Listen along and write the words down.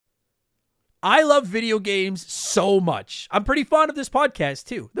I love video games so much. I'm pretty fond of this podcast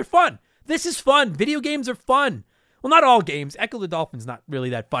too. They're fun. This is fun. Video games are fun. Well, not all games. Echo the Dolphin's not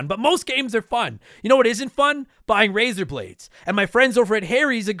really that fun, but most games are fun. You know what isn't fun? Buying razor blades. And my friends over at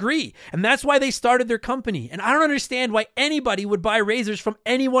Harry's agree. And that's why they started their company. And I don't understand why anybody would buy razors from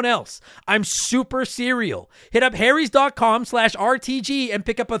anyone else. I'm super serial. Hit up harrys.com/RTG and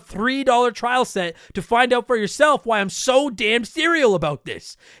pick up a $3 trial set to find out for yourself why I'm so damn serial about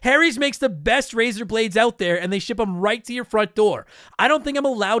this. Harry's makes the best razor blades out there and they ship them right to your front door. I don't think I'm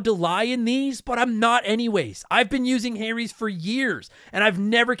allowed to lie in these, but I'm not anyways. I've been using Harry's for years and I've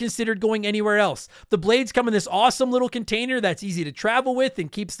never considered going anywhere else. The blades come in this awesome little container that's easy to travel with and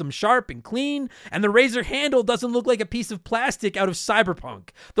keeps them sharp and clean, and the razor handle doesn't look like a piece of plastic out of Cyberpunk.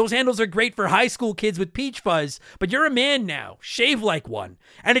 Those handles are great for high school kids with peach fuzz, but you're a man now. Shave like one.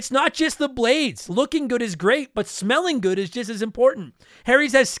 And it's not just the blades. Looking good is great, but smelling good is just as important.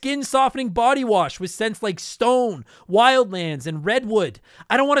 Harry's has skin softening body wash with scents like stone, wildlands, and redwood.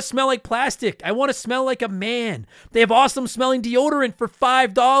 I don't want to smell like plastic. I want to smell like a man. They have awesome smelling deodorant for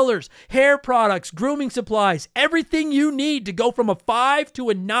 $5, hair products, grooming supplies, everything you need to go from a 5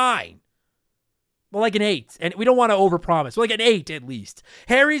 to a 9. Well, like an 8. And we don't want to overpromise. Well, like an 8 at least.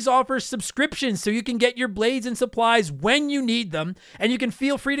 Harry's offers subscriptions so you can get your blades and supplies when you need them, and you can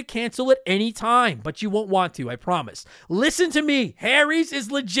feel free to cancel at any time, but you won't want to, I promise. Listen to me. Harry's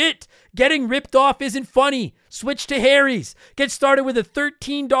is legit. Getting ripped off isn't funny. Switch to Harry's. Get started with a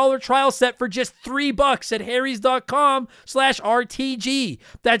 $13 trial set for just $3 at harrys.com/RTG.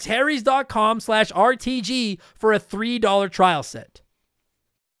 That's harrys.com/RTG for a $3 trial set.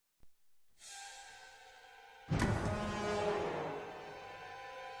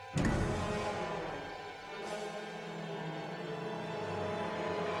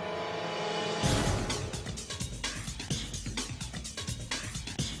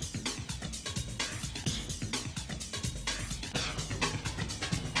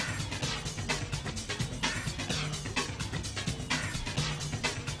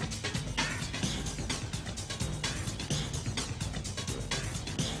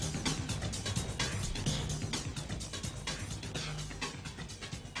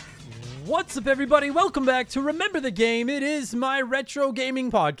 What's up, everybody? Welcome back to Remember the Game. It is my retro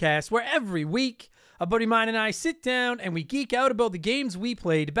gaming podcast where every week a buddy of mine and I sit down and we geek out about the games we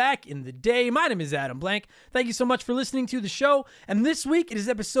played back in the day. My name is Adam Blank. Thank you so much for listening to the show. And this week it is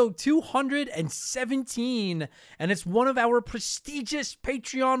episode 217, and it's one of our prestigious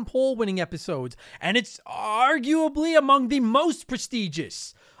Patreon poll winning episodes. And it's arguably among the most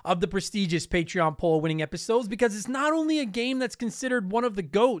prestigious of the prestigious Patreon poll winning episodes because it's not only a game that's considered one of the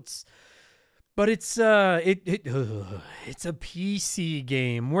GOATs, but it's a PC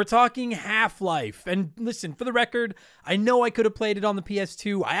game. We're talking Half-Life. And listen, for the record, I know I could have played it on the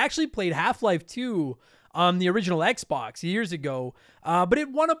PS2. I actually played Half-Life 2 on the original Xbox years ago, but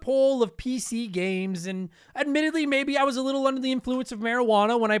it won a poll of PC games, and admittedly, maybe I was a little under the influence of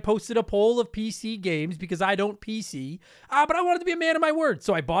marijuana when I posted a poll of PC games because I don't PC, but I wanted to be a man of my word,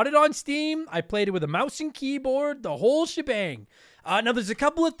 so I bought it on Steam, I played it with a mouse and keyboard, the whole shebang. Now, there's a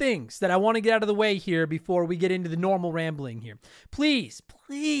couple of things that I want to get out of the way here before we get into the normal rambling here. Please,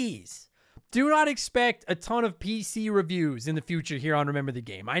 do not expect a ton of PC reviews in the future here on Remember the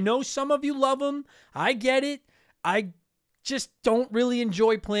Game. I know some of you love them. I get it. I just don't really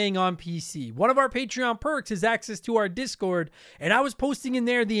enjoy playing on PC. One of our Patreon perks is access to our Discord, and I was posting in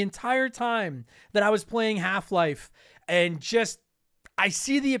there the entire time that I was playing Half-Life, and just I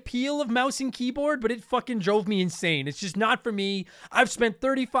see the appeal of mouse and keyboard, but it fucking drove me insane. It's just not for me. I've spent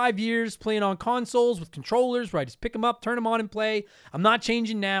 35 years playing on consoles with controllers where I just pick them up, turn them on, and play. I'm not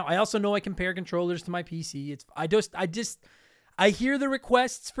changing now. I also know I compare controllers to my PC. I hear the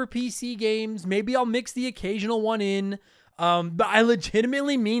requests for PC games. Maybe I'll mix the occasional one in. But I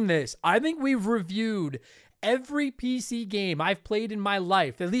legitimately mean this. I think we've reviewed every PC game I've played in my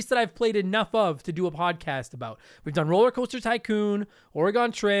life, at least that I've played enough of to do a podcast about. We've done Roller Coaster Tycoon,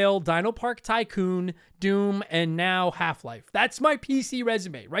 Oregon Trail, Dino Park Tycoon, Doom, and now Half-Life. That's my PC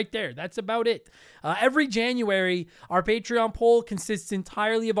resume right there. That's about it. Every January, our Patreon poll consists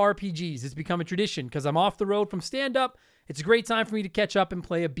entirely of RPGs. It's become a tradition because I'm off the road from stand-up. It's a great time for me to catch up and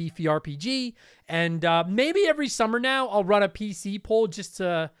play a beefy RPG. And maybe every summer now, I'll run a PC poll just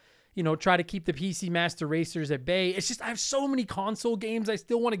to try to keep the PC Master Racers at bay. It's just I have so many console games I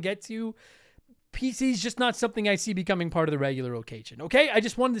still want to get to. PC's just not something I see becoming part of the regular occasion. Okay, I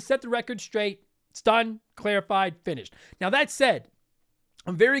just wanted to set the record straight. It's done, clarified, finished. Now that said,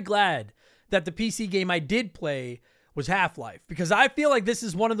 I'm very glad that the PC game I did play was Half-Life, because I feel like this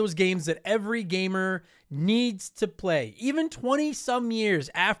is one of those games that every gamer needs to play. Even 20 some years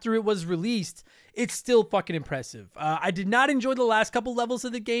after it was released, it's still fucking impressive. I did not enjoy the last couple levels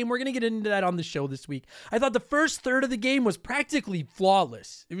of the game. We're going to get into that on the show this week. I thought the first third of the game was practically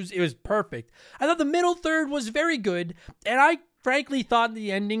flawless. It was perfect. I thought the middle third was very good, and I frankly thought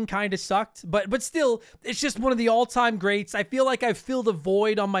the ending kind of sucked, but still, it's just one of the all-time greats. I feel like I've filled a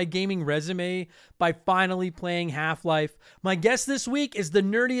void on my gaming resume by finally playing Half-Life. My guest this week is the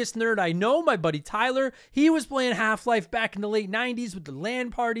nerdiest nerd I know, my buddy Tyler. He was playing Half-Life back in the late 90s with the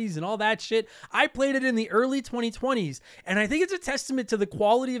LAN parties and all that shit. I played it in the early 2020s, and I think it's a testament to the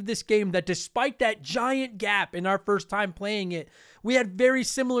quality of this game that despite that giant gap in our first time playing it, we had very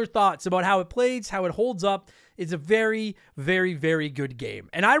similar thoughts about how it plays, how it holds up. It's a very, very, very good game.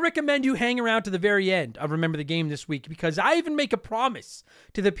 And I recommend you hang around to the very end of Remember the Game this week, because I even make a promise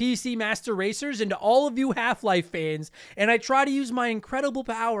to the PC Master Racers and to all of you Half-Life fans, and I try to use my incredible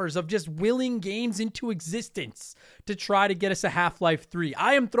powers of just willing games into existence to try to get us a Half-Life 3.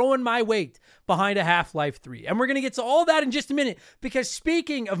 I am throwing my weight behind a Half-Life 3. And we're going to get to all that in just a minute, because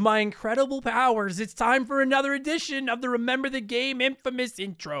speaking of my incredible powers, it's time for another edition of the Remember the Game infamous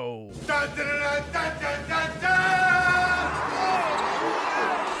intro. Dun, dun, dun, dun, dun, dun, dun.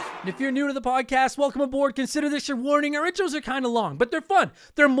 And if you're new to the podcast, welcome aboard. Consider this your warning. Our intros are kind of long, but they're fun.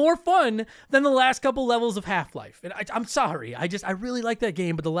 They're more fun than the last couple levels of Half-Life. And I'm sorry. I really like that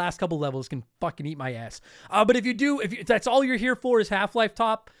game, but the last couple levels can fucking eat my ass. But if that's all you're here for is Half-Life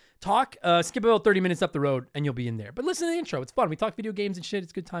talk, skip about 30 minutes up the road and you'll be in there. But listen to the intro. It's fun. We talk video games and shit.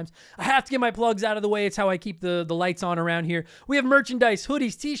 It's good times. I have to get my plugs out of the way. It's how I keep the lights on around here. We have merchandise,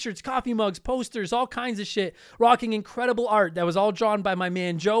 hoodies, t-shirts, coffee mugs, posters, all kinds of shit. Rocking incredible art that was all drawn by my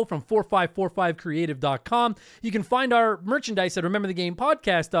man Joe from 4545creative.com. You can find our merchandise at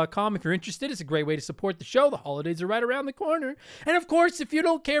rememberthegamepodcast.com if you're interested. It's a great way to support the show. The holidays are right around the corner. And of course, if you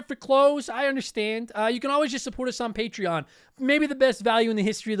don't care for clothes, I understand. You can always just support us on Patreon. Maybe the best value in the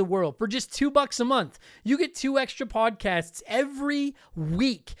history of the world. For just $2 a month, you get 2 extra podcasts every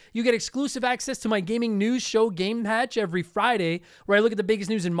week. You get exclusive access to my gaming news show, Game Patch, every Friday, where I look at the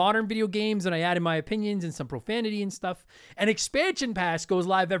biggest news in modern video games and I add in my opinions and some profanity and stuff. And Expansion Pass goes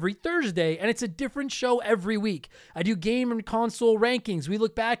live every Thursday, and it's a different show every week. I do game and console rankings. We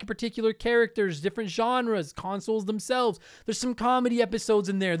look back at particular characters, different genres, consoles themselves. There's some comedy episodes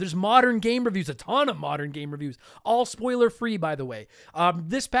in there. There's modern game reviews, a ton of modern game reviews, all spoiler-free, by the way.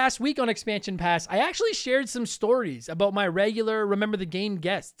 This past week on Expansion Pass, I actually shared some stories about my regular Remember the Game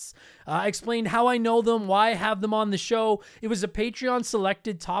guests. I explained how I know them, why I have them on the show. It was a Patreon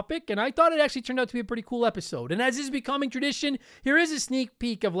selected topic, and I thought it actually turned out to be a pretty cool episode. And as is becoming tradition, here is a sneak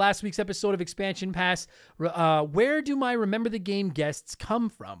peek of last week's episode of Expansion Pass. Where do my Remember the Game guests come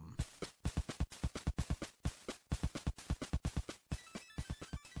from?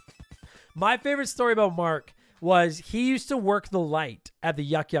 My favorite story about Mark was he used to work the light at the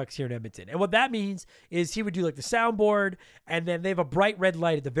Yuck Yucks here in Edmonton. And what that means is he would do like the soundboard, and then they have a bright red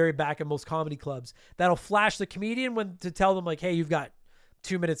light at the very back of most comedy clubs that'll flash the comedian to tell them like, hey, you've got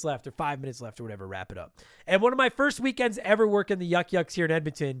 2 minutes left or 5 minutes left or whatever, wrap it up. And one of my first weekends ever working the Yuck Yucks here in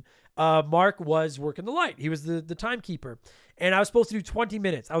Edmonton, Mark was working the light. He was the timekeeper. And I was supposed to do 20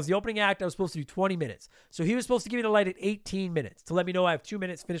 minutes. I was the opening act. I was supposed to do 20 minutes. So he was supposed to give me the light at 18 minutes to let me know I have 2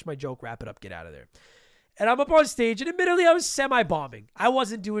 minutes, finish my joke, wrap it up, get out of there. And I'm up on stage, and admittedly, I was semi-bombing. I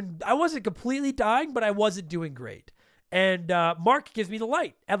wasn't completely dying, but I wasn't doing great. And Mark gives me the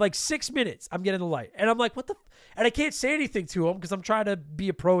light. At like 6 minutes, I'm getting the light. And I'm like, what the? And I can't say anything to him because I'm trying to be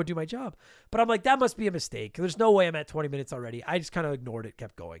a pro and do my job. But I'm like, that must be a mistake. There's no way I'm at 20 minutes already. I just kind of ignored it,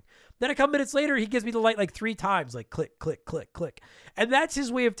 kept going. Then a couple minutes later, he gives me the light like 3 times, like click, click, click, click. And that's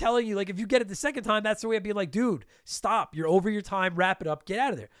his way of telling you, like, if you get it the second time, that's the way of being like, dude, stop. You're over your time. Wrap it up. Get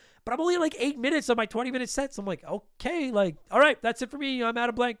out of there. But I'm only like 8 minutes of my 20-minute set. So I'm like, okay, like, all right, that's it for me. I'm out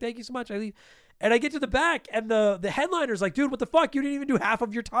of blank. Thank you so much. I leave. And I get to the back, and the headliner's like, dude, what the fuck? You didn't even do half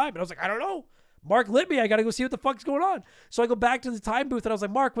of your time. And I was like, I don't know. Mark lit me. I got to go see what the fuck's going on. So I go back to the time booth, and I was like,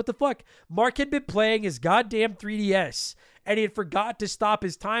 Mark, what the fuck? Mark had been playing his goddamn 3DS, and he had forgot to stop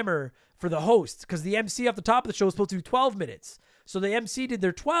his timer for the host because the MC off the top of the show was supposed to do 12 minutes. So the MC did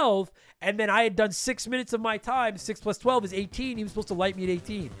their 12, and then I had done 6 minutes of my time. 6 plus 12 is 18. He was supposed to light me at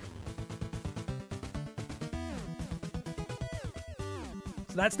 18.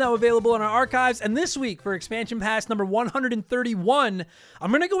 So that's now available in our archives. And this week for Expansion Pass number 131, I'm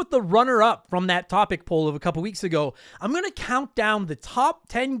going to go with the runner-up from that topic poll of a couple weeks ago. I'm going to count down the top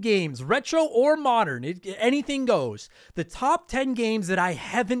 10 games, retro or modern, anything goes. The top 10 games that I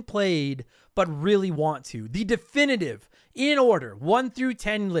haven't played but really want to. The definitive, in order, 1 through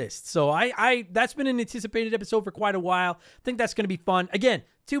 10 list. So I that's been an anticipated episode for quite a while. I think that's going to be fun. Again,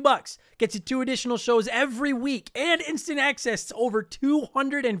 $2 gets you 2 additional shows every week and instant access to over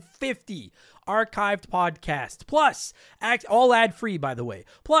 250 archived podcasts. Plus, all ad-free, by the way.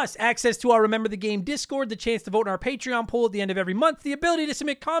 Plus, access to our Remember the Game Discord, the chance to vote in our Patreon poll at the end of every month, the ability to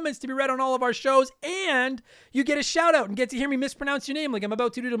submit comments to be read on all of our shows, and you get a shout-out and get to hear me mispronounce your name like I'm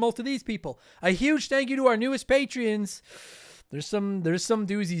about to do to most of these people. A huge thank you to our newest Patreons. There's some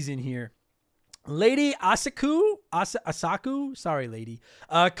doozies in here. Lady Asaku, sorry, lady.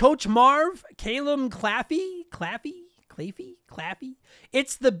 Coach Marv, Calum Claffy.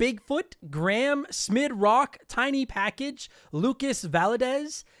 It's the Bigfoot, Graham, Smid Rock, Tiny Package, Lucas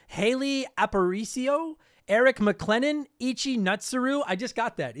Valadez, Haley Aparicio, Eric McLennan, Ichi Nutsuru. I just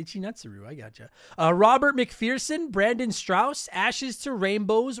got that. Ichi Nutsuru. I gotcha. Robert McPherson, Brandon Strauss, Ashes to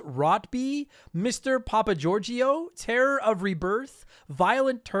Rainbows, Rotby, Mr. Papa Giorgio, Terror of Rebirth,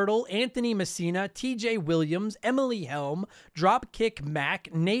 Violent Turtle, Anthony Messina, TJ Williams, Emily Helm, Dropkick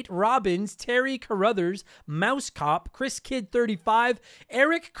Mac, Nate Robbins, Terry Carruthers, Mouse Cop, Chris Kid 35,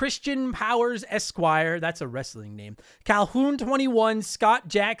 Eric Christian Powers Esquire, that's a wrestling name, Calhoun 21, Scott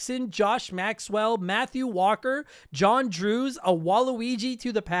Jackson, Josh Maxwell, Matthew Walker, John Drews, a Waluigi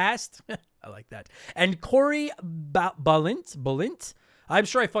to the past. I like that. And Corey Balint. I'm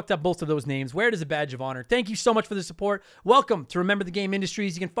sure I fucked up both of those names. Wear it as a badge of honor. Thank you so much for the support. Welcome to Remember the Game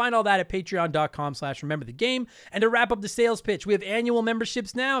Industries. You can find all that at patreon.com/rememberthegame. And to wrap up the sales pitch, we have annual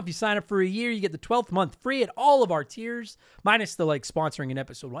memberships now. If you sign up for a year, you get the 12th month free at all of our tiers, minus the sponsoring an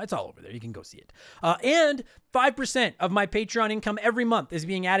episode. Well, it's all over there. You can go see it. And 5% of my Patreon income every month is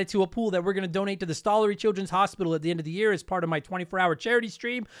being added to a pool that we're going to donate to the Stollery Children's Hospital at the end of the year as part of my 24-hour charity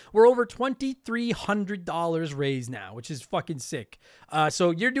stream. We're over $2,300 raised now, which is fucking sick.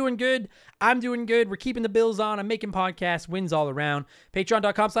 So you're doing good. I'm doing good. We're keeping the bills on. I'm making podcasts. Wins all around.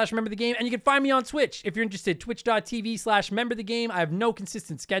 Patreon.com/rememberthegame. And you can find me on Twitch if you're interested. Twitch.tv/rememberthegame. I have no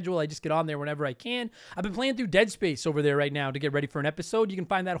consistent schedule. I just get on there whenever I can. I've been playing through Dead Space over there right now to get ready for an episode. You can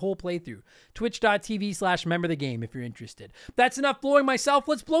find that whole playthrough. Twitch.tv/rememberthegame if you're interested. That's enough blowing myself.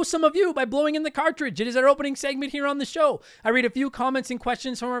 Let's blow some of you by blowing in the cartridge. It is our opening segment here on the show. I read a few comments and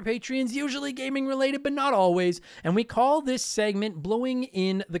questions from our Patreons, usually gaming related, but not always. And we call this segment Blowing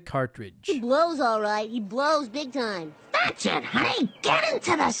in the Cartridge. He blows all right. He blows big time. That's it, honey. Get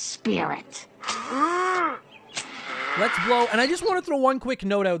into the spirit. Let's blow. And I just want to throw one quick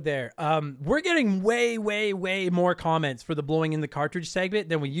note out there. We're getting way more comments for the blowing in the cartridge segment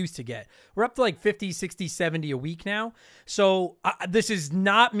than we used to get. We're up to 50, 60, 70 a week now. So this is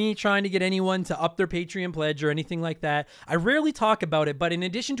not me trying to get anyone to up their Patreon pledge or anything like that. I rarely talk about it, but in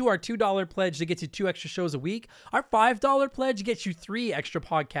addition to our $2 pledge that gets you 2 extra shows a week, our $5 pledge gets you 3 extra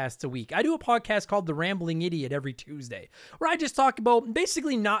podcasts a week. I do a podcast called The Rambling Idiot every Tuesday, where I just talk about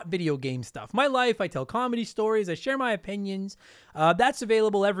basically not video game stuff. My life, I tell comedy stories, I share my opinions. That's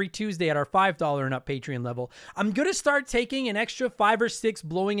available every Tuesday at our $5 and up Patreon level. I'm going to start taking an extra 5 or 6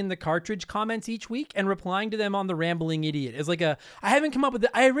 blowing in the cartridge comments each week and replying to them on The Rambling Idiot. It's I haven't come up with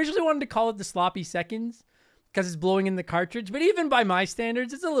it. I originally wanted to call it the sloppy seconds because it's blowing in the cartridge, but even by my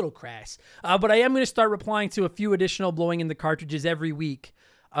standards, it's a little crass. But I am going to start replying to a few additional blowing in the cartridges every week.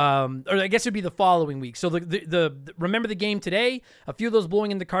 Or I guess it'd be the following week. So the Remember the Game today, a few of those blowing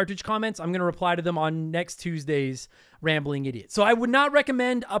in the cartridge comments, I'm going to reply to them on next Tuesday's Rambling Idiot. So I would not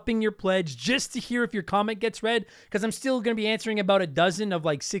recommend upping your pledge just to hear if your comment gets read, because I'm still going to be answering about a dozen of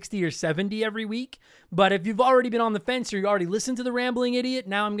 60 or 70 every week. But if you've already been on the fence or you already listened to the Rambling Idiot,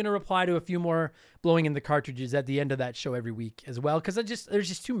 now I'm going to reply to a few more blowing in the cartridges at the end of that show every week as well, because there's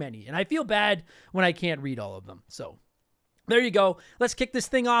just too many. And I feel bad when I can't read all of them. So there you go. Let's kick this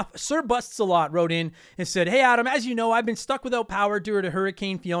thing off. Sir Busts a Lot wrote in and said, "Hey, Adam, as you know, I've been stuck without power due to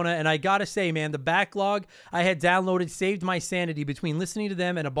Hurricane Fiona, and I gotta say, man, the backlog I had downloaded saved my sanity. Between listening to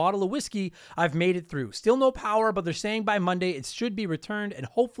them and a bottle of whiskey, I've made it through. Still no power, but they're saying by Monday it should be returned, and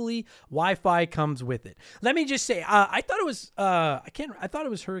hopefully Wi-Fi comes with it." Let me just say, I thought it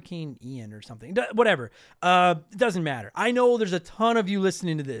was Hurricane Ian or something. Whatever. It doesn't matter. I know there's a ton of you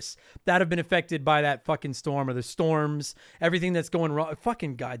listening to this that have been affected by that fucking storm or the storms everything that's going wrong.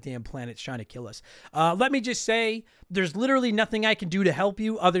 Fucking goddamn planet's trying to kill us. Let me just say, there's literally nothing I can do to help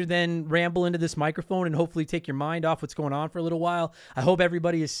you other than ramble into this microphone and hopefully take your mind off what's going on for a little while. I hope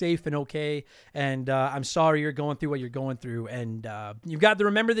everybody is safe and okay, and I'm sorry you're going through what you're going through. And you've got the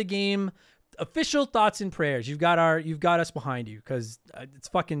Remember the Game official thoughts and prayers. You've got us behind you, because it's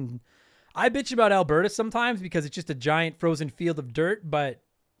fucking. I bitch about Alberta sometimes because it's just a giant frozen field of dirt, but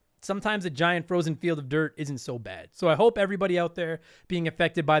sometimes a giant frozen field of dirt isn't so bad. So I hope everybody out there being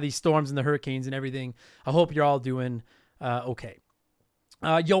affected by these storms and the hurricanes and everything, I hope you're all doing okay.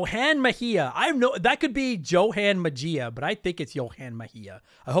 Johan Mejia. That could be Johan Mejia, but I think it's Johan Mejia.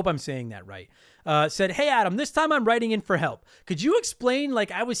 I hope I'm saying that right. Said, hey, Adam, this time I'm writing in for help. Could you explain,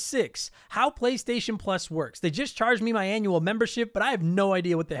 like I was 6, how PlayStation Plus works? They just charged me my annual membership, but I have no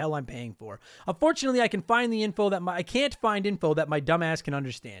idea what the hell I'm paying for. Unfortunately, I can't find info that my dumbass can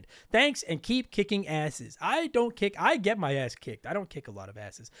understand. Thanks, and keep kicking asses. I get my ass kicked. I don't kick a lot of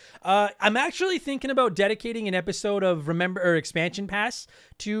asses. I'm actually thinking about dedicating an episode of Expansion Pass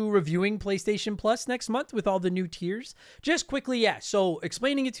to reviewing PlayStation Plus next month with all the new tiers. Just quickly, yeah. So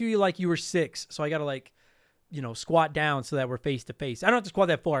explaining it to you like you were 6. So I got to squat down so that we're face to face. I don't have to squat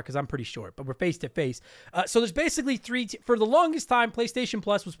that far because I'm pretty short, but we're face to face. So there's basically 3 for the longest time, PlayStation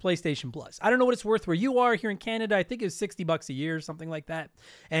Plus was PlayStation Plus. I don't know what it's worth where you are here in Canada. I think it was $60 a year or something like that.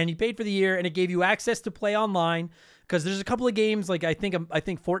 And you paid for the year, and it gave you access to play online, because there's a couple of games, like I think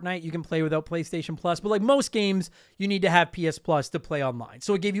Fortnite you can play without PlayStation Plus, but like most games, you need to have PS Plus to play online.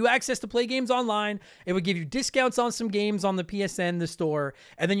 So it gave you access to play games online. It would give you discounts on some games on the PSN, the store,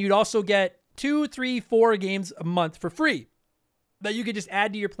 and then you'd also get 2, 3, 4 games a month for free that you could just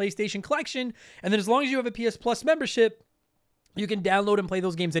add to your PlayStation collection. And then as long as you have a PS Plus membership, you can download and play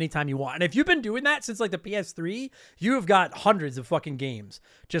those games anytime you want. And if you've been doing that since like the PS3, you have got hundreds of fucking games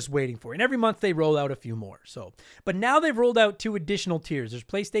just waiting for you. And every month they roll out a few more. So, but now they've rolled out 2 additional tiers. There's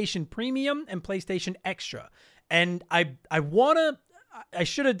PlayStation Premium and PlayStation Extra. And I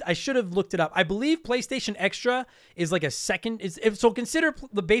should have looked it up. I believe PlayStation Extra is like a second. So consider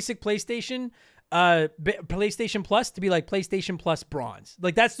the basic PlayStation Plus to be like PlayStation Plus Bronze.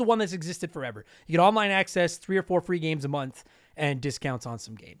 Like that's the one that's existed forever. You get online access, 3 or 4 free games a month, and discounts on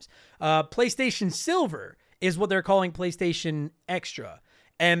some games. PlayStation Silver is what they're calling PlayStation Extra.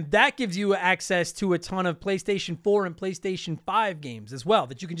 And that gives you access to a ton of PlayStation 4 and PlayStation 5 games as well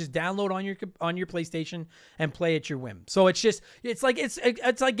that you can just download on your PlayStation and play at your whim. So it's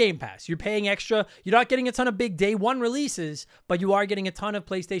like Game Pass. You're paying extra. You're not getting a ton of big day one releases, but you are getting a ton of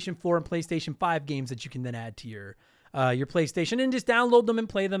PlayStation 4 and PlayStation 5 games that you can then add to your PlayStation and just download them and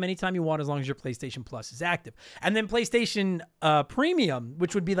play them anytime you want, as long as your PlayStation Plus is active. And then PlayStation Premium,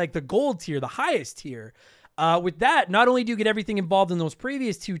 which would be like the gold tier, the highest tier. With that, not only do you get everything involved in those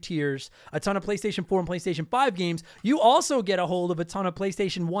previous 2 tiers, a ton of PlayStation 4 and PlayStation 5 games, you also get a hold of a ton of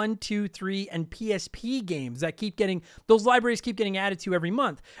PlayStation 1, 2, 3, and PSP games that those libraries keep getting added to every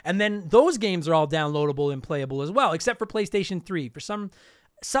month. And then those games are all downloadable and playable as well, except for PlayStation 3. For something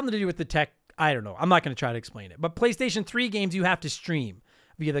to do with the tech, I don't know. I'm not going to try to explain it. But PlayStation 3 games you have to stream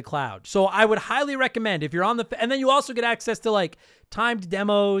via the cloud. So I would highly recommend if you're and then you also get access to like timed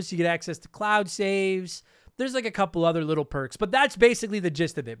demos, you get access to cloud saves. There's like a couple other little perks, but that's basically the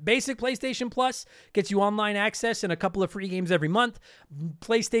gist of it. Basic PlayStation Plus gets you online access and a couple of free games every month.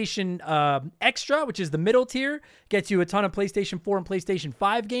 PlayStation Extra, which is the middle tier, gets you a ton of PlayStation 4 and PlayStation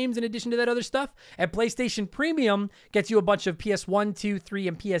 5 games in addition to that other stuff. And PlayStation Premium gets you a bunch of PS1, 2, 3,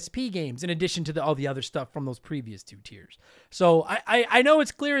 and PSP games in addition to all the other stuff from those previous 2 tiers. So I know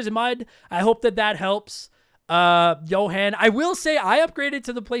it's clear as mud. I hope that helps. Johan, I will say I upgraded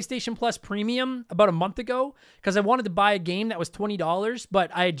to the PlayStation Plus Premium about a month ago because I wanted to buy a game that was $20, but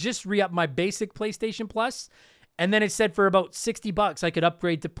I had just re-upped my basic PlayStation Plus, and then it said for about $60 I could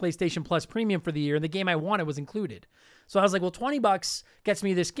upgrade to PlayStation Plus Premium for the year, and the game I wanted was included. So I was like, well, $20 gets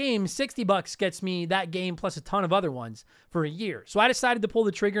me this game, $60 gets me that game plus a ton of other ones for a year. So I decided to pull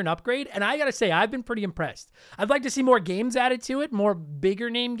the trigger and upgrade, and I gotta say, I've been pretty impressed. I'd like to see more games added to it, more bigger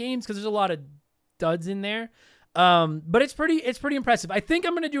name games, because there's a lot of duds in there. But it's pretty impressive. I think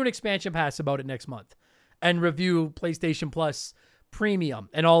I'm going to do an expansion pass about it next month and review PlayStation Plus Premium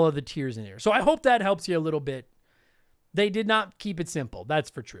and all of the tiers in there. So I hope that helps you a little bit. They did not keep it simple. That's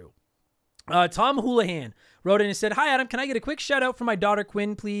for true. Tom Houlihan wrote in and said, hi, Adam, can I get a quick shout out for my daughter,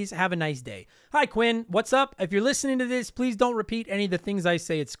 Quinn, please? Have a nice day. Hi, Quinn. What's up? If you're listening to this, please don't repeat any of the things I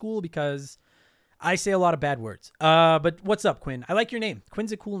say at school because I say a lot of bad words. But what's up, Quinn? I like your name.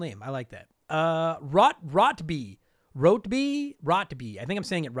 Quinn's a cool name. I like that. Rotby Rotby, I think I'm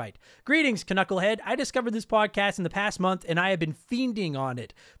saying it right. Greetings, Knucklehead. I discovered this podcast in the past month, and I have been fiending on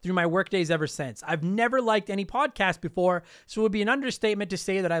it through my workdays ever since. I've never liked any podcast before, so it would be an understatement to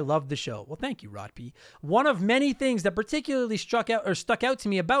say that I love the show. Well, thank you, Rotby. One of many things that particularly stuck out to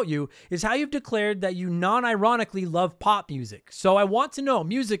me about you is how you've declared that you non-ironically love pop music. So I want to know,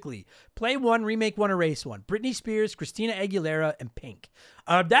 musically, play one, remake one, erase one. Britney Spears, Christina Aguilera, and Pink.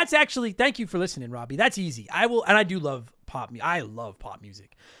 That's actually, thank you for listening, Robbie. That's easy. I do love pop music. I love pop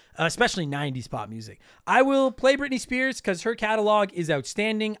music, especially 90s pop music. I will play Britney Spears because her catalog is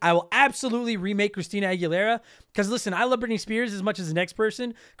outstanding. I will absolutely remake Christina Aguilera because, listen, I love Britney Spears as much as the next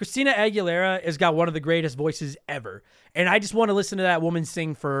person. Christina Aguilera has got one of the greatest voices ever, and I just want to listen to that woman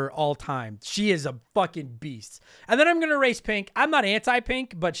sing for all time. She is a fucking beast. And then I'm going to erase Pink. I'm not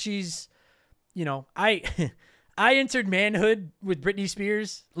anti-Pink, but she's, I entered manhood with Britney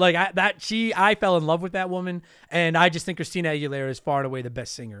Spears. I fell in love with that woman, and I just think Christina Aguilera is far and away the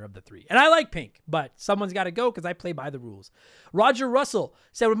best singer of the three. And I like Pink, but someone's got to go because I play by the rules. Roger Russell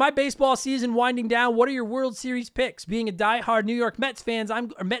said, with my baseball season winding down, what are your World Series picks? Being a diehard New York Mets fan,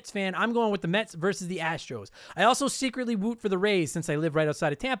 I'm going with the Mets versus the Astros. I also secretly root for the Rays since I live right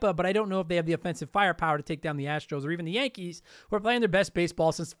outside of Tampa, but I don't know if they have the offensive firepower to take down the Astros or even the Yankees, who are playing their best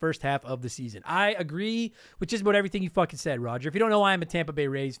baseball since the first half of the season. I agree with just about everything you fucking said, Roger. If you don't know, I'm a Tampa Bay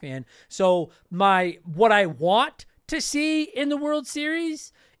Rays fan. So what I want to see in the World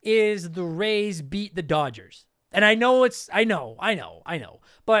Series is the Rays beat the Dodgers. And I know.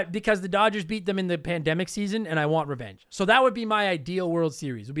 But because the Dodgers beat them in the pandemic season and I want revenge. So that would be my ideal World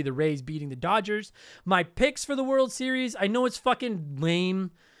Series, would be the Rays beating the Dodgers. My picks for the World Series, I know it's fucking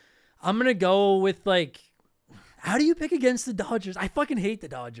lame. I'm going to go with how do you pick against the Dodgers? I fucking hate the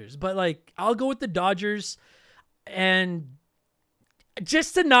Dodgers, but I'll go with the Dodgers, and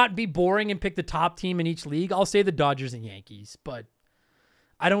just to not be boring and pick the top team in each league, I'll say the Dodgers and Yankees, but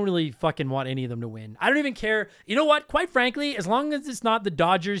I don't really fucking want any of them to win. I don't even care. You know what? Quite frankly, as long as it's not the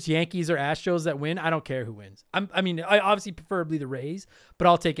Dodgers, Yankees, or Astros that win, I don't care who wins. I obviously preferably the Rays, but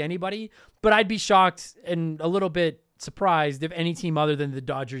I'll take anybody. But I'd be shocked and a little bit surprised if any team other than the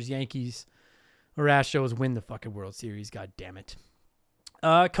Dodgers, Yankees, or Astros win the fucking World Series. God damn it.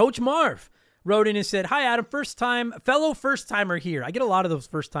 Coach Marv wrote in and said, hi, Adam, fellow first-timer here. I get a lot of those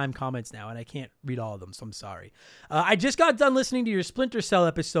first-time comments now, and I can't read all of them, so I'm sorry. I just got done listening to your Splinter Cell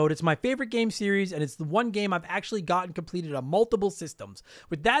episode. It's my favorite game series, and it's the one game I've actually gotten completed on multiple systems.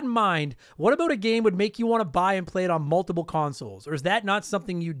 With that in mind, what about a game would make you want to buy and play it on multiple consoles, or is that not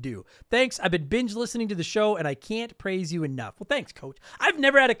something you do? Thanks. I've been binge listening to the show, and I can't praise you enough. Well, thanks, Coach. I've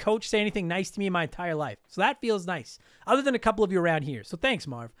never had a coach say anything nice to me in my entire life, so that feels nice, other than a couple of you around here. So thanks,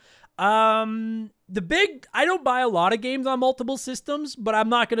 Marv. I don't buy a lot of games on multiple systems, but I'm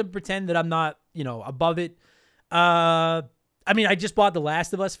not going to pretend that I'm not, above it. I just bought The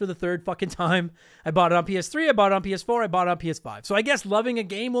Last of Us for the third fucking time. I bought it on PS3, I bought it on PS4, I bought it on PS5. So I guess loving a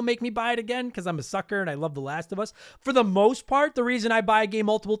game will make me buy it again because I'm a sucker and I love The Last of Us. For the most part, the reason I buy a game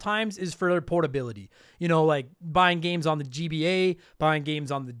multiple times is for their portability. Buying games on the GBA, buying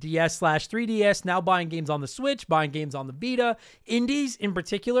games on the DS/3DS, now buying games on the Switch, buying games on the Vita, indies in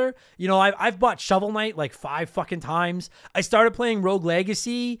particular. I've bought Shovel Knight 5 fucking times. I started playing Rogue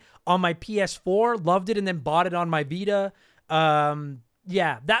Legacy on my PS4, loved it, and then bought it on my Vita.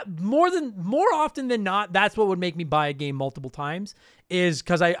 That more often than not, that's what would make me buy a game multiple times, is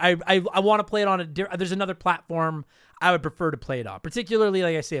because I want to play it on there's another platform I would prefer to play it on, particularly,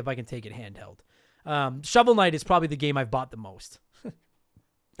 like I say, if I can take it handheld. Shovel Knight is probably the game I've bought the most.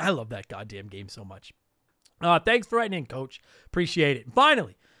 I love that goddamn game so much. Thanks for writing in, Coach. Appreciate it.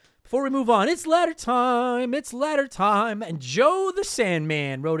 Finally, before we move on, it's ladder time. And Joe the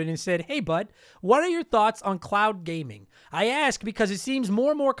Sandman wrote in and said, hey, bud, what are your thoughts on cloud gaming? I ask because it seems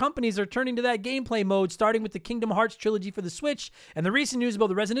more and more companies are turning to that gameplay mode, starting with the Kingdom Hearts trilogy for the Switch and the recent news about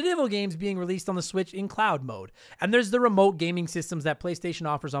the Resident Evil games being released on the Switch in cloud mode. And there's the remote gaming systems that PlayStation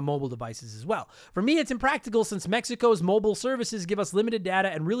offers on mobile devices as well. For me, it's impractical since Mexico's mobile services give us limited data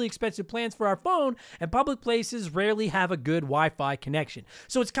and really expensive plans for our phone, and public places rarely have a good Wi-Fi connection.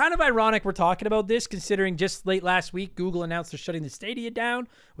 So it's kind of ironic we're talking about this, considering just late last week, Google announced they're shutting the Stadia down,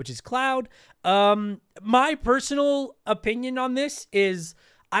 which is cloud. My personal opinion on this is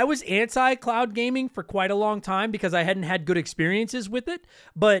I was anti-cloud gaming for quite a long time because I hadn't had good experiences with it.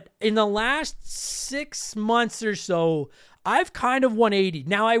 But in the last 6 months or so, I've kind of 180.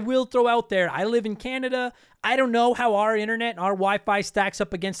 Now, I will throw out there, I live in Canada. I don't know how our internet and our Wi-Fi stacks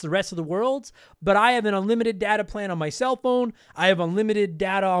up against the rest of the world's, but I have an unlimited data plan on my cell phone. I have unlimited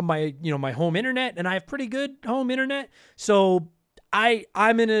data on my, my home internet, and I have pretty good home internet. So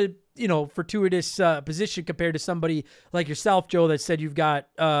I'm in a, fortuitous position compared to somebody like yourself, Joe, that said you've got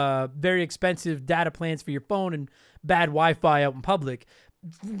very expensive data plans for your phone and bad Wi-Fi out in public.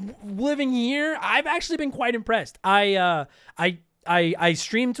 Living here, I've actually been quite impressed. I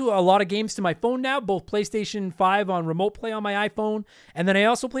stream to a lot of games to my phone now, both PlayStation 5 on Remote Play on my iPhone, and then I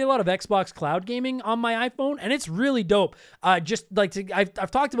also play a lot of Xbox Cloud Gaming on my iPhone, and it's really dope.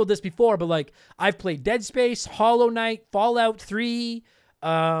 I've talked about this before, but like I've played Dead Space, Hollow Knight, Fallout 3,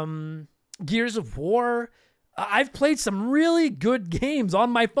 Gears of War. I've played some really good games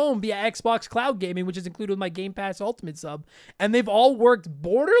on my phone via Xbox Cloud Gaming, which is included with my Game Pass Ultimate sub, and they've all worked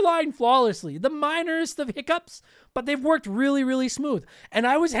borderline flawlessly. The minorest of hiccups, but they've worked really, really smooth. And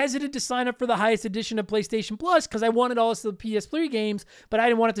I was hesitant to sign up for the highest edition of PlayStation Plus because I wanted all the PS3 games, but I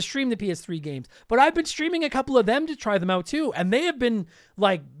didn't want it to stream the PS3 games. But I've been streaming a couple of them to try them out too, and they have been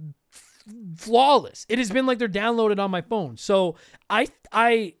like flawless. It has been like they're downloaded on my phone. So I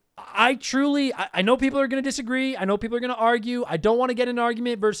know people are going to disagree. I know people are going to argue. I don't want to get an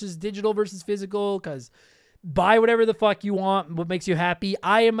argument versus digital versus physical because buy whatever the fuck you want, what makes you happy.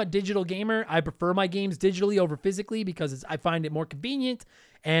 I am a digital gamer. I prefer my games digitally over physically because I find it more convenient,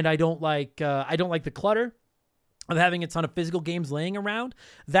 and I don't like the clutter of having a ton of physical games laying around.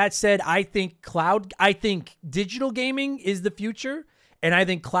 That said, I think digital gaming is the future. And I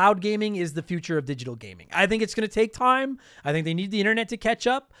think cloud gaming is the future of digital gaming. I think it's going to take time. I think they need the internet to catch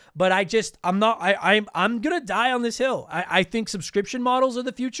up. But I'm going to die on this hill. I think subscription models are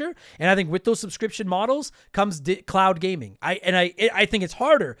the future. And I think with those subscription models comes cloud gaming. I think it's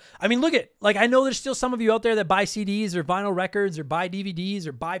harder. I mean, I know there's still some of you out there that buy CDs or vinyl records or buy DVDs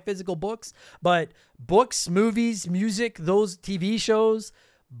or buy physical books. But books, movies, music, those TV shows,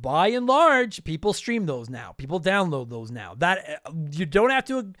 by and large, people stream those now. People download those now. That you don't have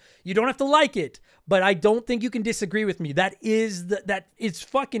to like it, but I don't think you can disagree with me. That it's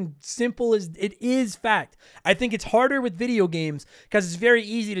fucking simple as it is fact. I think it's harder with video games because it's very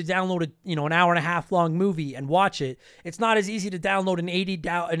easy to download an hour and a half long movie and watch it. It's not as easy to download an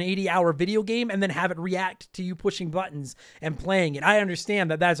 80-hour video game and then have it react to you pushing buttons and playing it. I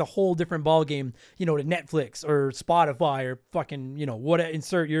understand that that's a whole different ball game, to Netflix or Spotify or fucking,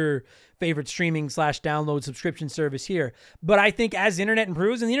 insert your favorite streaming /download subscription service here. But I think as the internet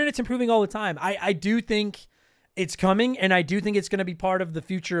improves, and the internet's improving all the time, I do think it's coming, and I do think it's going to be part of the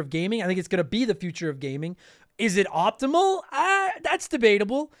future of gaming. I think it's going to be the future of gaming. Is it optimal? That's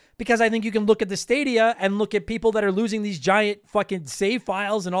debatable, because I think you can look at the Stadia and look at people that are losing these giant fucking save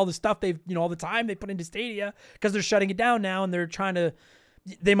files and all the stuff all the time they put into Stadia because they're shutting it down now and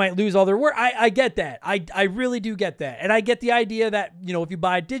they might lose all their work. I get that. I really do get that. And I get the idea that, if you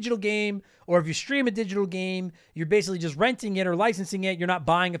buy a digital game or if you stream a digital game, you're basically just renting it or licensing it. You're not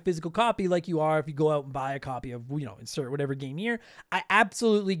buying a physical copy like you are if you go out and buy a copy of, insert whatever game here. I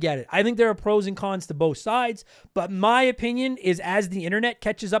absolutely get it. I think there are pros and cons to both sides, but my opinion is as the internet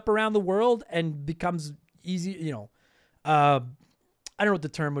catches up around the world and becomes easy, I don't know what the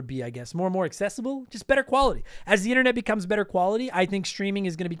term would be, I guess. More and more accessible, just better quality. As the internet becomes better quality, I think streaming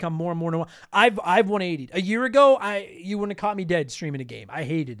is going to become more and more normal. I've 180'd. A year ago, you wouldn't have caught me dead streaming a game. I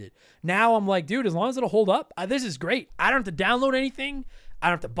hated it. Now I'm like, dude, as long as it'll hold up, this is great. I don't have to download anything. I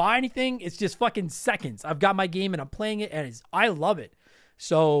don't have to buy anything. It's just fucking seconds. I've got my game and I'm playing it, and I love it.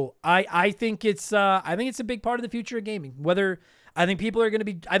 So I think it's a big part of the future of gaming. I think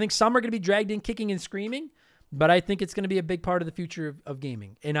some are going to be dragged in kicking and screaming. But I think it's going to be a big part of the future of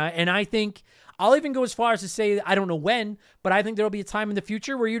gaming. And I think I'll even go as far as to say, I don't know when, but I think there'll be a time in the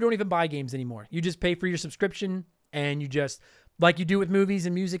future where you don't even buy games anymore. You just pay for your subscription and you just, like you do with movies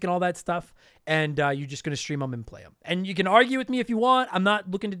and music and all that stuff, and you're just going to stream them and play them. And you can argue with me if you want. I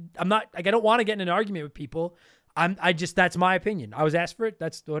don't want to get in an argument with people. That's my opinion. I was asked for it.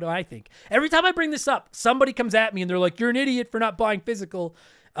 That's what I think. Every time I bring this up, somebody comes at me and they're like, you're an idiot for not buying physical.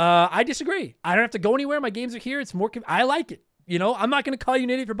 I disagree. I don't have to go anywhere. My games are here. It's more, I like it. I'm not going to call you an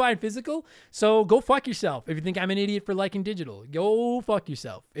idiot for buying physical. So go fuck yourself. If you think I'm an idiot for liking digital, go fuck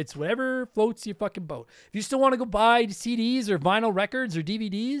yourself. It's whatever floats your fucking boat. If you still want to go buy CDs or vinyl records or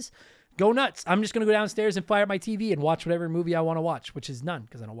DVDs, go nuts. I'm just going to go downstairs and fire up my TV and watch whatever movie I want to watch, which is none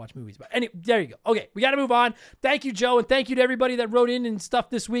because I don't watch movies. But anyway, there you go. Okay, we got to move on. Thank you, Joe, and thank you to everybody that wrote in and stuff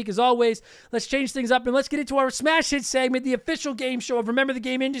this week. As always, let's change things up and let's get into our Smash Hit segment, the official game show of Remember the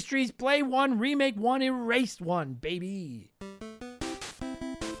Game Industries. Play one, remake one, erase one, baby.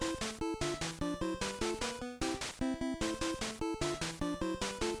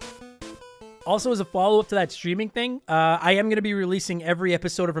 Also, as a follow-up to that streaming thing, I am going to be releasing every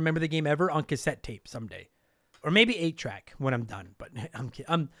episode of Remember the Game Ever on cassette tape someday. Or maybe 8-track when I'm done. But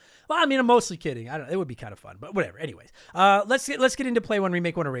I'm mostly kidding. It would be kind of fun, but whatever. Anyways, let's get into Play One,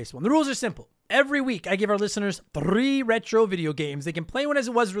 Remake One, Erase One. The rules are simple. Every week, I give our listeners 3 retro video games. They can play one as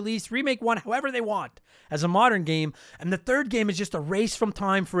it was released, remake one however they want as a modern game, and the third game is just erased from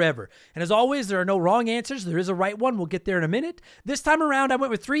time forever. And as always, there are no wrong answers. There is a right one. We'll get there in a minute. This time around, I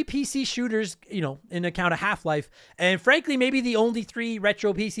went with 3 PC shooters, in account of Half-Life, and frankly, maybe the only 3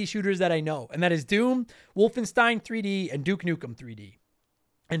 retro PC shooters that I know, and that is Doom, Wolfenstein 3D, and Duke Nukem 3D.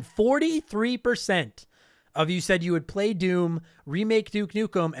 And 43% of you said you would play Doom, remake Duke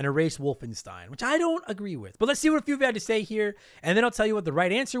Nukem, and erase Wolfenstein, which I don't agree with. But let's see what a few of you had to say here, and then I'll tell you what the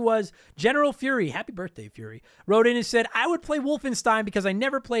right answer was. General Fury, happy birthday, Fury, wrote in and said, I would play Wolfenstein because I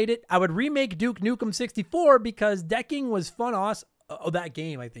never played it. I would remake Duke Nukem 64 because decking was fun. Awesome. Oh, that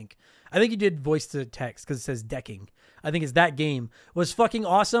game, I think you did voice to text because it says decking. I think it's that game was fucking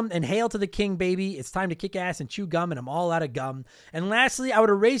awesome. And hail to the king, baby. It's time to kick ass and chew gum, and I'm all out of gum. And lastly, I would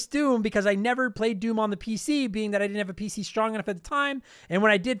erase Doom because I never played Doom on the PC, being that I didn't have a PC strong enough at the time. And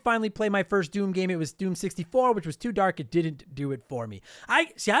when I did finally play my first Doom game, it was Doom 64, which was too dark. It didn't do it for me.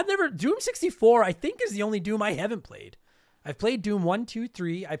 Doom 64, I think, is the only Doom I haven't played. I've played Doom 1, 2,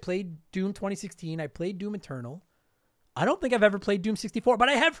 3. I played Doom 2016. I played Doom Eternal. I don't think I've ever played Doom 64, but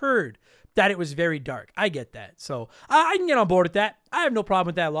I have heard that it was very dark. I get that. So I can get on board with that. I have no problem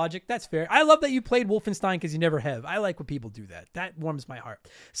with that logic. That's fair. I love that you played Wolfenstein because you never have. I like when people do that. That warms my heart.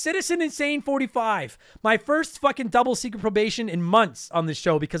 Citizen Insane 45. My first fucking double secret probation in months on this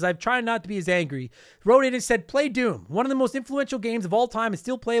show because I've tried not to be as angry. Wrote in and said, play Doom. One of the most influential games of all time and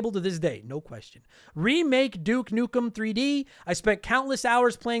still playable to this day. No question. Remake Duke Nukem 3D. I spent countless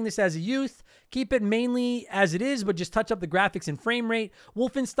hours playing this as a youth. Keep it mainly as it is, but just touch up the graphics and frame rate.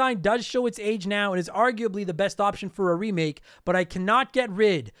 Wolfenstein does show its age now and is arguably the best option for a remake, but I cannot get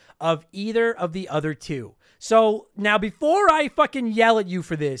rid of either of the other two. So now before I fucking yell at you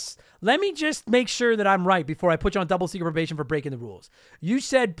for this, let me just make sure that I'm right before I put you on double secret probation for breaking the rules. You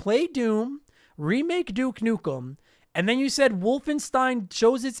said play Doom, remake Duke Nukem, and then you said Wolfenstein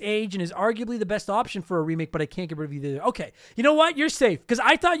shows its age and is arguably the best option for a remake, but I can't get rid of either. Okay, you know what? You're safe. Because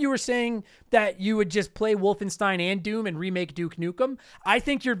I thought you were saying that you would just play Wolfenstein and Doom and remake Duke Nukem. I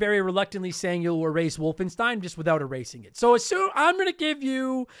think you're very reluctantly saying you'll erase Wolfenstein just without erasing it. So I'm going to give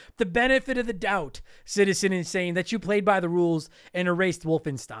you the benefit of the doubt, Citizen Insane, that you played by the rules and erased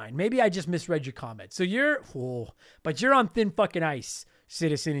Wolfenstein. Maybe I just misread your comment. So but you're on thin fucking ice,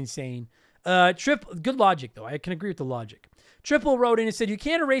 Citizen Insane. Good logic, though. I can agree with the logic. Triple wrote in and said, you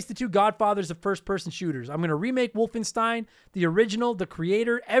can't erase the 2 godfathers of first-person shooters. I'm going to remake Wolfenstein, the original, the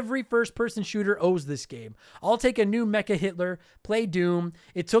creator. Every first-person shooter owes this game. I'll take a new Mecha Hitler, play Doom.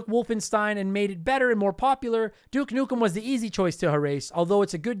 It took Wolfenstein and made it better and more popular. Duke Nukem was the easy choice to erase. Although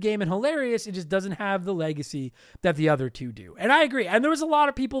it's a good game and hilarious, it just doesn't have the legacy that the other 2 do. And I agree. And there was a lot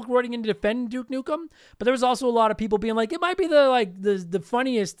of people writing in to defend Duke Nukem, but there was also a lot of people being like, it might be the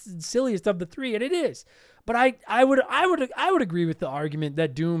funniest, silliest of the 3, and it is. But I would agree with the argument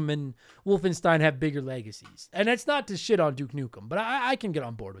that Doom and Wolfenstein have bigger legacies. And that's not to shit on Duke Nukem, but I can get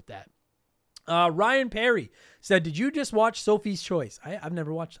on board with that. Ryan Perry said, did you just watch Sophie's Choice? I've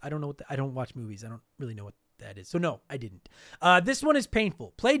never watched. I don't know I don't watch movies. I don't really know what that is. So no, I didn't. This one is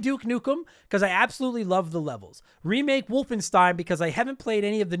painful. Play Duke Nukem because I absolutely love the levels. Remake Wolfenstein because I haven't played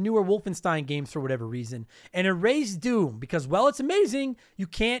any of the newer Wolfenstein games for whatever reason. And erase Doom because, well, it's amazing. You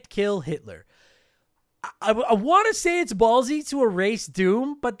can't kill Hitler. I want to say it's ballsy to erase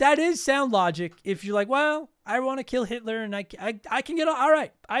Doom, but that is sound logic. If you're like, well, I want to kill Hitler and I can get all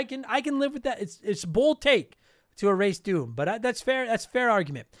right. I can live with that. It's a bold take to erase Doom, but that's fair. That's a fair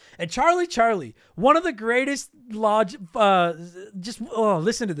argument. And Charlie, one of the greatest listen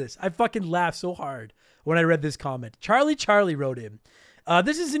to this. I fucking laughed so hard when I read this comment. Charlie wrote in.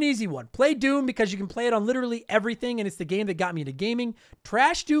 This is an easy one. Play Doom because you can play it on literally everything, and it's the game that got me into gaming.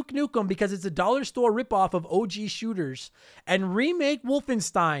 Trash Duke Nukem because it's a dollar store ripoff of OG shooters. And remake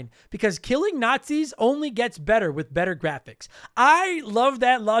Wolfenstein because killing Nazis only gets better with better graphics. I love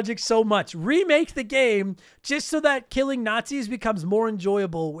that logic so much. Remake the game just so that killing Nazis becomes more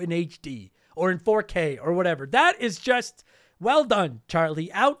enjoyable in HD or in 4K or whatever. That is just... well done,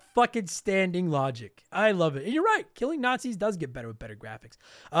 Charlie. Out-fucking-standing logic. I love it. And you're right. Killing Nazis does get better with better graphics.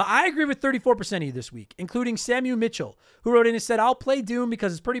 I agree with 34% of you this week, including Samuel Mitchell, who wrote in and said, I'll play Doom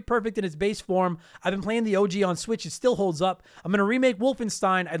because it's pretty perfect in its base form. I've been playing the OG on Switch. It still holds up. I'm going to remake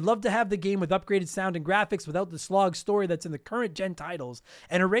Wolfenstein. I'd love to have the game with upgraded sound and graphics without the slog story that's in the current gen titles,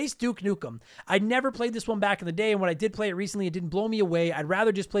 and erase Duke Nukem. I'd never played this one back in the day, and when I did play it recently, it didn't blow me away. I'd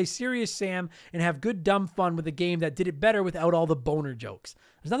rather just play Serious Sam and have good dumb fun with a game that did it better without without all the boner jokes.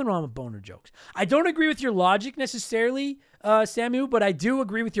 There's nothing wrong with boner jokes. I don't agree with your logic necessarily, Samu, but I do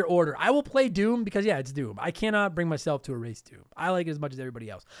agree with your order. I will play Doom because, yeah, it's Doom. I cannot bring myself to erase Doom. I like it as much as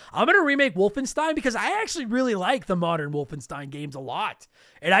everybody else. I'm going to remake Wolfenstein because I actually really like the modern Wolfenstein games a lot.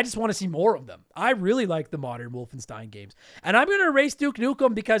 And I just want to see more of them. I really like the modern Wolfenstein games. And I'm going to erase Duke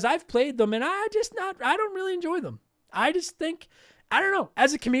Nukem because I've played them and I don't really enjoy them. I just think, I don't know.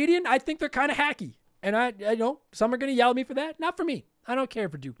 As a comedian, I think they're kind of hacky. And I know some are going to yell at me for that. Not for me. I don't care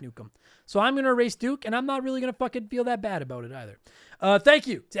for Duke Nukem. So I'm going to erase Duke, and I'm not really going to fucking feel that bad about it either. Thank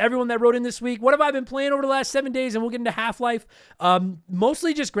you to everyone that wrote in this week. What have I been playing over the last 7 days? And we'll get into Half-Life.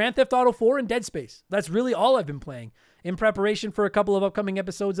 Mostly just Grand Theft Auto 4 and Dead Space. That's really all I've been playing in preparation for a couple of upcoming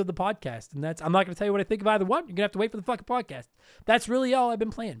episodes of the podcast. And I'm not going to tell you what I think of either one. You're going to have to wait for the fucking podcast. That's really all I've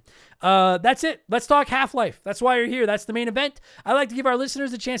been playing. That's it. Let's talk Half-Life. That's why you're here. That's the main event. I like to give our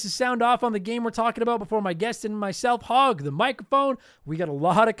listeners a chance to sound off on the game we're talking about before my guest and myself hog the microphone. We got a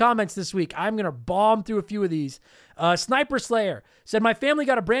lot of comments this week. I'm going to bomb through a few of these. Sniper Slayer said, my family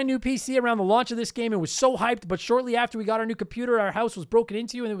got a brand new PC around the launch of this game and was so hyped, but shortly after we got our new computer, our house was broken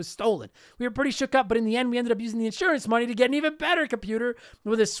into and it was stolen. We were pretty shook up, but in the end, we ended up using the insurance money to get an even better computer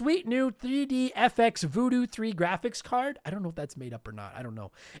with a sweet new 3D FX Voodoo 3 graphics card. I don't know if that's made up or not. I don't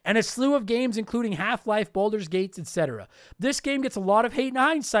know. And a slew of games, including Half-Life, Baldur's Gate, etc. This game gets a lot of hate in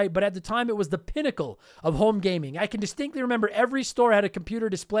hindsight, but at the time, it was the pinnacle of home gaming. I can distinctly remember every store had a computer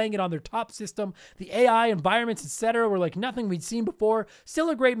displaying it on their top system. The AI, environments, etc. were like nothing we'd seen before. Still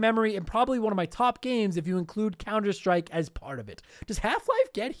a great memory and probably one of my top games if you include Counter-Strike as part of it. Does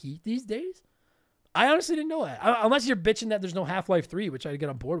Half-Life get heat these days? I honestly didn't know that. Unless you're bitching that there's no Half-Life 3, which I'd get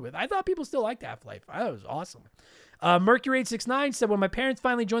on board with. I thought people still liked Half-Life. I thought it was awesome. Mercury869 said, when my parents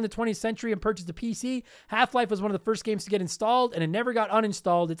finally joined the 20th century and purchased a PC, Half-Life was one of the first games to get installed, and it never got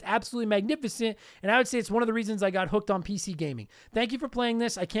uninstalled. It's absolutely magnificent, and I would say it's one of the reasons I got hooked on PC gaming. Thank you for playing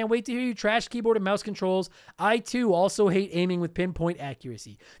this. I can't wait to hear you trash keyboard and mouse controls. I, too, also hate aiming with pinpoint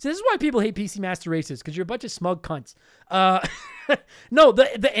accuracy. So this is why people hate PC Master Races, because you're a bunch of smug cunts. No,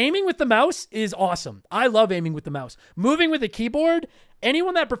 the aiming with the mouse is awesome. I love aiming with the mouse. Moving with a keyboard,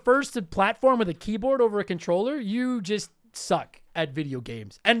 anyone that prefers to platform with a keyboard over a controller, you just suck at video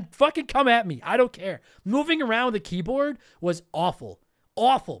games. And fucking come at me. I don't care. Moving around with a keyboard was awful.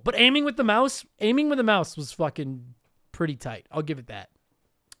 Awful. But aiming with the mouse was fucking pretty tight. I'll give it that.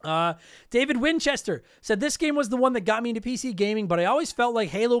 David Winchester said, this game was the one that got me into PC gaming, but I always felt like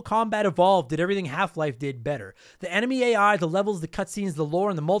Halo Combat Evolved did everything Half-Life did better. The enemy AI, the levels, the cutscenes, the lore,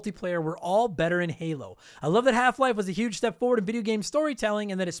 and the multiplayer were all better in Halo. I love that Half-Life was a huge step forward in video game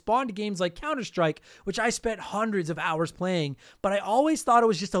storytelling and that it spawned games like Counter-Strike, which I spent hundreds of hours playing, but I always thought it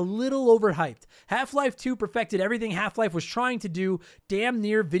was just a little overhyped. Half-Life 2 perfected everything Half-Life was trying to do, damn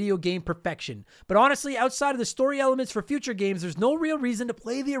near video game perfection. But honestly, outside of the story elements for future games, there's no real reason to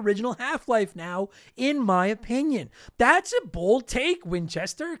play the original Half-Life now, in my opinion. That's a bold take,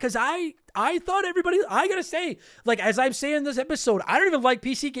 Winchester, because I thought everybody, I gotta say, like, as I'm saying in this episode, I don't even like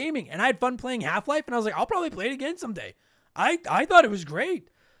PC gaming, and I had fun playing Half-Life, and I was like, I'll probably play it again someday. I thought it was great.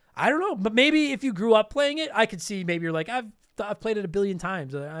 I don't know, but maybe if you grew up playing it, I could see maybe you're like, I've played it a billion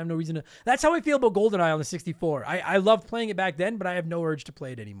times. I have no reason to. That's how I feel about GoldenEye on the 64. I loved playing it back then, but I have no urge to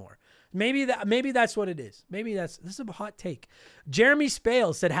play it anymore. Maybe that's what it is. This is a hot take. Jeremy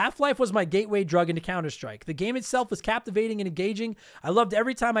Spale said, Half-Life was my gateway drug into Counter-Strike. The game itself was captivating and engaging. I loved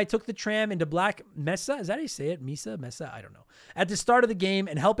every time I took the tram into Black Mesa. Is that how you say it? Mesa? I don't know. At the start of the game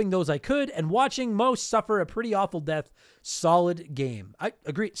and helping those I could and watching most suffer a pretty awful death. Solid game. I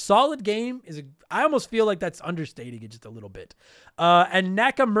agree. Solid game I almost feel like that's understating it just a little bit. And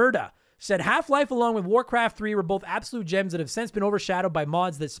Nakamurda said, Half-Life along with Warcraft 3 were both absolute gems that have since been overshadowed by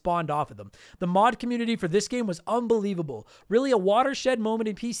mods that spawned off of them. The mod community for this game was unbelievable. Really a watershed moment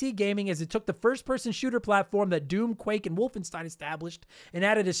in PC gaming as it took the first-person shooter platform that Doom, Quake, and Wolfenstein established and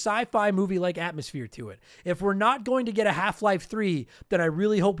added a sci-fi movie-like atmosphere to it. If we're not going to get a Half-Life 3, then I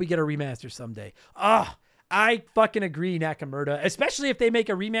really hope we get a remaster someday. I fucking agree, Nakamurda, especially if they make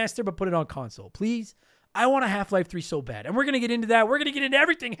a remaster but put it on console. Please. I want a Half-Life 3 so bad. And we're going to get into that. We're going to get into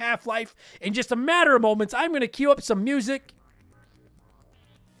everything Half-Life in just a matter of moments. I'm going to cue up some music.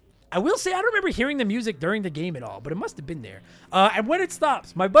 I will say I don't remember hearing the music during the game at all, but it must have been there. And when it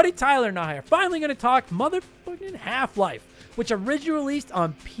stops, my buddy Tyler and I are finally going to talk motherfucking Half-Life, which originally released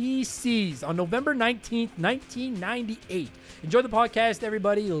on PCs on November 19th, 1998. Enjoy the podcast,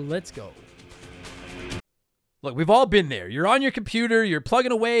 everybody. Let's go. Look, we've all been there. You're on your computer, you're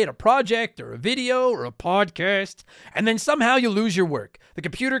plugging away at a project or a video or a podcast, and then somehow you lose your work. The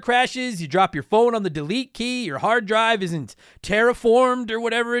computer crashes, you drop your phone on the delete key, your hard drive isn't terraformed or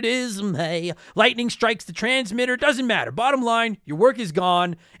whatever it is. Hey, lightning strikes the transmitter, doesn't matter. Bottom line, your work is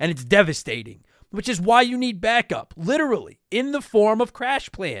gone, and it's devastating. Which is why you need backup, literally, in the form of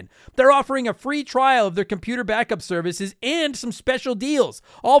CrashPlan. They're offering a free trial of their computer backup services and some special deals,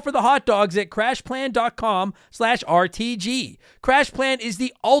 all for the hot dogs at crashplan.com/RTG. CrashPlan is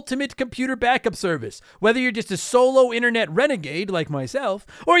the ultimate computer backup service. Whether you're just a solo internet renegade like myself,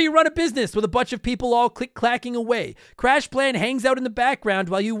 or you run a business with a bunch of people all click-clacking away, CrashPlan hangs out in the background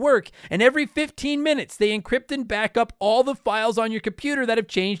while you work, and every 15 minutes they encrypt and back up all the files on your computer that have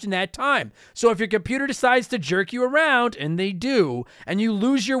changed in that time. So if your computer decides to jerk you around, and they do, and you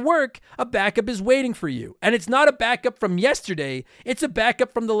lose your work, a backup is waiting for you. And it's not a backup from yesterday, it's a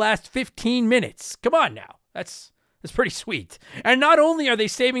backup from the last 15 minutes. Come on now. That's pretty sweet. And not only are they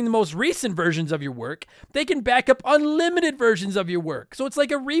saving the most recent versions of your work, they can back up unlimited versions of your work. So it's like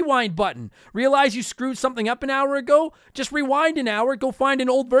a rewind button. Realize you screwed something up an hour ago? Just rewind an hour, go find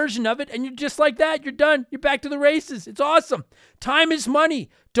an old version of it, and you're just like that. You're done. You're back to the races. It's awesome. Time is money.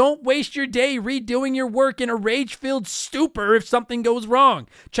 Don't waste your day redoing your work in a rage-filled stupor if something goes wrong.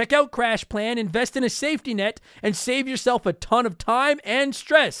 Check out CrashPlan, invest in a safety net, and save yourself a ton of time and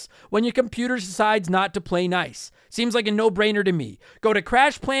stress when your computer decides not to play nice. Seems like a no-brainer to me. Go to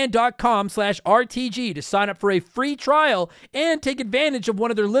crashplan.com/RTG to sign up for a free trial and take advantage of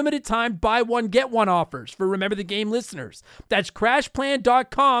one of their limited time buy one, get one offers for Remember the Game listeners. That's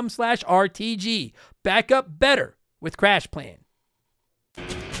crashplan.com/RTG. Back up better with CrashPlan.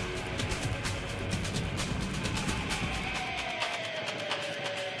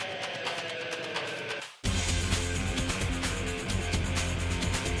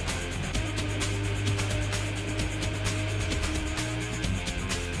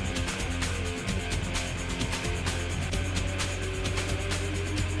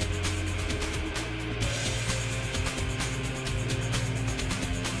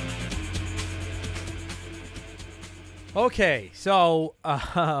 Okay, so,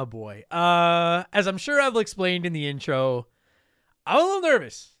 boy. As I'm sure I've explained in the intro, I'm a little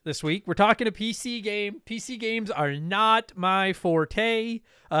nervous this week. We're talking a PC game. PC games are not my forte.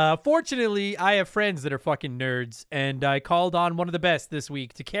 Fortunately, I have friends that are fucking nerds, and I called on one of the best this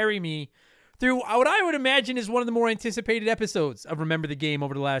week to carry me through what I would imagine is one of the more anticipated episodes of Remember the Game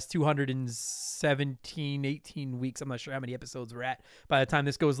over the last 217, 18 weeks. I'm not sure how many episodes we're at by the time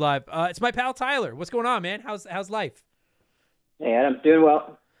this goes live. It's my pal Tyler. What's going on, man? How's life? Hey, Adam, doing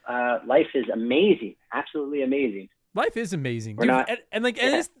well. Life is amazing, absolutely amazing. Life is amazing, We're dude. not- And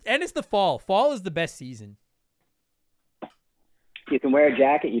it's the fall. Fall is the best season. You can wear a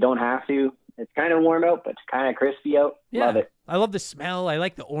jacket, you don't have to. It's kind of warm out, but it's kind of crispy out. Yeah. Love it. I love the smell. I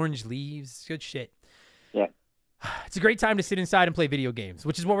like the orange leaves. Good shit. Yeah. It's a great time to sit inside and play video games,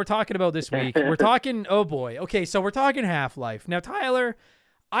 which is what we're talking about this week. We're talking, oh boy. Okay, so we're talking Half-Life. Now, Tyler,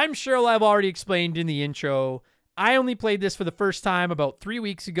 I'm sure I've already explained in the intro, I only played this for the first time about 3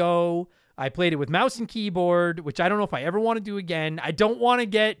 weeks ago. I played it with mouse and keyboard, which I don't know if I ever want to do again. I don't want to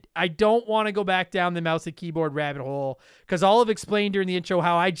go back down the mouse and keyboard rabbit hole because I'll have explained during the intro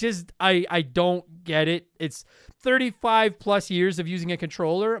how I don't get it. It's 35 plus years of using a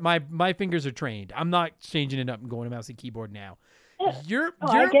controller. My fingers are trained. I'm not changing it up and going to mouse and keyboard now. Yeah.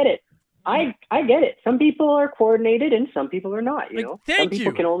 I get it. I get it. Some people are coordinated and some people are not, you know. Some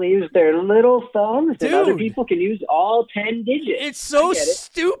people can only use their little thumbs and other people can use all 10 digits. It's so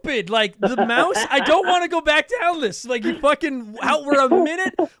stupid. Like the mouse, I don't want to go back down this. Like you fucking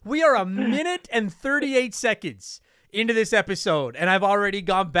we are a minute and 38 seconds into this episode and I've already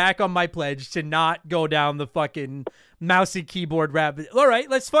gone back on my pledge to not go down the fucking mouse and keyboard rabbit. All right,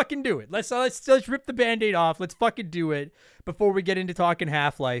 let's fucking do it. Let's rip the Band-Aid off. Let's fucking do it before we get into talking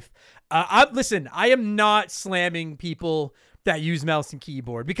Half-Life. Listen, I am not slamming people that use mouse and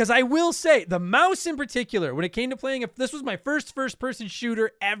keyboard because I will say the mouse in particular, when it came to playing, if this was my first-person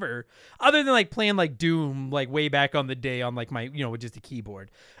shooter ever, other than like playing like Doom, like way back on the day on like my, with just a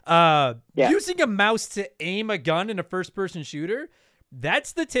keyboard, using a mouse to aim a gun in a first-person shooter,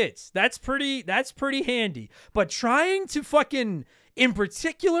 that's the tits. That's pretty handy. But trying to fucking, in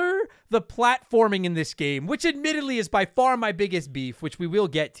particular, the platforming in this game, which admittedly is by far my biggest beef, which we will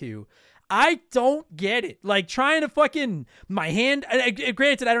get to, I don't get it. Like trying to fucking, my hand,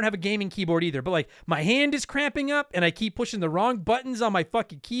 granted I don't have a gaming keyboard either, but like my hand is cramping up and I keep pushing the wrong buttons on my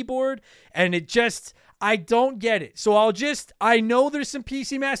fucking keyboard and it just, I don't get it. So I know there's some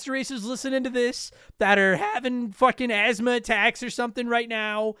PC Master Racers listening to this that are having fucking asthma attacks or something right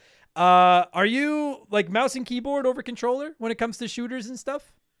now. Are you like mouse and keyboard over controller when it comes to shooters and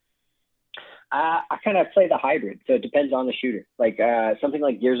stuff? I kind of play the hybrid, so it depends on the shooter. Like something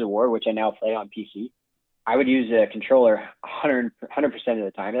like Gears of War, which I now play on PC, I would use a controller 100% of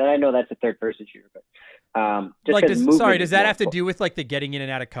the time. And I know that's a third-person shooter, but like, does that have to do with like the getting in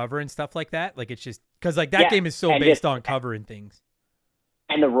and out of cover and stuff like that? Like, it's just because like that game is so based on cover and things,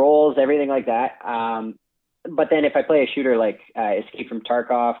 and the roles, everything like that. But then if I play a shooter like Escape from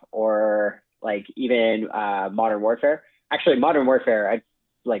Tarkov or like even Modern Warfare, actually Modern Warfare,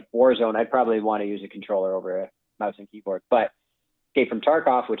 like Warzone, I'd probably want to use a controller over a mouse and keyboard. But Escape from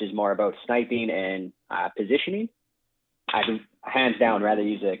Tarkov, which is more about sniping and positioning, I'd hands down rather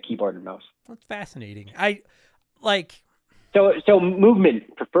use a keyboard and mouse. That's fascinating. I like so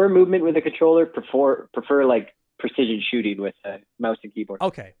movement. Prefer movement with a controller. Prefer like precision shooting with a mouse and keyboard.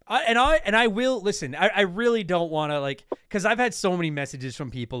 Okay, I will listen. I really don't want to like, because I've had so many messages from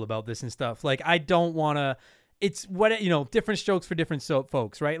people about this and stuff. Like, I don't want to. It's what, different strokes for different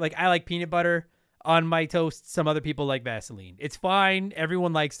folks, right? Like, I like peanut butter on my toast. Some other people like Vaseline. It's fine.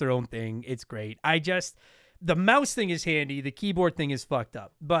 Everyone likes their own thing. It's great. The mouse thing is handy. The keyboard thing is fucked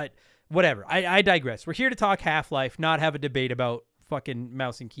up. But whatever. I digress. We're here to talk Half-Life, not have a debate about fucking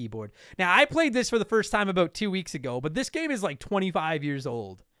mouse and keyboard. Now, I played this for the first time about 2 weeks ago, but this game is like 25 years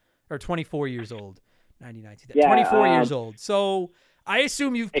old or 24 years old. 99. Yeah, 24 years old. So I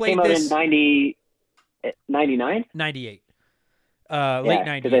assume you've played this. It came out in 99? 98. Late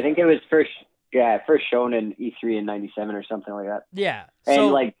 98. Because I think it was first shown in E3 in 97 or something like that. Yeah.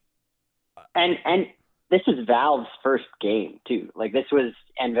 And and this was Valve's first game too. Like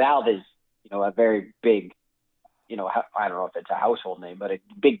and Valve is, a very big, I don't know if it's a household name, but a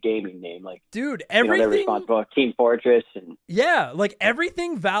big gaming name. Like, dude, everything, they're responsible for Team Fortress and like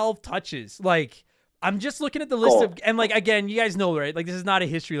everything Valve touches, like, I'm just looking at the list of, and like, again, you guys know, right? Like, this is not a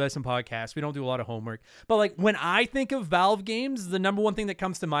history lesson podcast. We don't do a lot of homework. But like, when I think of Valve games, the number one thing that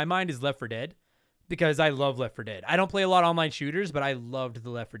comes to my mind is Left 4 Dead, because I love Left 4 Dead. I don't play a lot of online shooters, but I loved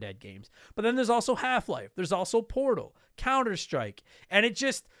the Left 4 Dead games. But then there's also Half-Life. There's also Portal, Counter-Strike.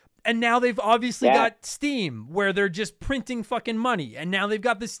 And now they've obviously got Steam, where they're just printing fucking money. And now they've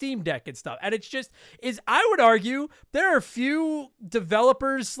got the Steam Deck and stuff. And I would argue, there are few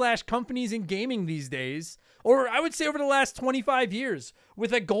developers / companies in gaming these days, or I would say over the last 25 years,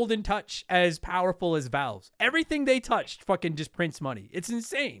 with a golden touch as powerful as Valve's. Everything they touched fucking just prints money. It's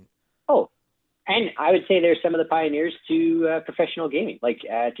insane. Oh, and I would say they're some of the pioneers to professional gaming, like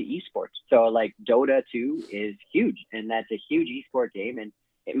to esports. So like Dota 2 is huge, and that's a huge esport game. And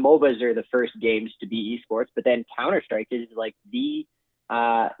MOBAs are the first games to be esports, but then Counter-Strike is like the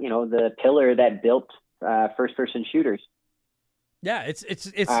pillar that built first-person shooters. Yeah, it's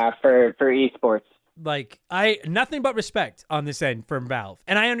for esports. Like, nothing but respect on this end from Valve.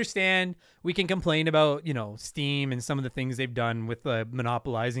 And I understand we can complain about, Steam and some of the things they've done with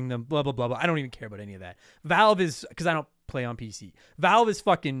monopolizing them, blah, blah, blah, blah. I don't even care about any of that. Valve is, because I don't play on PC. Valve is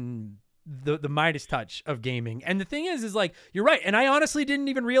fucking the Midas touch of gaming. And the thing is like, you're right. And I honestly didn't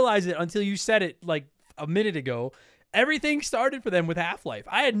even realize it until you said it like a minute ago. Everything started for them with Half-Life.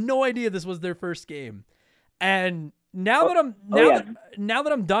 I had no idea this was their first game. And now that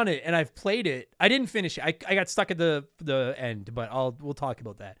I'm done it and I've played it, I didn't finish it. I got stuck at the end, but we'll talk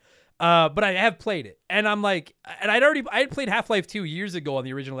about that. But I have played it, and I'm like, and I had played Half-Life 2 years ago on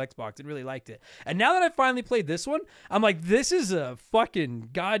the original Xbox and really liked it. And now that I finally played this one, I'm like, this is a fucking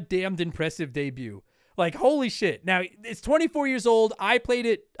goddamned impressive debut. Like, holy shit. Now, it's 24 years old. I played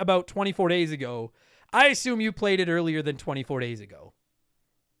it about 24 days ago. I assume you played it earlier than 24 days ago.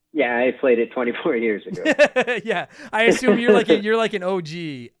 Yeah, I played it 24 years ago. Yeah, I assume you're like an OG.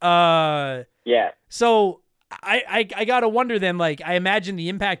 Yeah. So I gotta wonder then. Like, I imagine the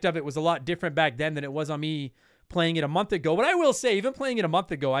impact of it was a lot different back then than it was on me playing it a month ago. But I will say, even playing it a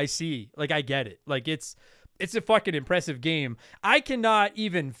month ago, I get it. Like, it's a fucking impressive game. I cannot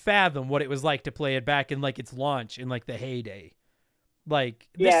even fathom what it was like to play it back in like its launch in like the heyday. Like,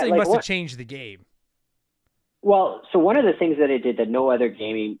 this thing must have changed the game. Well, so one of the things that it did that no other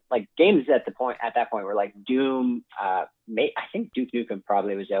games at that point were like Doom. I think Duke Nukem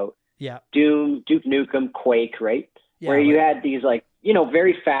probably was out. Yeah. Doom, Duke Nukem, Quake, right? Yeah, where you had these like,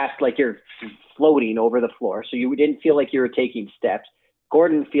 very fast, like you're floating over the floor. So you didn't feel like you were taking steps.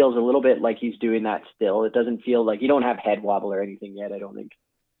 Gordon feels a little bit like he's doing that still. It doesn't feel like you don't have head wobble or anything yet, I don't think.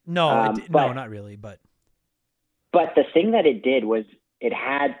 No, no, not really. But the thing that it did was, it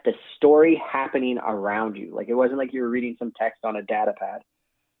had the story happening around you. Like, it wasn't like you were reading some text on a data pad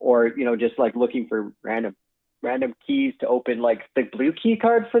or, just like looking for random keys to open like the blue key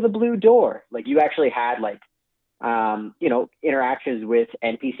card for the blue door. Like, you actually had like interactions with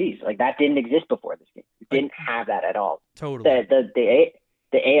NPCs. Like that didn't exist before this game. It didn't have that at all. Totally.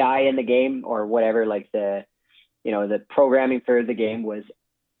 The AI in the game or whatever, like the programming for the game was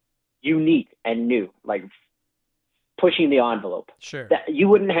unique and new, like pushing the envelope. Sure. That you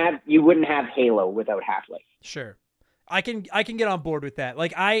wouldn't have Halo without Half-Life. Sure. I can get on board with that.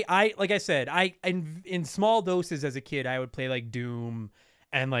 Like like I said, in small doses as a kid, I would play like Doom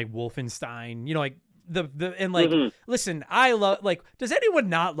and like Wolfenstein, like listen, I love, like, does anyone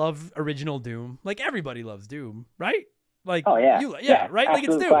not love original Doom? Like everybody loves Doom, right? Like, oh yeah, right. Like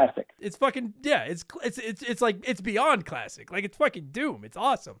it's Doom. Classic. It's fucking It's like it's beyond classic. Like it's fucking Doom. It's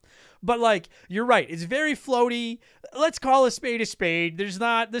awesome. But like you're right. It's very floaty. Let's call a spade a spade.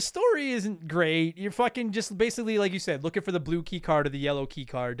 The story isn't great. You're fucking just basically, like you said, looking for the blue key card or the yellow key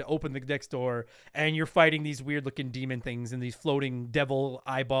card to open the next door, and you're fighting these weird looking demon things and these floating devil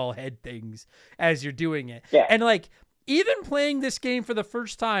eyeball head things as you're doing it. Yeah. And like, even playing this game for the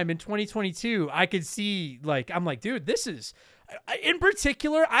first time in 2022, I could see, like, I'm like, dude, this is, in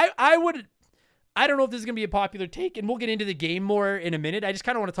particular, I don't know if this is going to be a popular take, and we'll get into the game more in a minute. I just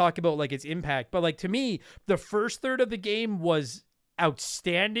kind of want to talk about, like, its impact. But, like, to me, the first third of the game was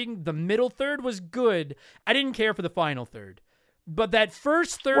outstanding. The middle third was good. I didn't care for the final third. But that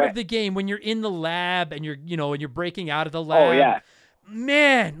first third of the game, when you're in the lab and you're breaking out of the lab. Oh, yeah.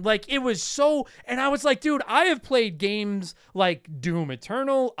 Man, like it was so, and I was like, dude, I have played games like Doom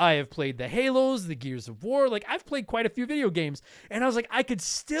Eternal. I have played the Halos, the Gears of War. Like I've played quite a few video games, and I was like, I could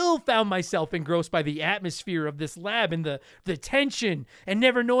still found myself engrossed by the atmosphere of this lab and the tension and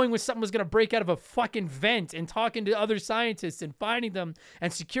never knowing when something was going to break out of a fucking vent, and talking to other scientists and finding them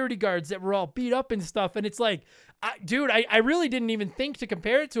and security guards that were all beat up and stuff. And it's like, I really didn't even think to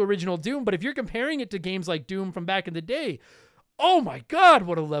compare it to original Doom, but if you're comparing it to games like Doom from back in the day, oh my God,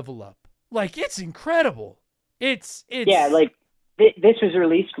 what a level up. Like, it's incredible. It's yeah, like this was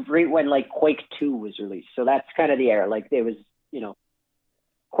released right when like Quake 2 was released. So that's kind of the era. Like it was,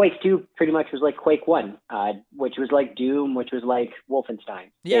 Quake 2 pretty much was like Quake 1, which was like Doom, which was like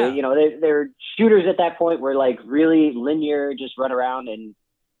Wolfenstein. Yeah. Their shooters at that point were like really linear, just run around and,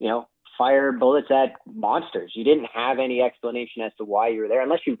 fire bullets at monsters. You didn't have any explanation as to why you were there.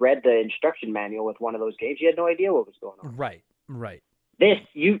 Unless you read the instruction manual with one of those games, you had no idea what was going on. Right. This,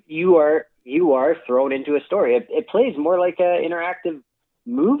 you are thrown into a story. It plays more like an interactive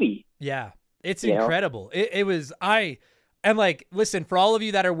movie. Yeah, it's incredible. It was, and like, listen, for all of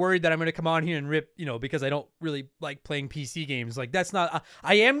you that are worried that I'm going to come on here and rip, because I don't really like playing PC games, like that's not,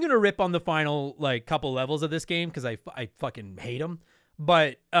 I am going to rip on the final like couple levels of this game because I fucking hate them.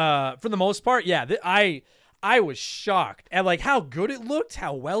 But for the most part, yeah, I was shocked at like how good it looked,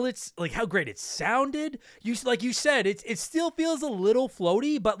 how well it's like, how great it sounded. Like you said, it still feels a little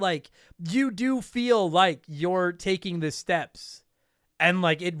floaty, but like you do feel like you're taking the steps, and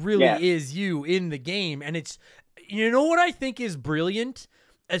like it really is you in the game. And it's, what I think is brilliant,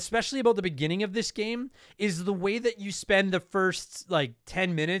 especially about the beginning of this game, is the way that you spend the first like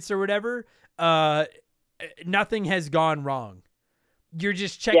 10 minutes or whatever. Nothing has gone wrong. You're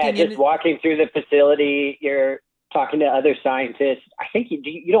just checking in. Walking through the facility. You're talking to other scientists. I think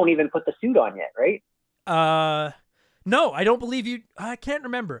you don't even put the suit on yet, right? No, I don't believe you. I can't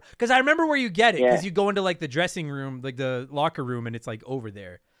remember, because I remember where you get it, because you go into like the dressing room, like the locker room, and it's like over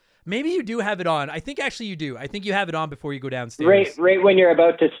there. Maybe you do have it on. I think actually you do. I think you have it on before you go downstairs. Right when you're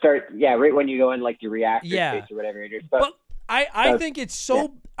about to start. Yeah, right when you go in like your reactor space or whatever. But I think it's so. Yeah.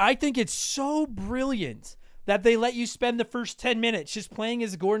 I think it's so brilliant that they let you spend the first 10 minutes just playing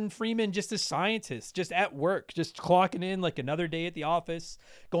as Gordon Freeman, just a scientist, just at work, just clocking in like another day at the office,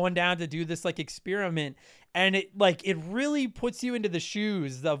 going down to do this like experiment. And it really puts you into the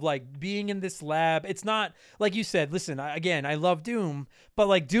shoes of like being in this lab. It's not like you said, listen, I love Doom, but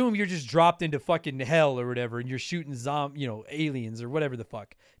like Doom, you're just dropped into fucking hell or whatever, and you're shooting aliens or whatever the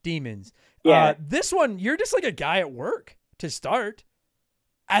fuck, demons. Yeah. This one, you're just like a guy at work to start.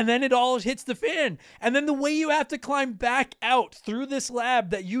 And then it all hits the fan. And then the way you have to climb back out through this lab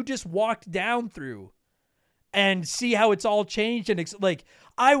that you just walked down through and see how it's all changed. And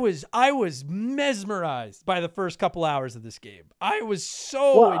I was mesmerized by the first couple hours of this game. I was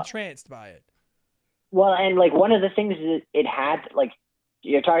so entranced by it. Well, and like one of the things that it had, like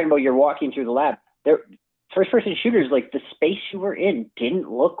you're talking about, you're walking through the lab. First person shooters, like the space you were in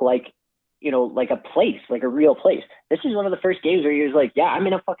didn't look like, like a place, like a real place. This is one of the first games where you're like, yeah, I'm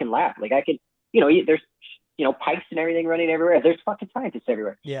in a fucking lab. Like I could, there's, pipes and everything running everywhere. There's fucking scientists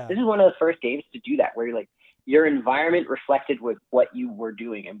everywhere. Yeah. This is one of the first games to do that, where you're like, your environment reflected with what you were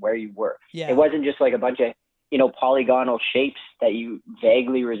doing and where you were. Yeah. It wasn't just like a bunch of, polygonal shapes that you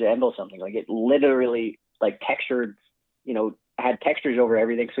vaguely resemble something. Like it literally like textured, had textures over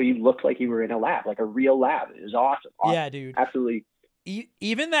everything, so you looked like you were in a lab, like a real lab. It was awesome. Yeah, dude. Absolutely.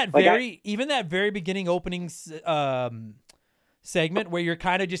 Even that very beginning opening segment where you're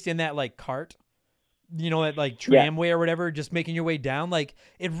kind of just in that like cart, that like tramway or whatever, just making your way down, like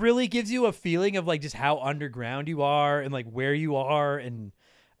it really gives you a feeling of like just how underground you are and like where you are. And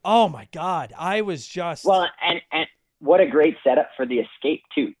oh my God, I was just and what a great setup for the escape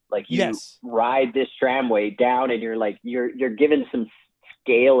too. Like you ride this tramway down and you're like, you're given some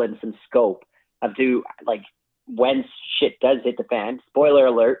scale and some scope of like when shit does hit the fan. Spoiler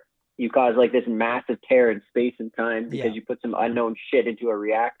alert. You cause like this massive tear in space and time because you put some unknown shit into a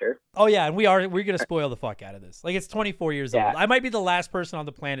reactor. Oh yeah, and we're gonna spoil the fuck out of this. Like it's 24 years old. I might be the last person on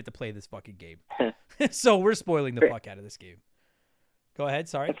the planet to play this fucking game, so we're spoiling the fuck out of this game. Go ahead.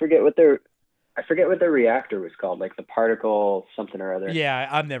 Sorry. I forget what the reactor was called, like the particle something or other. Yeah,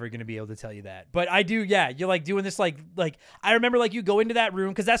 I'm never gonna be able to tell you that, but I do. Yeah, you're like doing this like I remember like you go into that room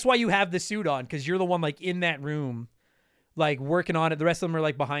because that's why you have the suit on because you're the one like in that room. Like working on it. The rest of them are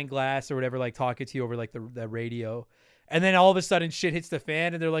like behind glass or whatever, like talking to you over like the radio. And then all of a sudden shit hits the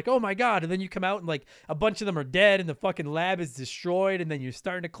fan and they're like, oh my God. And then you come out and like a bunch of them are dead and the fucking lab is destroyed. And then you're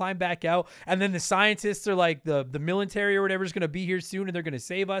starting to climb back out. And then the scientists are like the military or whatever is going to be here soon and they're going to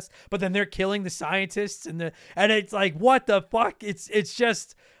save us. But then they're killing the scientists and it's like, what the fuck? It's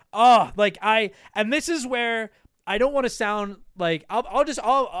just, and this is where I don't want to sound like I want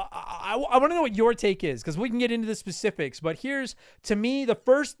to know what your take is because we can get into the specifics. But here's to me the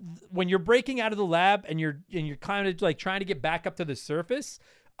first when you're breaking out of the lab and you're kind of like trying to get back up to the surface.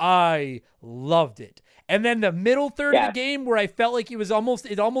 I loved it, and then the middle third of the game where I felt like it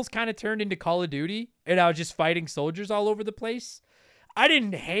almost kind of turned into Call of Duty, and I was just fighting soldiers all over the place. I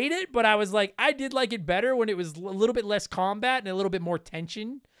didn't hate it, but I was like I did like it better when it was a little bit less combat and a little bit more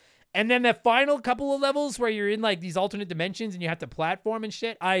tension. And then the final couple of levels where you're in like these alternate dimensions and you have to platform and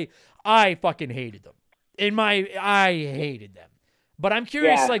shit, I fucking hated them. I hated them. But I'm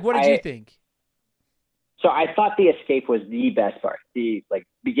curious, like, what did you think? So I thought the escape was the best part. The like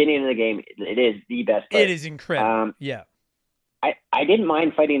beginning of the game, it is the best part. It is incredible. I didn't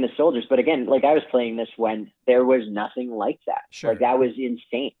mind fighting the soldiers, but again, like I was playing this when there was nothing like that. Sure. Like that was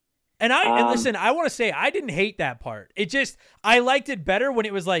insane. And listen, I want to say I didn't hate that part. It just, I liked it better when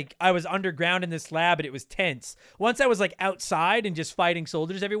it was like I was underground in this lab and it was tense. Once I was like outside and just fighting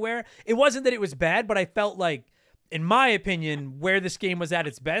soldiers everywhere, it wasn't that it was bad, but I felt like, in my opinion, where this game was at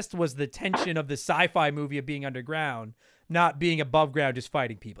its best was the tension of the sci-fi movie of being underground, not being above ground, just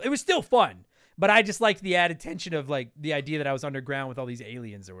fighting people. It was still fun, but I just liked the added tension of like the idea that I was underground with all these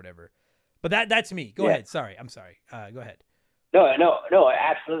aliens or whatever. But that's me. Go ahead. Sorry. I'm sorry. Go ahead. No,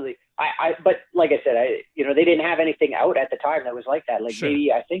 absolutely. But like I said, they didn't have anything out at the time that was like that. Like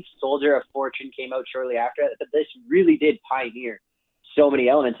maybe I think Soldier of Fortune came out shortly after that, but this really did pioneer so many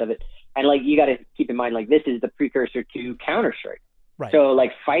elements of it. And like, you got to keep in mind, like this is the precursor to Counter-Strike. Right. So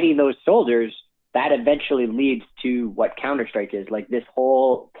like fighting those soldiers, that eventually leads to what Counter-Strike is, like this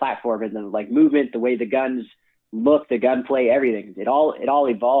whole platform and the like movement, the way the guns look, the gunplay, everything. It all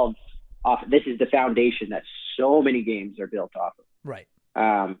evolved off. This is the foundation that so many games are built off of. Right.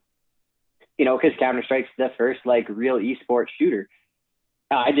 Because Counter-Strike's the first like real esports shooter.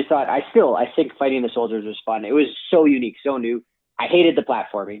 I think fighting the soldiers was fun. It was so unique, so new. I hated the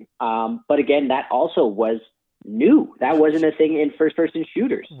platforming. But again, that also was new. That wasn't a thing in first-person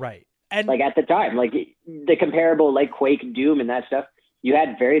shooters. Right. And like at the time, like the comparable like Quake, Doom, and that stuff, you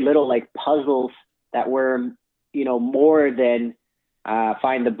had very little like puzzles that were, more than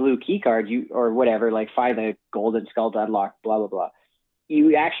find the blue key card or whatever, like find the golden skull to unlock, blah, blah, blah.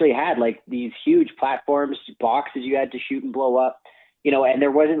 You actually had like these huge platforms, boxes you had to shoot and blow up, and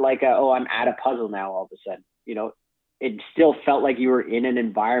there wasn't like I'm at a puzzle now all of a sudden, it still felt like you were in an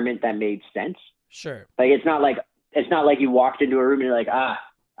environment that made sense. Sure. Like, it's not like you walked into a room and you're like, a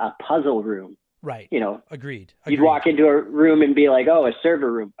puzzle room. Right. Agreed. You'd walk into a room and be like, oh, a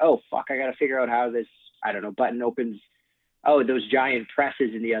server room. Oh, fuck, I got to figure out how this, button opens. Oh, those giant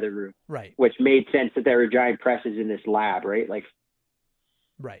presses in the other room. Right. Which made sense that there were giant presses in this lab, right? Like,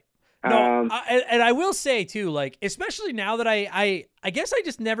 right. No, and I will say too, like, especially now that I guess I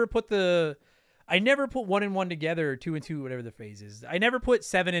just never put 1 and 1 together, or 2 and 2, whatever the phrase is. I never put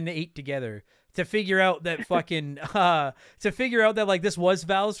 7 and 8 together to figure out that fucking, like this was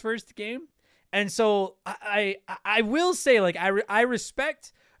Valve's first game. And so I will say, like, I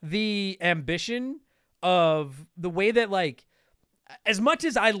respect the ambition of the way that, like, as much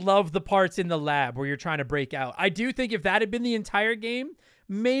as I love the parts in the lab where you're trying to break out, I do think if that had been the entire game,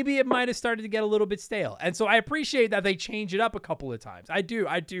 maybe it might have started to get a little bit stale. And so I appreciate that they change it up a couple of times. I do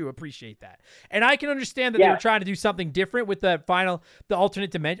appreciate that. And I can understand that they were trying to do something different with the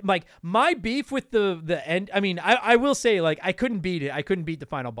alternate dimension. Like, my beef with the end, I mean, I will say, like, I couldn't beat it. I couldn't beat the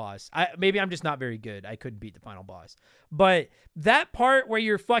final boss. Maybe I'm just not very good. I couldn't beat the final boss. But that part where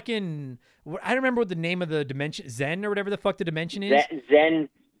you're fucking, I don't remember what the name of the dimension, Zen or whatever the fuck the dimension is. Zen,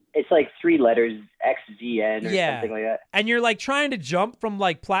 it's like 3 letters, XZN or something like that. And you're like trying to jump from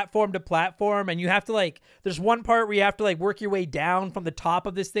like platform to platform, and you have to like, there's one part where you have to like work your way down from the top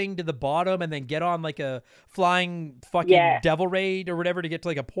of this thing to the bottom and then get on like a flying fucking devil raid or whatever to get to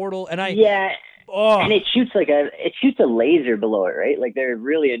like a portal. And and it shoots a laser below it, right? Like, they're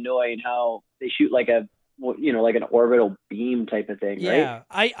really annoying how they shoot like a, like an orbital beam type of thing, right? Yeah.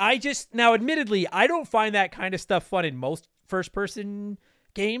 I just, now admittedly, I don't find that kind of stuff fun in most first person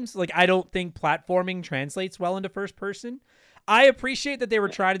games. Like, I don't think platforming translates well into first person. I appreciate that they were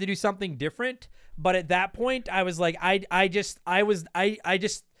trying to do something different, but at that point I was like, I don't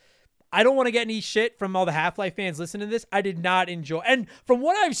want to get any shit from all the Half-Life fans listening to this. I did not enjoy, and from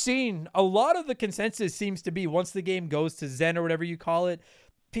what I've seen, a lot of the consensus seems to be once the game goes to Zen or whatever you call it,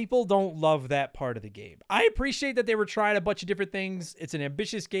 people don't love that part of the game. I appreciate that they were trying a bunch of different things. It's an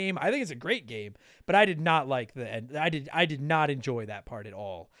ambitious game. I think it's a great game, but I did not like the end. I did not enjoy that part at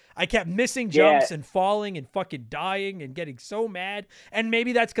all. I kept missing jumps and falling and fucking dying and getting so mad. And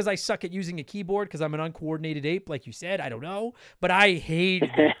maybe that's because I suck at using a keyboard because I'm an uncoordinated ape, like you said. I don't know, but I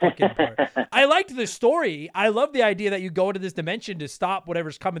hated that fucking part. I liked the story. I love the idea that you go into this dimension to stop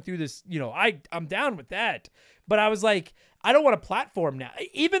whatever's coming through this. I'm down with that. But I was like, I don't want to platform now.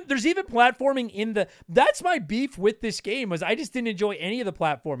 There's even platforming in that's my beef with this game, was I just didn't enjoy any of the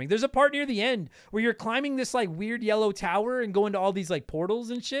platforming. There's a part near the end where you're climbing this like weird yellow tower and going to all these like portals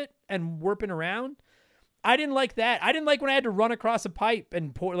and shit and warping around. I didn't like that. I didn't like when I had to run across a pipe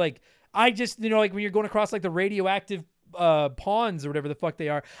and pour, like, I just, like when you're going across like the radioactive ponds or whatever the fuck they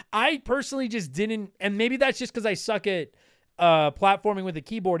are. I personally just didn't, and maybe that's just because I suck at platforming with a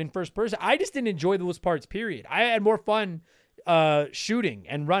keyboard in first person. I just didn't enjoy those parts, period. I had more fun shooting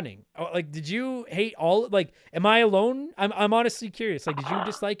and running. Like, did you hate like, am I alone? I'm honestly curious. Like, did you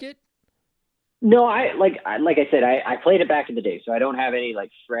dislike it? No, like I said, I played it back in the day, so I don't have any like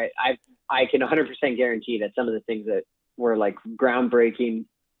I can 100% guarantee that some of the things that were like groundbreaking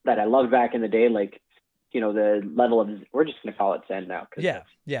that I loved back in the day, like, the level of, we're just going to call it Zen now. Yeah,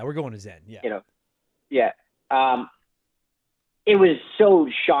 we're going to Zen. Yeah. It was so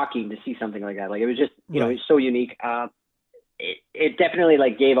shocking to see something like that. Like, it was just, it was so unique. It definitely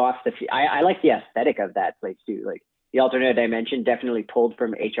like gave off I like the aesthetic of that place too. Like, the alternate dimension definitely pulled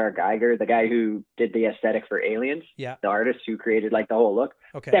from H.R. Geiger, the guy who did the aesthetic for Aliens. Yeah. The artist who created like the whole look.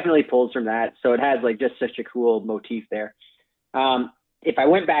 Okay. Definitely pulls from that. So it has like just such a cool motif there. If I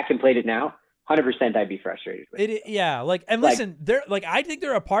went back and played it now, 100% I'd be frustrated with it. Yeah, like, and listen, there, like, I think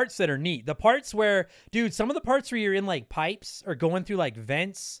there are parts that are neat. The parts where, dude, some of the parts where you're in like pipes or going through like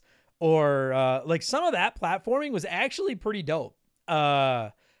vents or like some of that platforming was actually pretty dope.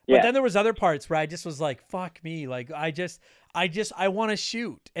 But then there was other parts where I just was like, fuck me. Like, I want to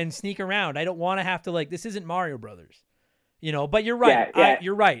shoot and sneak around. I don't want to have to, like, this isn't Mario Brothers, but you're right.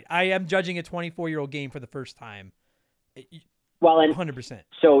 You're right. I am judging a 24-year-old game for the first time. Well, and 100%.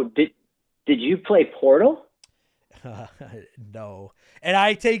 So did you play Portal? No. And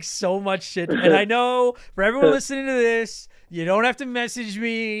I take so much shit. And I know for everyone listening to this, you don't have to message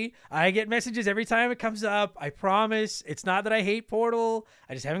me. I get messages every time it comes up. I promise. It's not that I hate Portal.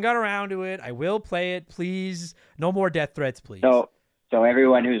 I just haven't got around to it. I will play it. Please. No more death threats, please. So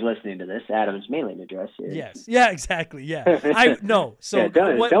everyone who's listening to this, Adam's mailing address is. Yes. Yeah, exactly. Yeah. So yeah,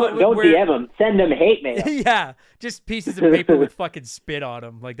 don't DM them. Send them hate mail. Yeah. Just pieces of paper with fucking spit on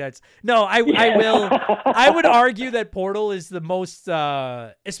them. Like, that's no. I will. I would argue that Portal is the most,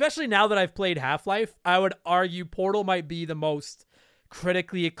 especially now that I've played Half-Life. I would argue Portal might be the most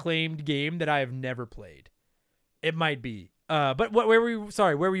critically acclaimed game that I have never played. It might be. But where were you?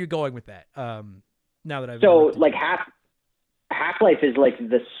 Sorry, where were you going with that? Now that I've like Half-Life is like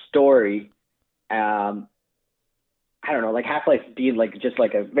the story. I don't know, like Half-Life being like just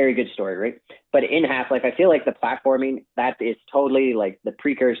like a very good story, right? But in Half-Life, I feel like the platforming, that is totally like the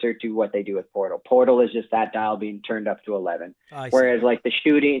precursor to what they do with Portal. Portal is just that dial being turned up to 11. Whereas like the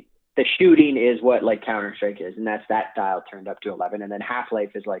shooting is what like Counter-Strike is, and that's that dial turned up to 11. And then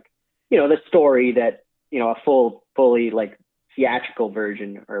Half-Life is like, the story that, a fully like theatrical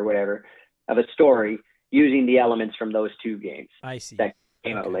version or whatever of a story using the elements from those two games. I see. That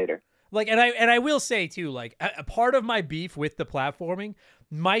came out later. Like, and I will say too, like a part of my beef with the platforming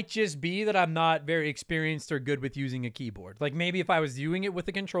might just be that I'm not very experienced or good with using a keyboard. Like maybe if I was doing it with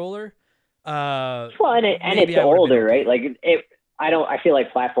a controller, Well, and maybe it's I would've been older, okay. right? Like I feel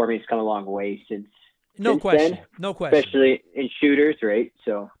like platforming's come a long way since No since question. then, No question. especially in shooters, right?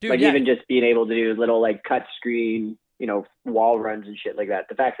 So Dude, like yeah. even just being able to do little like cut screen, wall runs and shit like that.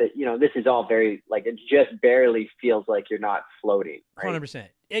 The fact that this is all very like it just barely feels like you're not floating, right? 100%.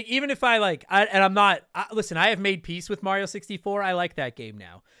 Even if listen, I have made peace with Mario 64. I like that game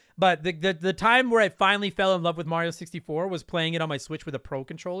now. But the time where I finally fell in love with Mario 64 was playing it on my Switch with a Pro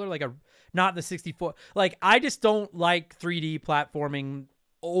controller, not the 64. Like, I just don't like 3D platforming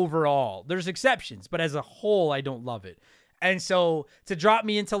overall. There's exceptions, but as a whole, I don't love it. And so to drop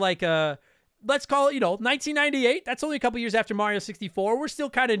me into like let's call it, 1998. That's only a couple years after Mario 64. We're still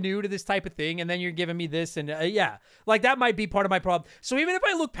kind of new to this type of thing. And then you're giving me this. And yeah, like that might be part of my problem. So even if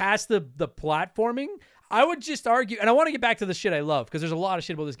I look past the platforming, I would just argue, and I want to get back to the shit I love because there's a lot of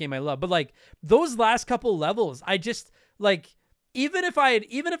shit about this game I love. But like those last couple levels, I just like, even if I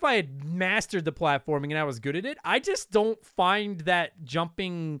had mastered the platforming and I was good at it, I just don't find that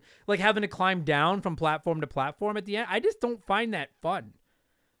jumping, like having to climb down from platform to platform at the end. I just don't find that fun.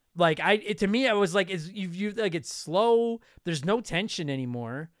 Like to me, I was like, it's slow. There's no tension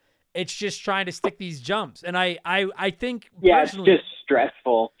anymore. It's just trying to stick these jumps. And I think it's just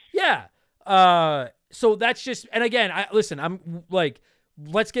stressful. Yeah. So that's just, and again, I'm like,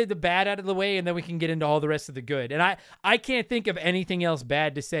 let's get the bad out of the way and then we can get into all the rest of the good. And I can't think of anything else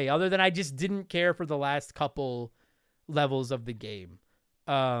bad to say other than I just didn't care for the last couple levels of the game.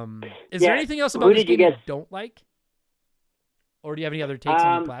 Is there anything else about this game you don't like? Or do you have any other takes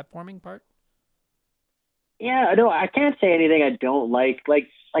on the platforming part? Yeah, no, I can't say anything I don't like. Like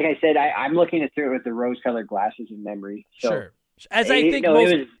I said, I'm looking through it with the rose-colored glasses of memory. So, sure. As I think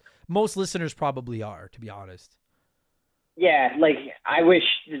most listeners probably are, to be honest. Yeah, like I wish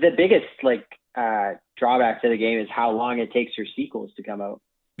the biggest drawback to the game is how long it takes for sequels to come out.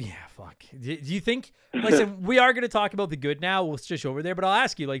 Yeah, fuck. Do you think? Listen, we are going to talk about the good now. We'll switch over there, but I'll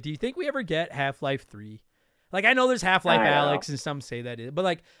ask you, like, do you think we ever get Half-Life 3? Like, I know there's Half-Life Alyx, and some say that is, but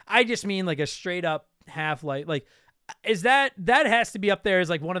like, I just mean like a straight up Half-Life. Like, is that has to be up there as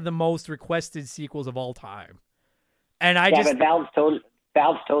like one of the most requested sequels of all time? And but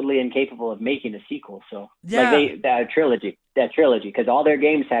Valve's totally incapable of making a sequel. So yeah, like that trilogy, because all their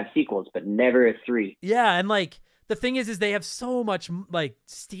games have sequels, but never a 3. Yeah, and like the thing is they have so much like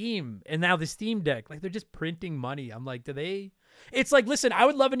Steam, and now the Steam Deck, like they're just printing money. I'm like, do they? It's like, listen, I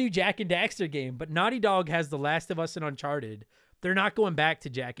would love a new Jak and Daxter game, but Naughty Dog has The Last of Us and Uncharted. They're not going back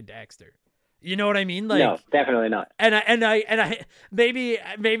to Jak and Daxter. You know what I mean? Like, no, definitely not. And I maybe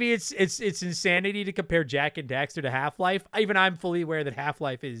it's insanity to compare Jak and Daxter to Half-Life. Even I'm fully aware that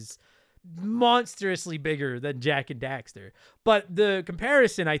Half-Life is monstrously bigger than Jak and Daxter. But the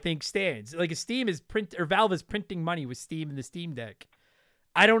comparison, I think, stands. Like, Valve is printing money with Steam and the Steam Deck.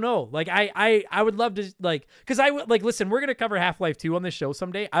 I don't know. Like, I would love to, like, because listen, we're going to cover Half-Life 2 on this show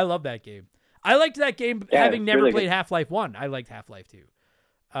someday. I love that game. I liked that game, having never played Half-Life 1. I liked Half-Life 2.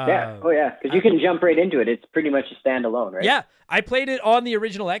 Yeah. Oh, yeah. Because you can jump right into it. It's pretty much a standalone, right? Yeah. I played it on the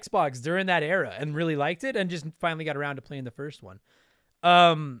original Xbox during that era and really liked it and just finally got around to playing the first one.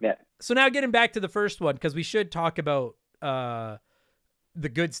 Yeah. So now getting back to the first one, because we should talk about the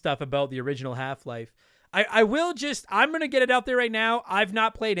good stuff about the original Half-Life. I'm going to get it out there right now. I've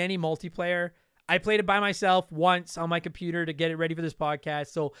not played any multiplayer. I played it by myself once on my computer to get it ready for this podcast.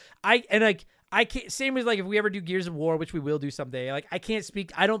 So I can't, same as like if we ever do Gears of War, which we will do someday, like I can't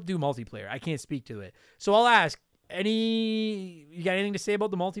speak, I don't do multiplayer. I can't speak to it. So I'll ask, you got anything to say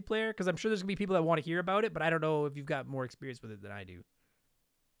about the multiplayer? Because I'm sure there's gonna be people that want to hear about it, but I don't know if you've got more experience with it than I do.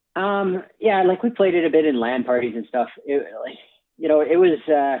 Yeah, like we played it a bit in LAN parties and stuff. It was,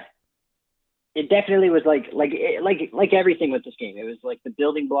 it definitely was like everything with this game. It was like the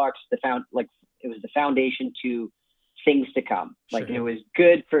building blocks, it was the foundation to things to come. Like It was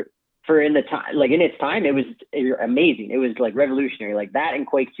good for in the time, like in its time, it was amazing. It was like revolutionary. Like that and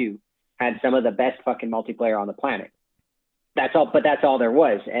Quake 2 had some of the best fucking multiplayer on the planet. That's all there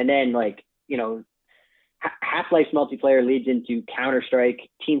was. And then Half-Life's multiplayer leads into Counter-Strike,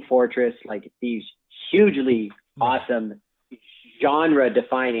 Team Fortress, like these hugely awesome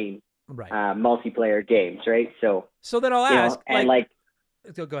genre-defining multiplayer games, right? So then I'll ask,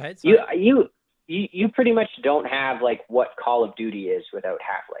 go ahead. Sorry. You pretty much don't have like what Call of Duty is without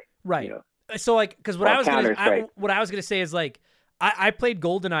Half-Life. Right. So like, because what I was gonna say is like, I played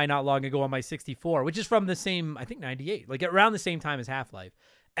GoldenEye not long ago on my 64, which is from the same, I think 98, like around the same time as Half-Life.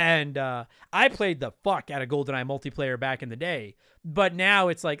 And I played the fuck out of GoldenEye multiplayer back in the day, but now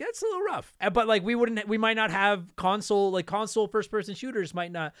it's like that's a little rough. But like we might not have console first person shooters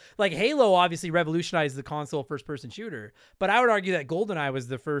might not, like Halo obviously revolutionized the console first person shooter, but I would argue that GoldenEye was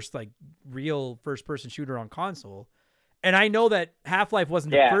the first like real first person shooter on console. And I know that Half-Life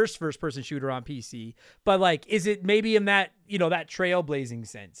wasn't the first person shooter on PC, but like, is it maybe in that, that trailblazing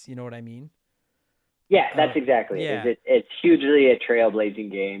sense? You know what I mean? Yeah, that's exactly it. It's hugely a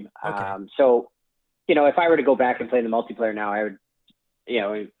trailblazing game. Okay. So, if I were to go back and play the multiplayer now, I would,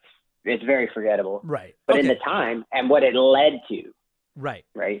 it's very forgettable. Right. But in the time and what it led to. Right.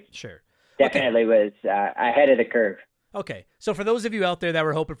 Right. Sure. Definitely was ahead of the curve. Okay. So for those of you out there that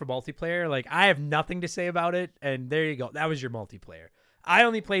were hoping for multiplayer, like I have nothing to say about it. And there you go. That was your multiplayer. I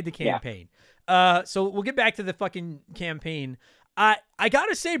only played the campaign. So we'll get back to the fucking campaign. I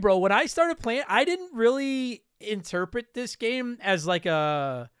gotta say, bro, when I started playing, I didn't really interpret this game as like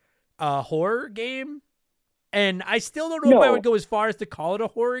a horror game. And I still don't know if I would go as far as to call it a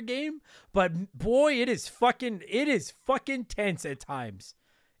horror game, but boy, it is fucking tense at times.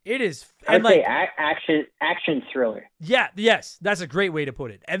 It is. I would say action thriller. Yeah, yes, that's a great way to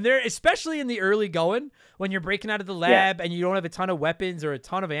put it. And there, especially in the early going, when you're breaking out of the lab and you don't have a ton of weapons or a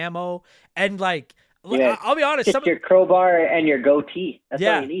ton of ammo, and like, I'll be honest, just your crowbar and your goatee. That's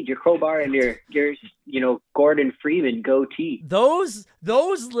all you need. Your crowbar and your Gordon Freeman goatee. Those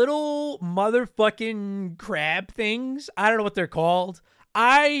little motherfucking crab things. I don't know what they're called.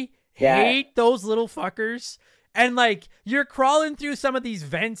 I hate those little fuckers. And like, you're crawling through some of these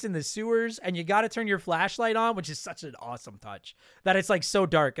vents in the sewers, and you got to turn your flashlight on, which is such an awesome touch that it's like so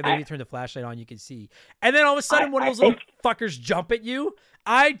dark, and then you turn the flashlight on, you can see. And then all of a sudden, one of those little fuckers jump at you.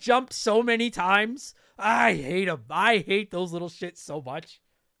 I jumped so many times. I hate them. I hate those little shits so much.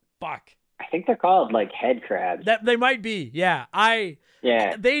 Fuck. I think they're called like head crabs. That they might be. Yeah.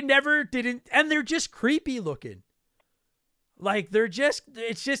 They never didn't, and they're just creepy looking. Like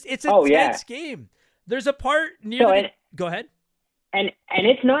it's a tense game. There's a part near go ahead. And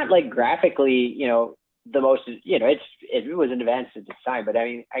it's not like graphically, the most, it was advanced at the time, but I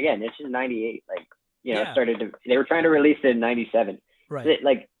mean, again, it's just 98, like, they were trying to release it in 97. Right.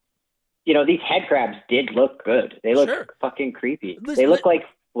 These head crabs did look good. They look fucking creepy. They look like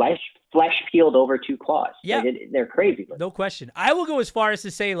flesh peeled over two claws. Yeah. Like, they're crazy. No question. I will go as far as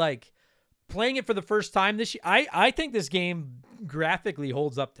to say, like, playing it for the first time this year, I think this game graphically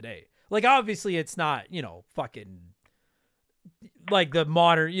holds up today. Like, obviously it's not, fucking like the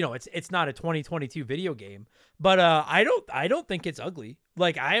modern, it's not a 2022 video game, but I don't think it's ugly.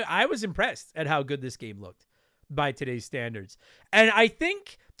 Like I was impressed at how good this game looked by today's standards. And I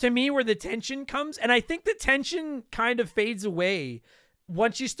think to me where the tension comes, and I think the tension kind of fades away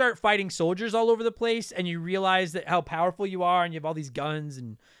once you start fighting soldiers all over the place and you realize that how powerful you are and you have all these guns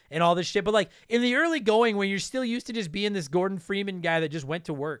and all this shit. But like in the early going, when you're still used to just being this Gordon Freeman guy that just went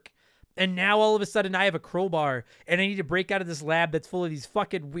to work, and now all of a sudden I have a crowbar and I need to break out of this lab that's full of these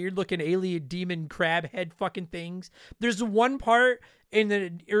fucking weird looking alien demon crab head fucking things. There's one part in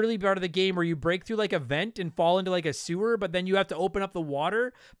the early part of the game where you break through like a vent and fall into like a sewer, but then you have to open up the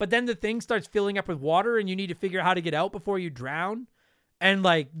water, but then the thing starts filling up with water and you need to figure out how to get out before you drown. And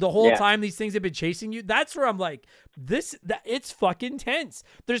like the whole time these things have been chasing you. That's where I'm like, it's fucking tense.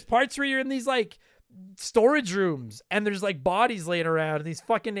 There's parts where you're in these like storage rooms and there's like bodies laying around and these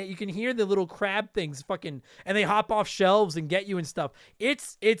fucking, you can hear the little crab things fucking, and they hop off shelves and get you and stuff.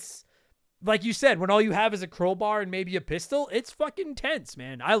 It's like you said, when all you have is a crowbar and maybe a pistol, it's fucking tense,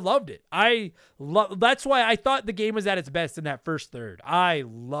 man. I loved it. That's why I thought the game was at its best in that first third. I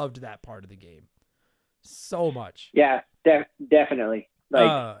loved that part of the game so much. Yeah, definitely.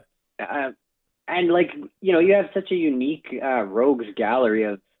 Like, and like, you have such a unique rogues gallery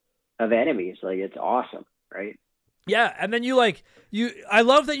of enemies. Like, it's awesome, right? Yeah, and then I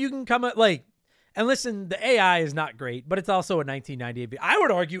love that you can come at like, and listen, the AI is not great, but it's also a 1998. I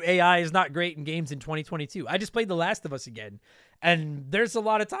would argue AI is not great in games in 2022. I just played The Last of Us again, and there's a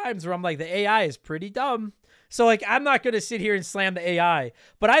lot of times where I'm like, the AI is pretty dumb. So like, I'm not going to sit here and slam the AI,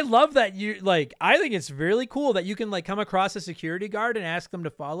 but I love that I think it's really cool that you can like come across a security guard and ask them to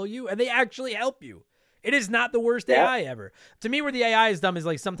follow you and they actually help you. It is not the worst AI ever. To me, where the AI is dumb is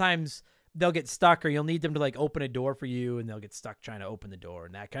like sometimes they'll get stuck or you'll need them to like open a door for you and they'll get stuck trying to open the door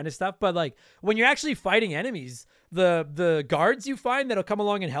and that kind of stuff. But like when you're actually fighting enemies, the guards you find that'll come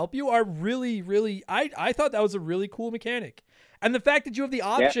along and help you are really, really, I thought that was a really cool mechanic. And the fact that you have the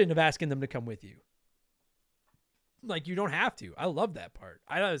option of asking them to come with you. Like you don't have to. I love that part.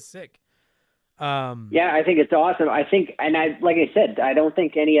 I thought it was sick. Yeah, I think it's awesome. I think, and like I said, I don't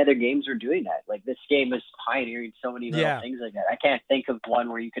think any other games are doing that. Like this game is pioneering so many little things like that. I can't think of one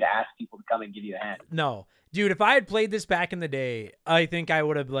where you could ask people to come and give you a hand. No, dude, if I had played this back in the day, I think I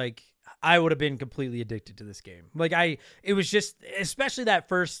would have been completely addicted to this game. Like it was just, especially that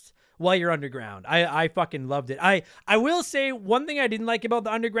first, while you're underground. I fucking loved it. I will say one thing I didn't like about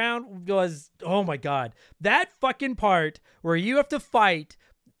the underground was, oh my God, that fucking part where you have to fight.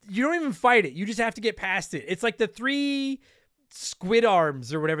 You don't even fight it. You just have to get past it. It's like the 3 squid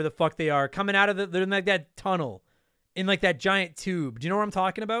arms or whatever the fuck they are coming out of they're in like that tunnel in like that giant tube. Do you know what I'm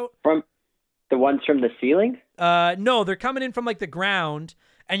talking about? From the ones from the ceiling? No, they're coming in from like the ground,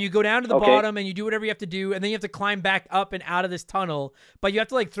 and you go down to the bottom and you do whatever you have to do, and then you have to climb back up and out of this tunnel, but you have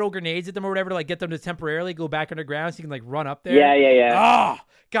to like throw grenades at them or whatever to like get them to temporarily go back underground so you can like run up there. Yeah. Oh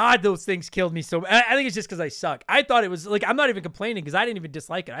God, those things killed me so. I think it's just because I suck. I thought it was like, I'm not even complaining because I didn't even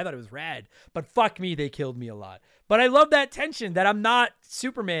dislike it. I thought it was rad, but fuck me, they killed me a lot. But I love that tension that I'm not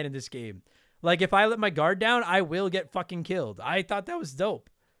Superman in this game. Like if I let my guard down, I will get fucking killed. I thought that was dope.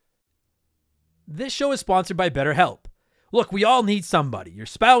 This show is sponsored by BetterHelp. Look, we all need somebody. Your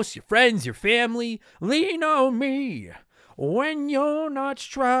spouse, your friends, your family. Lean on me when you're not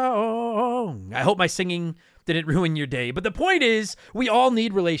strong. I hope my singing didn't ruin your day. But the point is, we all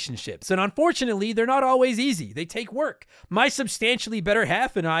need relationships. And unfortunately, they're not always easy. They take work. My substantially better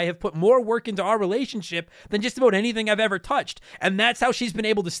half and I have put more work into our relationship than just about anything I've ever touched. And that's how she's been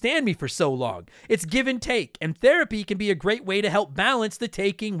able to stand me for so long. It's give and take. And therapy can be a great way to help balance the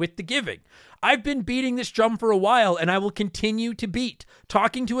taking with the giving. I've been beating this drum for a while, and I will continue to beat.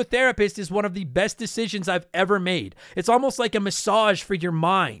 Talking to a therapist is one of the best decisions I've ever made. It's almost like a massage for your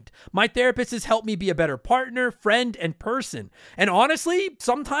mind. My therapist has helped me be a better partner, friend, and person. And honestly,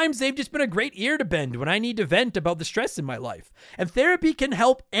 sometimes they've just been a great ear to bend when I need to vent about the stress in my life. And therapy can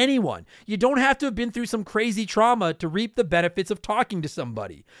help anyone. You don't have to have been through some crazy trauma to reap the benefits of talking to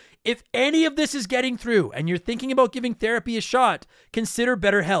somebody. If any of this is getting through and you're thinking about giving therapy a shot, consider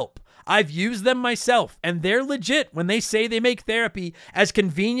BetterHelp. I've used them myself, and they're legit when they say they make therapy as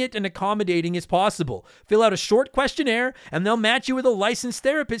convenient and accommodating as possible. Fill out a short questionnaire, and they'll match you with a licensed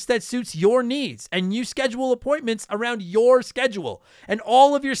therapist that suits your needs, and you schedule appointments around your schedule. And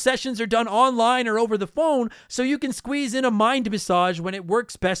all of your sessions are done online or over the phone, so you can squeeze in a mind massage when it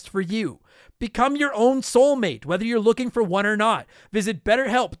works best for you. Become your own soulmate, whether you're looking for one or not. Visit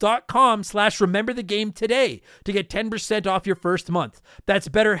BetterHelp.com/rememberthegame today to get 10% off your first month. That's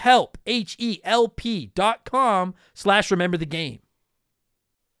BetterHelp, HELP.com/rememberthegame.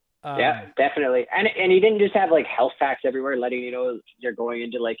 Yeah, definitely. And he didn't just have like health facts everywhere, letting you know you're going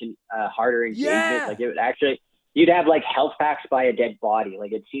into like a harder engagement. Yeah. Like it would actually, you'd have like health facts by a dead body.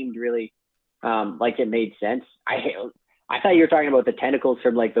 Like it seemed really like it made sense. I thought you were talking about the tentacles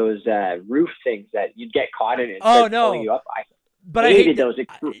from like those roof things that you'd get caught in and pulling you up. I hated those. I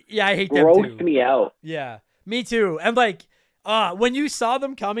hate them too. Grossed me out. Yeah, me too. And like, when you saw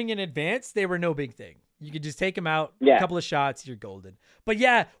them coming in advance, they were no big thing. You could just take them out, a couple of shots, you're golden. But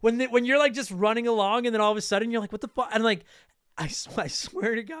yeah, when you're like just running along and then all of a sudden you're like, what the fuck? And like, I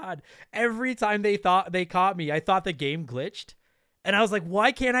swear to God, every time they caught me, I thought the game glitched. And I was like,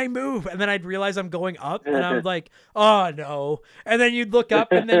 why can't I move? And then I'd realize I'm going up and I'm like, oh no. And then you'd look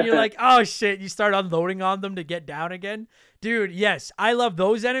up and then you're like, oh shit. You start unloading on them to get down again. Dude, yes. I love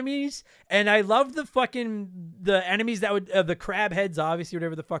those enemies. And I love the enemies that would, the crab heads, obviously,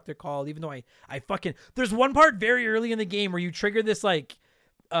 whatever the fuck they're called. Even though there's one part very early in the game where you trigger this like,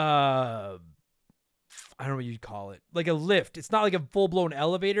 I don't know what you'd call it. Like a lift. It's not like a full blown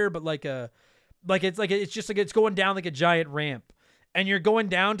elevator, but it's just like it's going down like a giant ramp. And you're going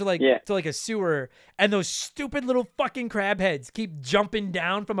down to like a sewer, and those stupid little fucking crab heads keep jumping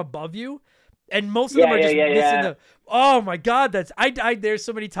down from above you, and most of them are just missing the. Oh my God, I died there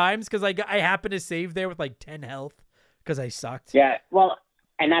so many times because I happened to save there with like 10 health because I sucked. Yeah, well,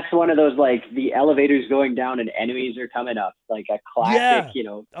 and that's one of those like the elevators going down and enemies are coming up, like a classic,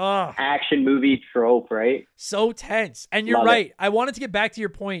 action movie trope, right? So tense. And you're right. I wanted to get back to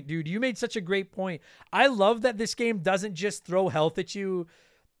your point, dude. You made such a great point. I love that this game doesn't just throw health at you.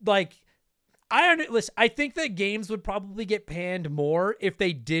 Like, listen, I think that games would probably get panned more if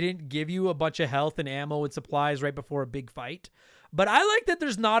they didn't give you a bunch of health and ammo and supplies right before a big fight. But I like that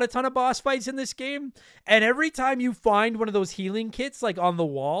there's not a ton of boss fights in this game. And every time you find one of those healing kits, like on the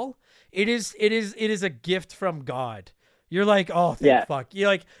wall, it is a gift from God. You're like, oh, thank fuck. You're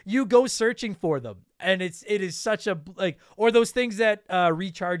like, you go searching for them. And it is such a, like, or those things that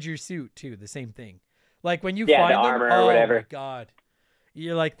recharge your suit too. The same thing. Like when you find the them, armor or whatever. Oh my God.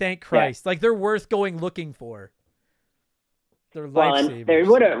 You're like, thank Christ. Like they're worth going looking for. They're Well, and there,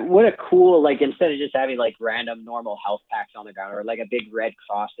 lifesavers. what a cool, like, instead of just having like random normal health packs on the ground or like a big red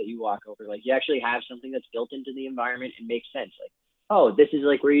cross that you walk over, like you actually have something that's built into the environment and makes sense. Like, oh, this is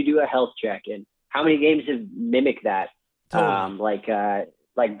like where you do a health check, and how many games have mimicked that? Totally.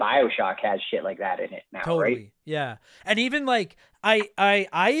 Like BioShock has shit like that in it now, Totally. right? Yeah. And even like I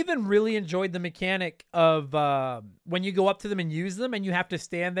even really enjoyed the mechanic of when you go up to them and use them and you have to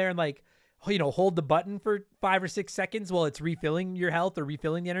stand there and like hold the button for 5 or 6 seconds while it's refilling your health or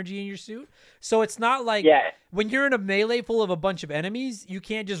refilling the energy in your suit. So it's not like when you're in a melee full of a bunch of enemies, you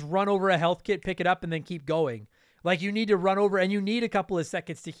can't just run over a health kit, pick it up, and then keep going. Like you need to run over and you need a couple of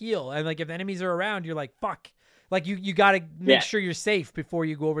seconds to heal. And like if enemies are around, you're like, fuck. Like you got to make sure you're safe before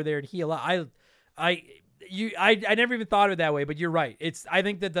you go over there and heal. I never even thought of it that way, but you're right. I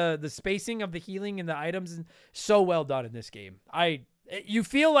think that the spacing of the healing and the items is so well done in this game. You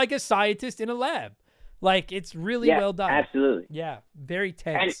feel like a scientist in a lab. Like it's really well done. Absolutely. Yeah. Very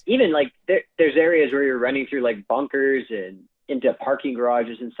tense. And even like there's areas where you're running through like bunkers and into parking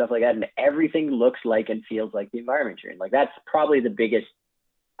garages and stuff like that, and everything looks like and feels like the environment you're in. Like that's probably the biggest,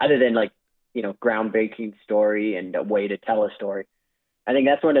 other than like, groundbreaking story and a way to tell a story. I think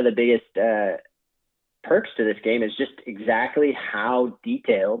that's one of the biggest perks to this game is just exactly how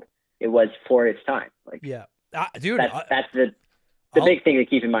detailed it was for its time. Like, yeah, dude, that's the big thing to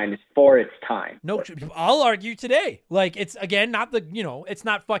keep in mind is for its time. No, I'll argue today. Like it's again not it's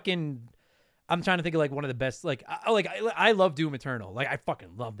not fucking. I'm trying to think of like one of the best. Like I love Doom Eternal. Like I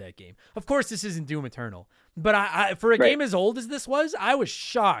fucking love that game. Of course, this isn't Doom Eternal, but I for a game as old as this was, I was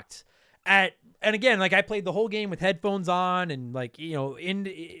shocked at. And again, like I played the whole game with headphones on and like, in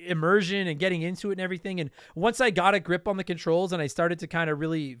immersion and getting into it and everything. And once I got a grip on the controls and I started to kind of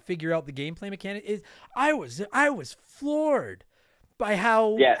really figure out the gameplay mechanic, I was floored by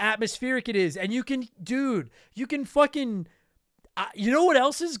how atmospheric it is. And you can fucking, you know what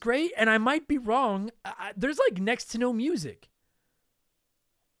else is great? And I might be wrong. There's like next to no music.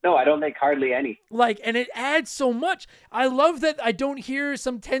 No, I don't think hardly any. Like, and it adds so much. I love that I don't hear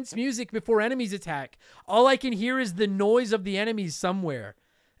some tense music before enemies attack. All I can hear is the noise of the enemies somewhere.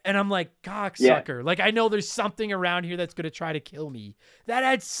 And I'm like, cocksucker. Yeah. Like, I know there's something around here that's going to try to kill me. That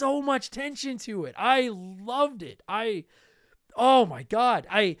adds so much tension to it. I loved it. Oh my God.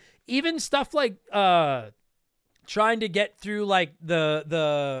 Even stuff like, trying to get through like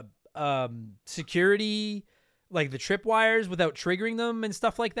the security, like the tripwires without triggering them and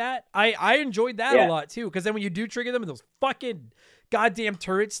stuff like that. I enjoyed that a lot too. Cause then when you do trigger them and those fucking goddamn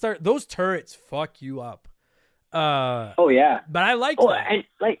turrets those turrets fuck you up. Oh yeah. But I liked that. And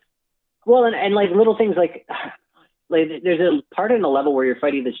like, well, and like little things like there's a part in the level where you're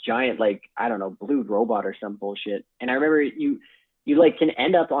fighting this giant, like, I don't know, blue robot or some bullshit. And I remember you like can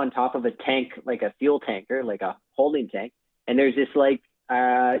end up on top of a tank, like a fuel tanker, like a holding tank. And there's this like,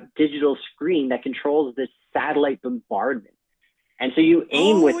 digital screen that controls this satellite bombardment. And so you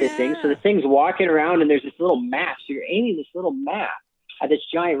aim with this thing. So the thing's walking around and there's this little map. So you're aiming this little map at this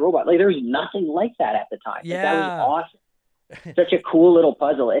giant robot. Like there's nothing like that at the time. Yeah. Like, that was awesome. Such a cool little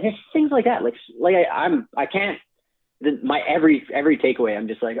puzzle. And it's things like that. I can't, my every takeaway, I'm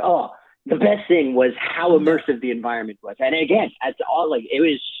just like, oh, the best thing was how immersive the environment was. And again, that's all, like, it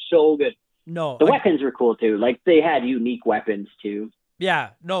was so good. No, the weapons were cool too. Like they had unique weapons too. Yeah,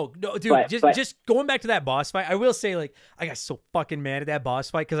 no, dude, just going back to that boss fight, I will say, like, I got so fucking mad at that boss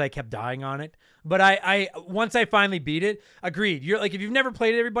fight because I kept dying on it. But I once I finally beat it, agreed. You're like, if you've never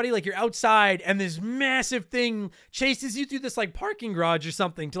played it, everybody, like, you're outside and this massive thing chases you through this like parking garage or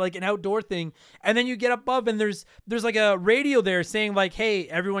something to like an outdoor thing, and then you get above and there's like a radio there saying like, hey,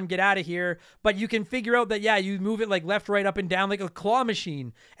 everyone get out of here. But you can figure out that you move it like left, right, up, and down like a claw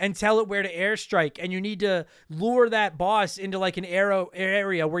machine and tell it where to airstrike, and you need to lure that boss into like an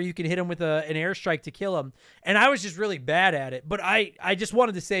area where you can hit him with an airstrike to kill him. And I was just really bad at it. But I just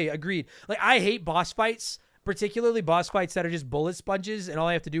wanted to say, agreed. Like, I hate boss fights, particularly boss fights that are just bullet sponges and all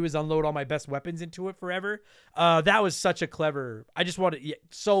I have to do is unload all my best weapons into it forever. That was such a clever,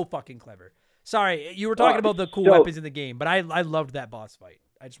 so fucking clever. Sorry, you were talking about the cool weapons in the game, but I loved that boss fight.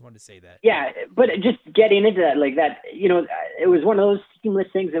 I just wanted to say that. Yeah, but just getting into that, like that, it was one of those seamless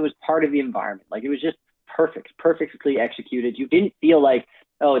things that was part of the environment. Like, it was just perfectly executed. You didn't feel like,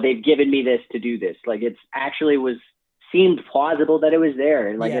 oh, they've given me this to do this. Like, it's actually seemed plausible that it was there,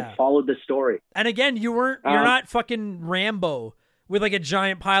 and like it followed the story. And again, you're not fucking Rambo with like a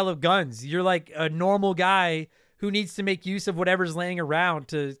giant pile of guns. You're like a normal guy who needs to make use of whatever's laying around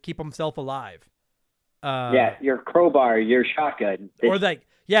to keep himself alive. Your crowbar, your shotgun, or like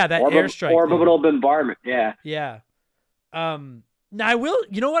that airstrike, orbital bombardment. Yeah. Now I will.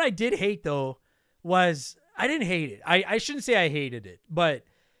 You know what I did hate though was I didn't hate it. I shouldn't say I hated it, but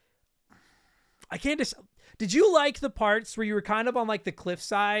I can't just. Did you like the parts where you were kind of on like the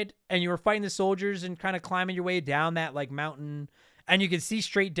cliffside and you were fighting the soldiers and kind of climbing your way down that like mountain and you could see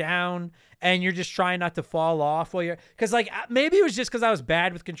straight down and you're just trying not to fall off while you're, because like maybe it was just because I was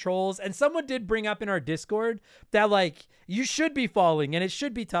bad with controls, and someone did bring up in our Discord that like you should be falling and it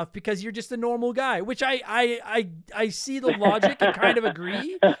should be tough because you're just a normal guy, which I see the logic and kind of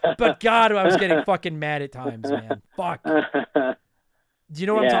agree, but God, I was getting fucking mad at times, man. Fuck. Do you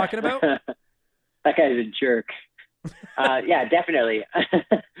know what I'm talking about? That guy's a jerk. Yeah, definitely.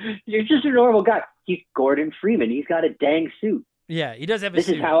 You're just a normal guy. He's Gordon Freeman. He's got a dang suit. Yeah, he does have a This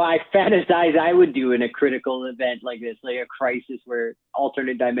suit. is how I fantasize I would do in a critical event like this, like a crisis where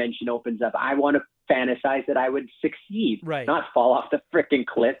alternate dimension opens up. I want to fantasize that I would succeed, right? Not fall off the freaking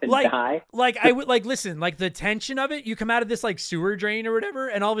cliff and die. Like I would like listen, like the tension of it. You come out of this like sewer drain or whatever,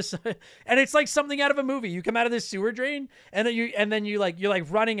 and all of a sudden, and it's like something out of a movie. You come out of this sewer drain, and then you're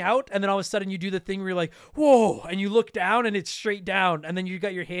like running out, and then all of a sudden you do the thing where you're like, whoa, and you look down, and it's straight down, and then you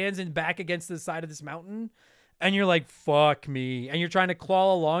got your hands and back against the side of this mountain. And you're like, fuck me. And you're trying to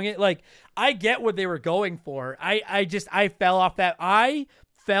claw along it. Like, I get what they were going for. I fell off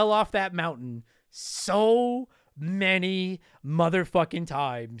that mountain so many motherfucking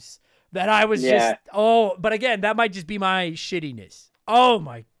times that I was but again, that might just be my shittiness. Oh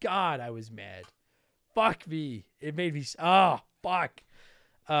my God, I was mad. Fuck me. It made me, fuck.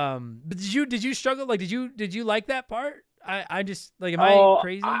 But did you struggle? Like, did you like that part? I just, like, am I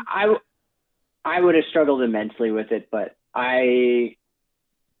crazy? I would have struggled immensely with it, but I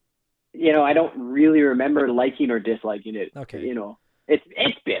don't really remember liking or disliking it. Okay.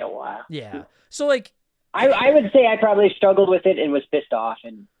 It's been a while. Yeah. So like, I would say I probably struggled with it and was pissed off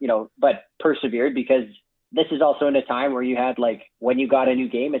and, but persevered because this is also in a time where you had like, when you got a new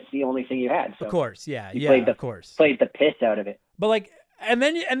game, it's the only thing you had. So of course. Yeah. Played the piss out of it. But like, and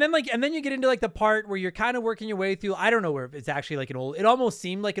then you get into like the part where you're kind of working your way through. I don't know where it's actually like it almost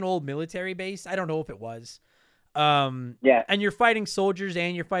seemed like an old military base. I don't know if it was. Yeah. And you're fighting soldiers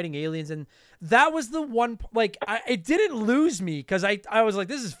and you're fighting aliens. And that was the one, like, it didn't lose me because I was like,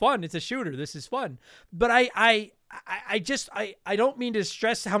 this is fun. It's a shooter. This is fun. But I don't mean to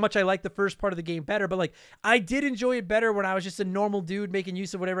stress how much I like the first part of the game better, but like I did enjoy it better when I was just a normal dude making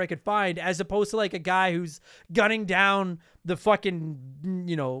use of whatever I could find, as opposed to like a guy who's gunning down the fucking,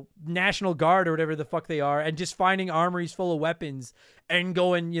 National Guard or whatever the fuck they are and just finding armories full of weapons and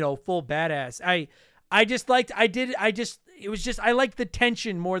going, full badass. I liked the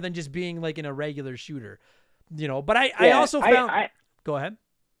tension more than just being like in a regular shooter, but I also found, go ahead.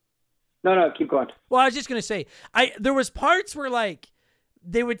 No, keep going. Well, I was just going to say, there was parts where like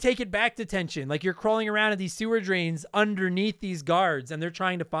they would take it back to tension. Like you're crawling around in these sewer drains underneath these guards and they're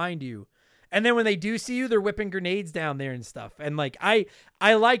trying to find you. And then when they do see you, they're whipping grenades down there and stuff. And like, I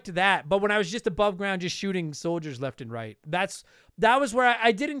liked that. But when I was just above ground, just shooting soldiers left and right, that was where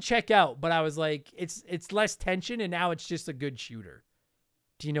I didn't check out, but I was like, it's less tension and now it's just a good shooter.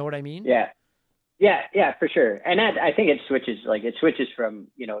 Do you know what I mean? Yeah. Yeah, for sure. And I think it switches from,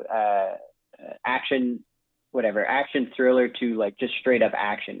 action thriller to like just straight up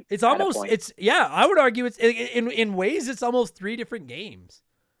action. It's almost, I would argue it's in ways, it's almost 3 different games.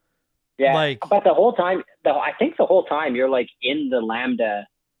 Yeah. But the whole time, I think the whole time you're like in the Lambda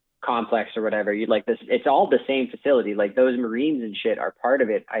complex or whatever, you like this, it's all the same facility. Like those Marines and shit are part of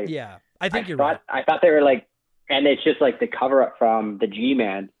it. I think you're right. I thought they were like, and it's just like the cover up from the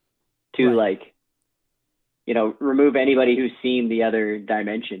G-Man to like, remove anybody who's seen the other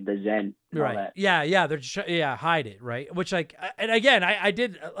dimension, the Zen. And all that. Yeah. They're hide it. Right. Which like, and again, I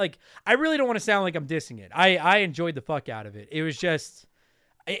did like, I really don't want to sound like I'm dissing it. I enjoyed the fuck out of it. It was just,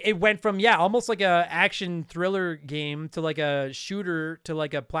 it went from, almost like a action thriller game to like a shooter to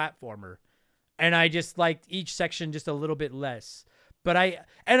like a platformer. And I just liked each section just a little bit less. But I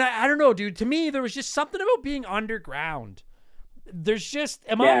don't know, dude, to me, there was just something about being underground. There's just,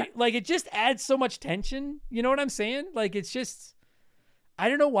 it just adds so much tension. You know what I'm saying? Like, it's just, I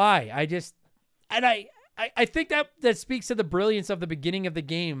don't know why. I think that speaks to the brilliance of the beginning of the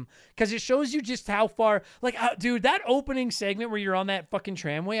game, because it shows you just how far, like, dude, that opening segment where you're on that fucking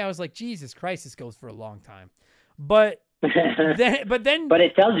tramway, I was like, Jesus Christ, this goes for a long time. But then but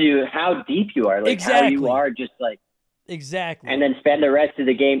it tells you how deep you are, like how you are just like, exactly. And then spend the rest of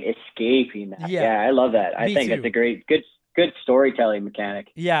the game escaping that. Yeah, I love that. I think it's a good storytelling mechanic.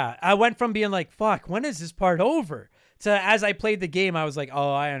 Yeah, I went from being like, fuck, when is this part over? So as I played the game, I was like,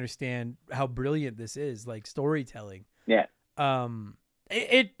 oh, I understand how brilliant this is, like storytelling. Yeah. I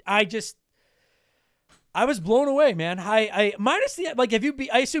was blown away, man. I minus the, like,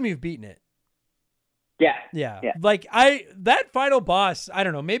 I assume you've beaten it. Yeah. Yeah. Like that final boss, I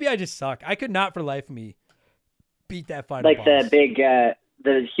don't know. Maybe I just suck. I could not for the life of me beat that final Like boss.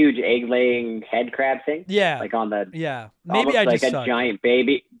 the huge egg laying head crab thing. Yeah. Like on the Yeah. Maybe I like just a suck. giant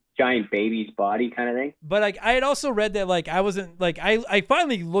baby's body kind of thing. But like I had also read that like I wasn't like I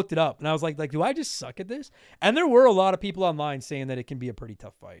finally looked it up and I was like do I just suck at this? And there were a lot of people online saying that it can be a pretty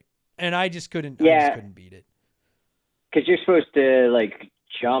tough fight. And I just couldn't beat it. Because you're supposed to like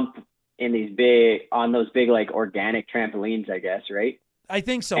jump in on those big like organic trampolines, I guess, right? I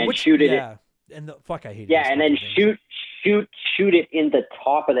think so. And shoot it. Yeah. And I hate it. Yeah, and then shoot it in the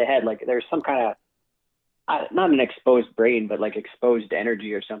top of the head. Like there's some kind of not an exposed brain, but like exposed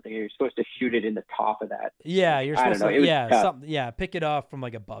energy or something. You're supposed to shoot it in the top of that. Yeah, you're supposed to. Yeah, tough. pick it off from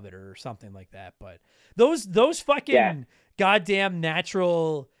like above it or something like that. But those fucking goddamn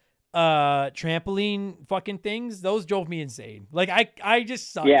natural trampoline fucking things, those drove me insane. Like I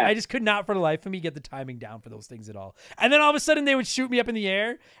just sucked. Yeah. I just could not for the life of me get the timing down for those things at all. And then all of a sudden they would shoot me up in the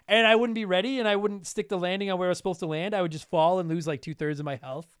air and I wouldn't be ready and I wouldn't stick the landing on where I was supposed to land. I would just fall and lose like 2/3 of my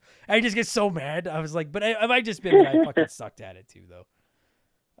health. I just get so mad. I was like, but I might just been that I fucking sucked at it too though.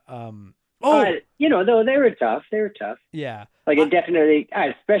 Though they were tough. Yeah. Like it definitely,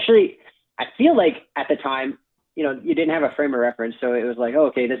 especially I feel like at the time, you didn't have a frame of reference, so it was like, oh,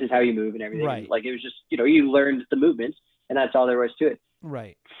 okay, this is how you move and everything. Right. Like it was just, you learned the movements, and that's all there was to it.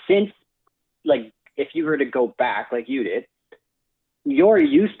 Right. Since, like, if you were to go back like you did, you're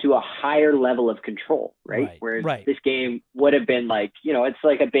used to a higher level of control, right? Whereas this game would have been like, it's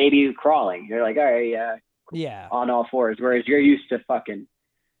like a baby crawling. You're like, all right, yeah, on all fours. Whereas you're used to fucking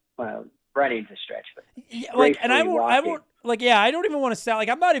running to stretch. But yeah, like, and I won't. Like, yeah, I don't even want to sound like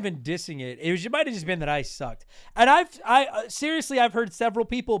I'm not even dissing it. It might have just been that I sucked. And seriously, I've heard several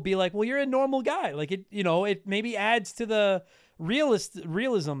people be like, well, you're a normal guy. Like it maybe adds to the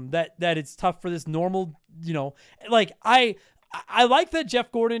realism that it's tough for this normal, like I like that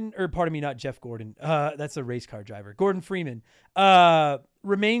Jeff Gordon, or pardon me, not Jeff Gordon. That's a race car driver. Gordon Freeman,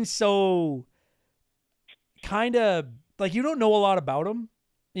 remains so kind of like, you don't know a lot about him.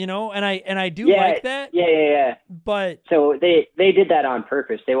 And I do like that. Yeah. But so they did that on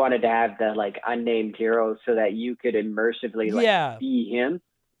purpose. They wanted to have the like unnamed hero so that you could immersively be him.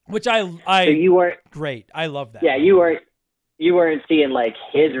 Which so you weren't great. I love that. Yeah, you weren't seeing like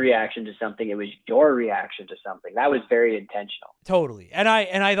his reaction to something. It was your reaction to something. That was very intentional. Totally. And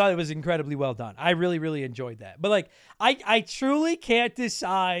I thought it was incredibly well done. I really, really enjoyed that. But like I truly can't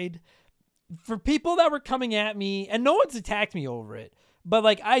decide for people that were coming at me, and no one's attacked me over it. But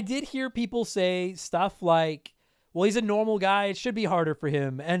like I did hear people say stuff like, well, he's a normal guy, it should be harder for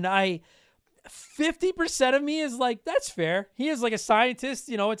him. And 50% of me is like, that's fair. He is like a scientist,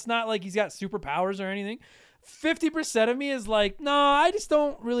 it's not like he's got superpowers or anything. 50% of me is like, no, I just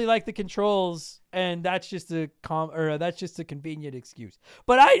don't really like the controls, and that's just a convenient excuse.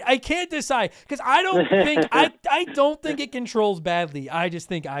 But I can't decide, because I don't think I don't think it controls badly. I just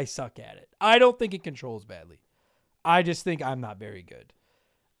think I suck at it. I don't think it controls badly. I just think I'm not very good.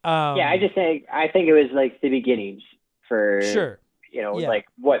 I think it was like the beginnings for sure. Like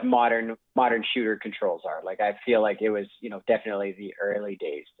what modern shooter controls are. Like I feel like it was, definitely the early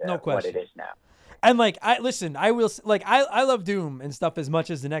days to what it is now. And like I love Doom and stuff as much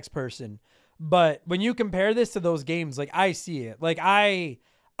as the next person, but when you compare this to those games, like I see it. Like I'm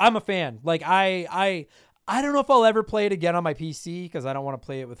a fan. Like I don't know if I'll ever play it again on my PC, because I don't want to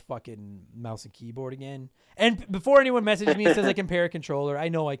play it with fucking mouse and keyboard again. And before anyone messages me and says I compare a controller, I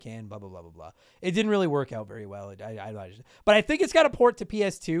know I can, blah, blah, blah, blah, blah. It didn't really work out very well. But I think it's got a port to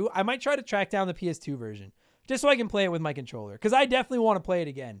PS2. I might try to track down the PS2 version just so I can play it with my controller, because I definitely want to play it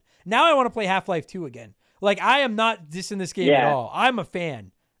again. Now I want to play Half-Life 2 again. Like, I am not dissing this game at all. I'm a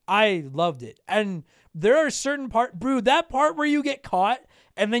fan. I loved it. And there are certain that part where you get caught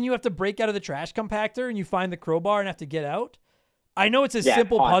and then you have to break out of the trash compactor and you find the crowbar and have to get out. I know it's a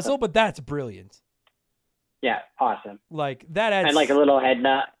simple puzzle, but that's brilliant. Yeah, awesome. Like that adds, and like a little head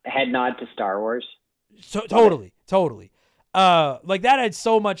nod to Star Wars. So totally. Like that adds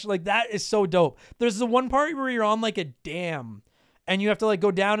so much. Like that is so dope. There's the one part where you're on like a dam and you have to like go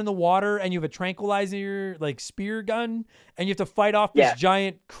down in the water and you have a tranquilizer like spear gun and you have to fight off this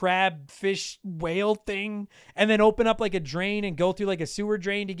giant crab fish whale thing and then open up like a drain and go through like a sewer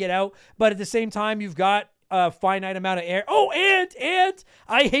drain to get out. But at the same time, you've got a finite amount of air. Oh, and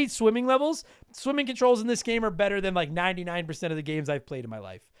I hate swimming levels. Swimming controls in this game are better than like 99% of the games I've played in my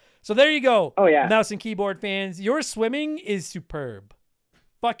life. So there you go. Oh yeah, mouse and keyboard fans, your swimming is superb,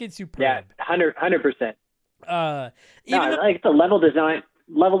 fucking superb. Yeah, 100%. Even like the level design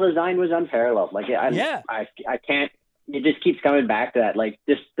was unparalleled. Like I can't it just keeps coming back to that. Like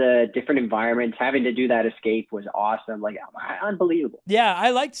just the different environments, having to do that escape was awesome. Like unbelievable. Yeah,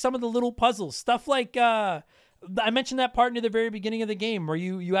 I liked some of the little puzzles. Stuff like I mentioned that part near the very beginning of the game where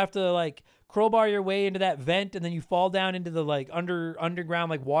you have to like crowbar your way into that vent and then you fall down into the like underground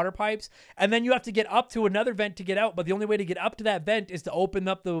like water pipes and then you have to get up to another vent to get out, but the only way to get up to that vent is to open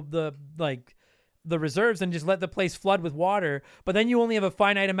up the reserves and just let the place flood with water, but then you only have a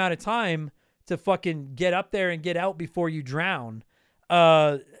finite amount of time to fucking get up there and get out before you drown.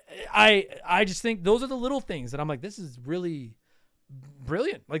 I just think those are the little things that I'm like, this is really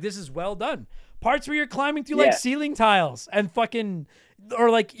brilliant. Like, this is well done. Parts where you're climbing through like ceiling tiles and fucking,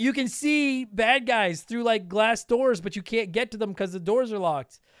 or like you can see bad guys through like glass doors, but you can't get to them because the doors are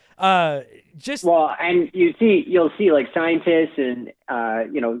locked. And you'll see like scientists and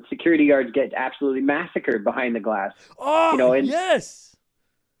security guards get absolutely massacred behind the glass. Oh, yes.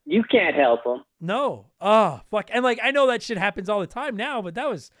 You can't help them. No. Oh, fuck. And like I know that shit happens all the time now, but that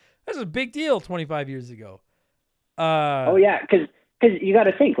was a big deal 25 years ago. Oh yeah, because you got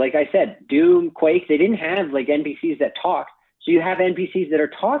to think, like I said, Doom, Quake, they didn't have like NPCs that talk. So you have NPCs that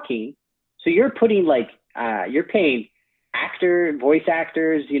are talking. So you're putting like you're paying voice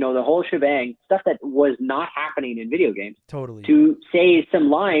actors, the whole shebang, stuff that was not happening in video games. Totally. To say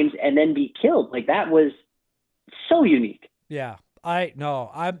some lines and then be killed. Like that was so unique. Yeah. I'm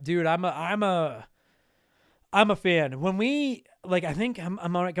a fan. When we like, I think I'm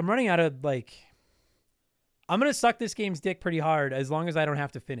running out of like, I'm going to suck this game's dick pretty hard as long as I don't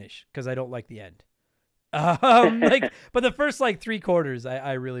have to finish because I don't like the end. But the first like 3 quarters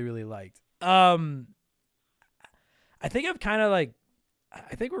I really, really liked. I think I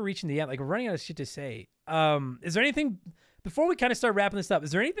think we're reaching the end. Like we're running out of shit to say. Is there anything before we kind of start wrapping this up?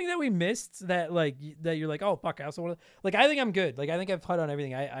 Is there anything that we missed that you're like, oh fuck, I also want to, like, I think I'm good. Like I think I've hit on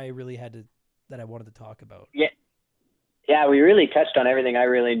everything I really had to, that I wanted to talk about. Yeah. Yeah, we really touched on everything I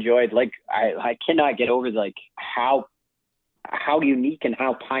really enjoyed. Like I cannot get over like how unique and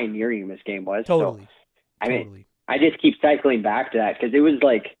how pioneering this game was. Totally. So, I mean, I just keep cycling back to that because it was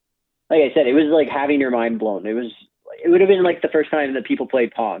like I said, it was like having your mind blown. It would have been like the first time that people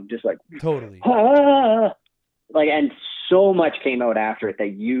played Pong, just like totally. Like, and so much came out after it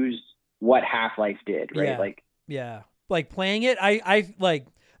that used what Half-Life did, right? Yeah. Like playing it, I like.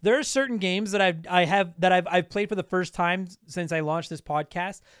 There are certain games that I've played for the first time since I launched this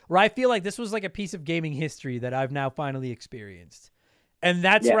podcast where I feel like this was like a piece of gaming history that I've now finally experienced. And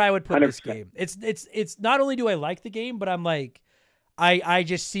that's where I would put 100%. This game. It's not only do I like the game, but I'm like, I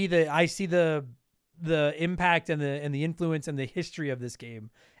just see the impact and the influence and the history of this game.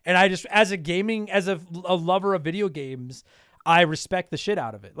 And I just, as a lover of video games, I respect the shit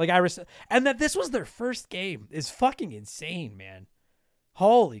out of it. Like and that this was their first game is fucking insane, man.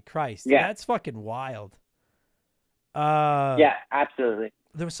 Holy Christ. Yeah. That's fucking wild. Yeah, absolutely.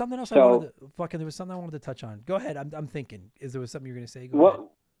 There was something else there was something I wanted to touch on. Go ahead. I'm thinking. Is there was something you're going to say? Go ahead.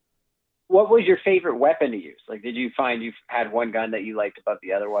 What was your favorite weapon to use? Like, did you find you had one gun that you liked above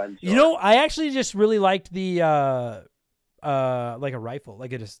the other ones? Or? I actually just really liked the like a rifle,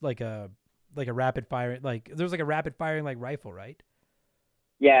 like a rapid fire, like there's like a rapid firing like rifle, right?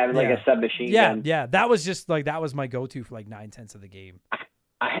 Yeah, like a submachine gun. Yeah, that was just like that was my go-to for like 9/10 of the game.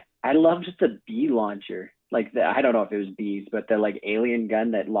 I loved the bee launcher. Like I don't know if it was bees, but the like alien gun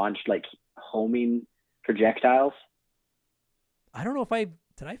that launched like homing projectiles. I don't know if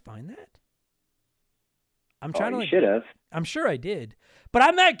did I find that? I'm trying to. Should have. I'm sure I did, but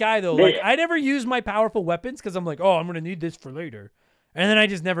I'm that guy though. Like I never use my powerful weapons because I'm like, oh, I'm gonna need this for later, and then I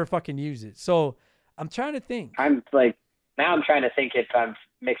just never fucking use it. So I'm trying to think. I'm like now I'm trying to think if I'm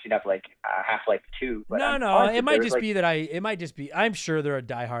mixing up like Half-Life 2. But no, it might just be that I'm sure there are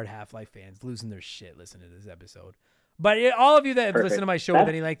diehard Half-Life fans losing their shit listening to this episode. But all of you that have listened to my show with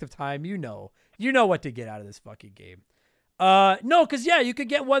any length of time, you know what to get out of this fucking game. No, because you could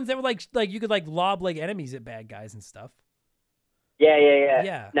get ones that were like you could like lob like enemies at bad guys and stuff.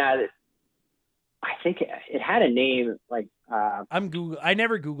 Yeah. Now, I think it had a name like. I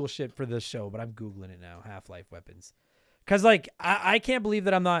never Google shit for this show, but I'm Googling it now. Half-Life weapons, because like I can't believe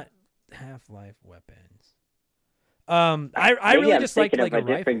that I'm not Half-Life weapons. I really just like a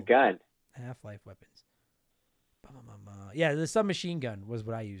different gun. Half-Life weapons. Yeah, the submachine gun was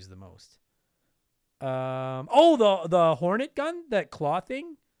what I used the most. The Hornet gun, that claw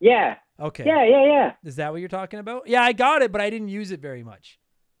thing? Yeah. Okay. Yeah. Is that what you're talking about? Yeah, I got it, but I didn't use it very much.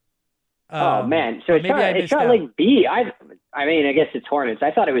 Oh man, so it's not like bee. I mean, I guess it's hornets.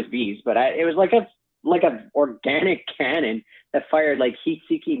 I thought it was bees, but it was like a organic cannon that fired like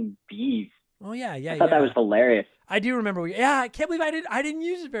heat-seeking bees. Oh yeah, yeah, I thought yeah. that was hilarious. I do remember. Yeah, I can't believe I didn't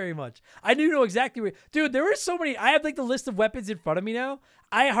use it very much. I do know exactly where. Dude, there were so many. I have like the list of weapons in front of me now.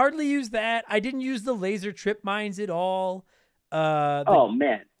 I hardly used that. I didn't use the laser trip mines at all. Oh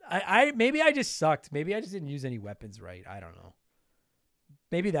man. I maybe I just sucked. Maybe I just didn't use any weapons right. I don't know.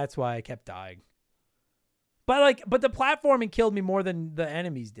 Maybe that's why I kept dying. But the platforming killed me more than the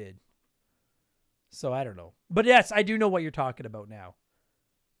enemies did. So I don't know. But yes, I do know what you're talking about now.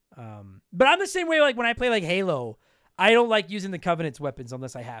 But I'm the same way. Like when I play like Halo, I don't like using the Covenant's weapons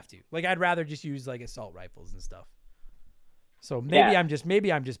unless I have to. Like I'd rather just use like assault rifles and stuff. So maybe I'm just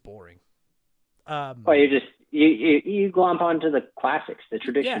boring. Well, you glomp onto the classics, the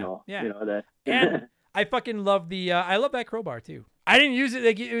traditional. Yeah. You know And I fucking love I love that crowbar too. I didn't use it,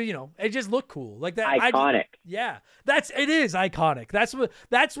 like, you know, it just looked cool, like that. Iconic. It is iconic.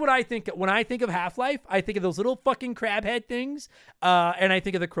 That's what I think when I think of Half-Life. I think of those little fucking crab head things, and I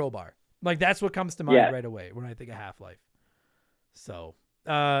think of the crowbar. Like that's what comes to mind right away when I think of Half-Life. So,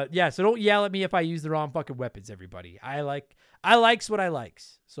 so don't yell at me if I use the wrong fucking weapons, everybody. I likes what I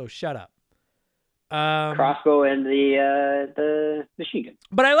likes. So shut up. Crossbow and the machine gun.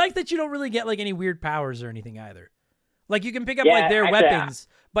 But I like that you don't really get like any weird powers or anything either. Like you can pick up like their weapons,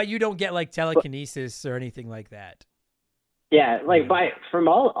 but you don't get like telekinesis or anything like that. Yeah, like for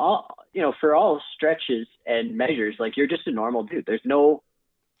all stretches and measures, like you're just a normal dude.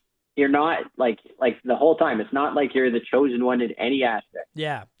 You're not like the whole time. It's not like you're the chosen one in any aspect.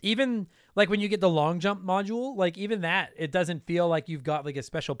 Yeah, even like when you get the long jump module, like even that, it doesn't feel like you've got like a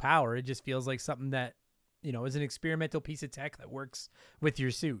special power. It just feels like something that, you know, is an experimental piece of tech that works with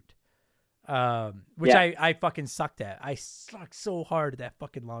your suit. Which I fucking sucked at. I sucked so hard at that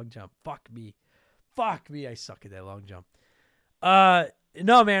fucking long jump. Fuck me, I suck at that long jump.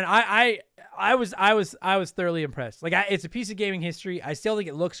 No man, I was thoroughly impressed. Like it's a piece of gaming history. I still think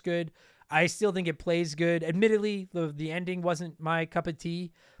it looks good. I still think it plays good. Admittedly, the ending wasn't my cup of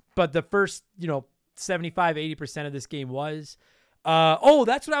tea, but the first, 75-80% of this game was.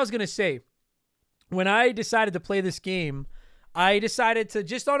 That's what I was gonna say. When I decided to play this game, I decided to,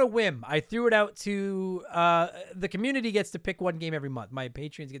 just on a whim, I threw it out to the community gets to pick one game every month. My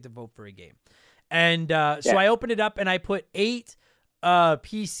Patreons get to vote for a game. And so I opened it up and I put 8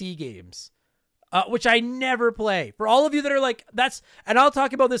 PC games, which I never play. For all of you that are like, and I'll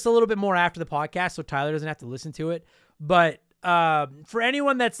talk about this a little bit more after the podcast so Tyler doesn't have to listen to it. But for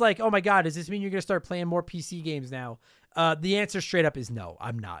anyone that's like, oh my God, does this mean you're going to start playing more PC games now? The answer straight up is no,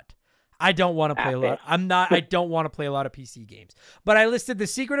 I'm not. I don't want to play a lot. I don't want to play a lot of PC games. But I listed The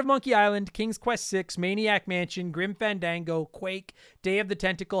Secret of Monkey Island, King's Quest 6, Maniac Mansion, Grim Fandango, Quake, Day of the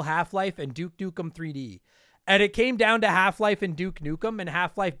Tentacle, Half-Life, and Duke Nukem 3D. And it came down to Half-Life and Duke Nukem, and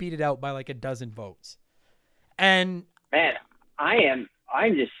Half-Life beat it out by like a dozen votes. And man, I'm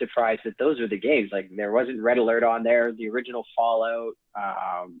just surprised that those are the games. Like there wasn't Red Alert on there, the original Fallout,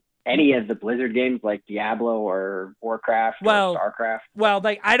 any of the Blizzard games like Diablo or Warcraft or StarCraft. Well,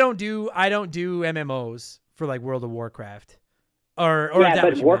 like I don't do MMOs for like World of Warcraft or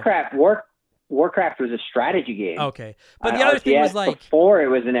but Warcraft was a strategy game. Okay, but the other thing was like before it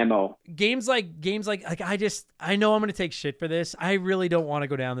was an MMO. Games like I know I'm gonna take shit for this. I really don't want to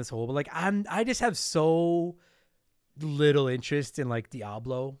go down this hole, but like I just have so little interest in like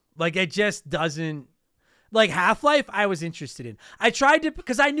Diablo. Like it just doesn't. Like Half-Life, I was interested in. I tried to,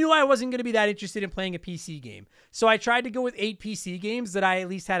 because I knew I wasn't going to be that interested in playing a PC game. So I tried to go with 8 PC games that I at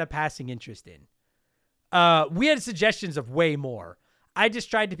least had a passing interest in. We had suggestions of way more. I just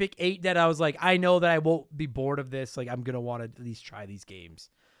tried to pick 8 that I was like, I know that I won't be bored of this. Like I'm going to want to at least try these games.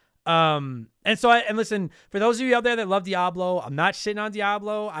 And listen, for those of you out there that love Diablo, I'm not shitting on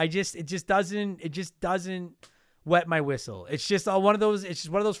Diablo. It just doesn't wet my whistle. It's just one of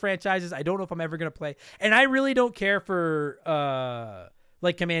those franchises I don't know if I'm ever going to play. And I really don't care for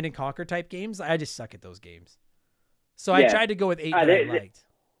like Command and Conquer type games. I just suck at those games. So I tried to go with 8 that I liked.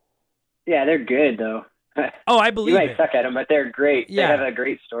 Yeah, they're good though. Oh, I believe you might suck at them, but they're great. Yeah. They have a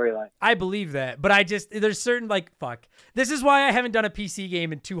great storyline. I believe that, but there's certain this is why I haven't done a PC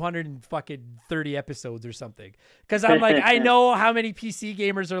game in 230 episodes or something. Because I'm like, I know how many PC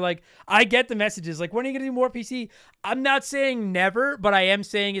gamers are like, I get the messages like, when are you going to do more PC? I'm not saying never, but I am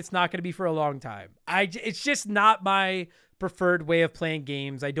saying it's not going to be for a long time. It's just not my preferred way of playing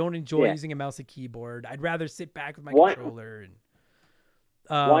games. I don't enjoy using a mouse and keyboard. I'd rather sit back with my controller and.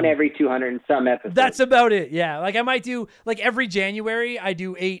 One every 200 and some episodes. That's about it. Yeah. Like I might do like every January I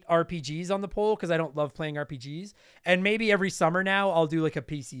do 8 RPGs on the poll because I don't love playing RPGs. And maybe every summer now I'll do like a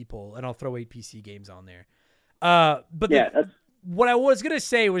PC poll and I'll throw 8 PC games on there. But what I was going to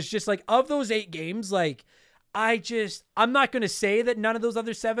say was just like of those 8 games, like I'm not going to say that none of those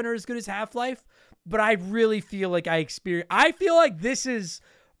other 7 are as good as Half-Life, but I really feel like I feel like this is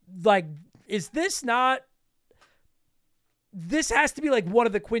like, this has to be like one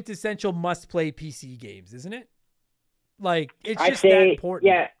of the quintessential must-play PC games, isn't it? Like, it's just that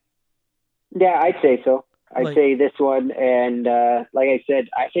important. Yeah, I'd say so. I'd Like- say this one, and like I said,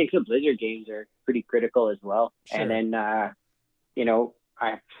 I think the Blizzard games are pretty critical as well. Sure. And then, I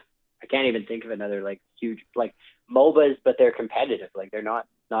can't even think of another like huge like MOBAs, but they're competitive. Like they're not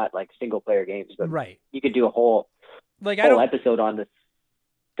like single player games. But Right. you could do a whole episode on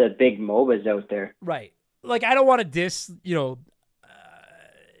the big MOBAs out there. Right. Like, I don't want to diss,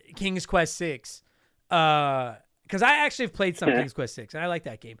 King's Quest 6. Because I actually have played some King's Quest 6, and I like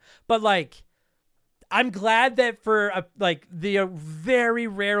that game. But, like, I'm glad that for, the very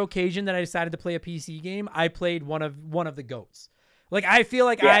rare occasion that I decided to play a PC game, I played one of the GOATs. Like, I feel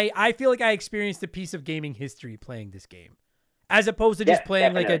like I feel like I experienced a piece of gaming history playing this game, as opposed to just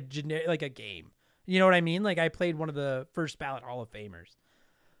playing, like a game. You know what I mean? Like, I played one of the first ballot Hall of Famers.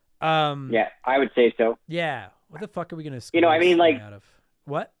 Yeah, I would say so. Yeah. What the fuck are we gonna? Out of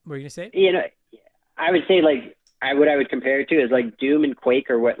what were you gonna say? I would say like what I would compare it to is like Doom and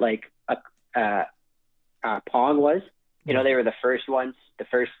Quake, or what like Pong was. They were the first ones, the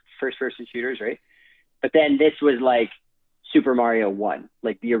first person shooters, right? But then this was like Super Mario 1,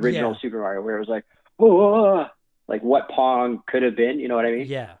 like the original Super Mario, where it was like, whoa, like what Pong could have been. You know what I mean?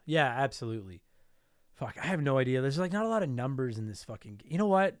 Yeah, absolutely. Fuck, I have no idea. There's like not a lot of numbers in this fucking. You know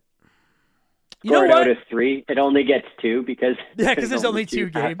what? Out of 3, it only gets 2 because there's only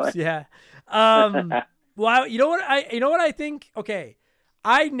 2 games. Yeah. Well, you know what I think? Okay,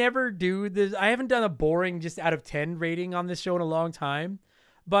 I never do this. I haven't done a boring just out of 10 rating on this show in a long time,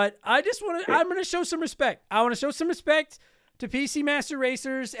 but I'm going to show some respect. I want to show some respect to PC Master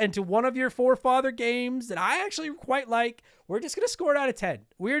Racers and to one of your forefather games that I actually quite like. We're just going to score it out of 10.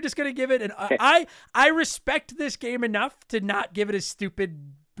 We're just going to give it I respect this game enough to not give it a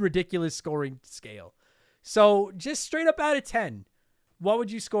stupid, ridiculous scoring scale. So just straight up out of 10, what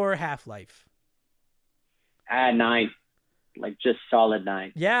would you score Half-Life? 9, like just solid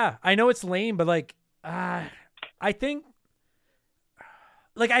 9. Yeah, I know it's lame, but like, I think,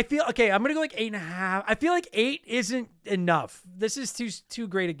 like, I feel okay. I'm gonna go like 8.5. I feel like 8 isn't enough. This is too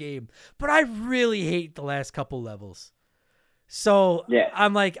great a game, but I really hate the last couple levels. So yeah,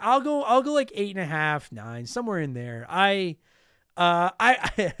 I'm like, I'll go like 8.5, 9, somewhere in there. I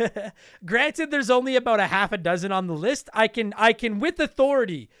granted, there's only about a half a dozen on the list. I can with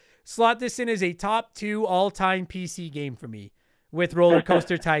authority slot this in as a top 2 all-time PC game for me with Roller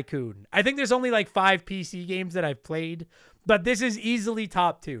Coaster Tycoon. I think there's only like 5 PC games that I've played, but this is easily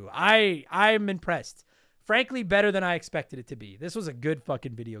top 2. I'm impressed. Frankly, better than I expected it to be. This was a good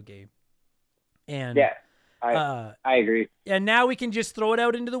fucking video game. And yeah, I agree. And now we can just throw it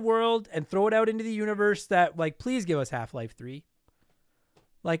out into the world and throw it out into the universe that, like, please give us Half-Life 3.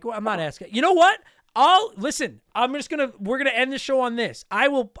 Like, well, I'm not asking. You know what? We're going to end the show on this.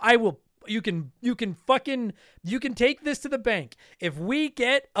 You can take this to the bank. If we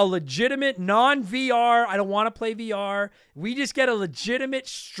get a legitimate non-VR, I don't want to play VR. We just get a legitimate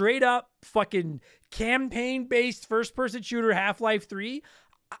straight up fucking campaign-based first-person shooter Half-Life 3,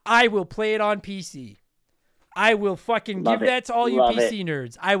 I will play it on PC. I will fucking give that to all you PC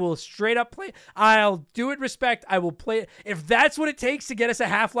nerds. I will straight up play. I'll do it respect. I will play it. If that's what it takes to get us a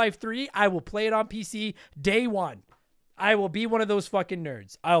Half-Life 3, I will play it on PC day one. I will be one of those fucking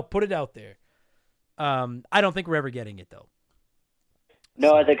nerds. I'll put it out there. I don't think we're ever getting it, though.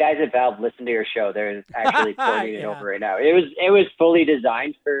 No, the guys at Valve listen to your show. They're actually porting it over right now. It was fully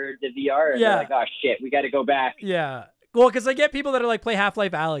designed for the VR. And they're like, oh, shit, we got to go back. Yeah. Well, because I get people that are like, play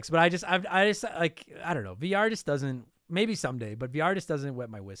Half-Life Alyx, but I just like, I don't know. VR just doesn't, maybe someday, but VR just doesn't wet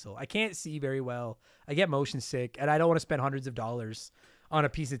my whistle. I can't see very well. I get motion sick, and I don't want to spend hundreds of dollars on a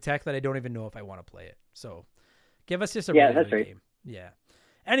piece of tech that I don't even know if I want to play it. So give us just a regular game. Yeah.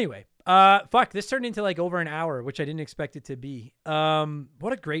 Anyway, fuck, this turned into like over an hour, which I didn't expect it to be.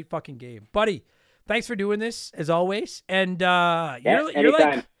 What a great fucking game. Buddy, thanks for doing this, as always. And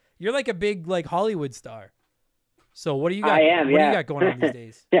you're like a big like Hollywood star. So what do you got? I am, what do you got going on these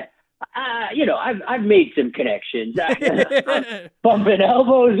days? Yeah. I've made some connections. I'm bumping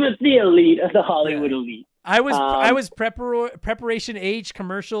elbows with the elite of the Hollywood elite. I was preparation age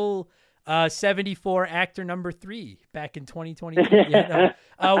commercial 74 actor number 3 back in 2020.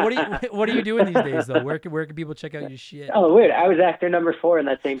 What are you doing these days though? Where can people check out your shit? Oh, weird. I was actor number 4 in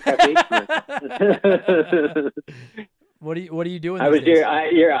that same preparation. What are you doing? I was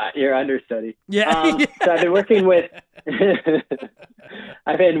your understudy. Yeah. So I've been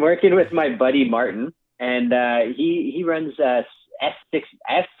working with my buddy Martin, and he runs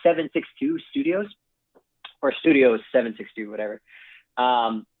F762 Studios, or Studios 762, whatever.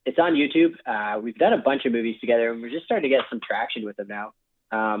 It's on YouTube. We've done a bunch of movies together, and we're just starting to get some traction with him now.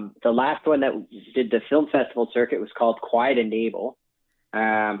 The last one that did the film festival circuit was called Quiet Enable.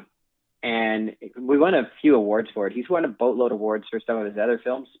 And we won a few awards for it. He's won a boatload of awards for some of his other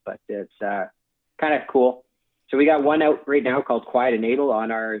films, but it's kind of cool. So we got one out right now called Quiet Enable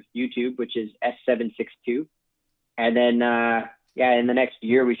on our YouTube, which is S762. And then, in the next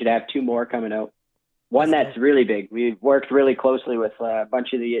year, we should have two more coming out. One that's really big. We've worked really closely with a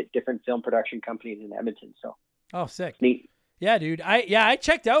bunch of the different film production companies in Edmonton. So, sick. Neat. Yeah, dude. I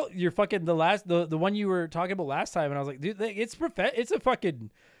checked out your fucking the one you were talking about last time, and I was like, dude, it's a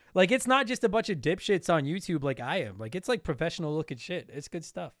fucking, like, it's not just a bunch of dipshits on YouTube like I am. Like, it's like professional looking shit. It's good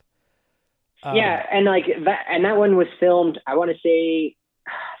stuff. Yeah, and like that one was filmed, I want to say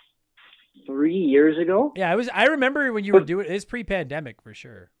 3 years ago. Yeah, I remember when you were doing it. It's pre-pandemic for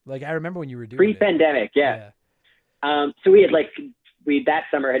sure. Like, I remember when you were doing pre-pandemic, yeah. So we had that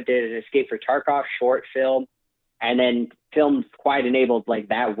summer did an Escape for Tarkov short film, and then filmed Quiet Enabled like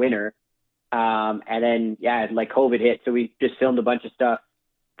that winter. And then like COVID hit, so we just filmed a bunch of stuff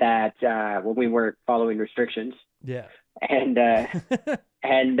that when we weren't following restrictions. Yeah. And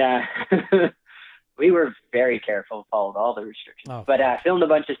we were very careful, followed all the restrictions, but filmed a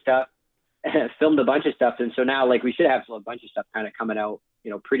bunch of stuff, and so now like we should have a bunch of stuff kind of coming out,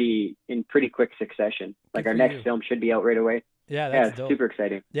 pretty quick succession. Like our next film should be out right away. Yeah, that's dope. Super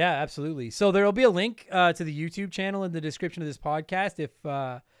exciting. Yeah, absolutely. So there will be a link to the YouTube channel in the description of this podcast if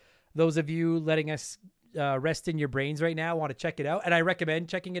those of you letting us rest in your brains right now want to check it out, and I recommend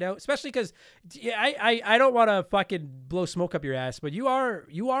checking it out, especially because I don't want to fucking blow smoke up your ass, but you are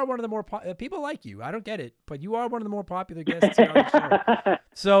one of the more people like you. I don't get it, but you are one of the more popular guests here on the show.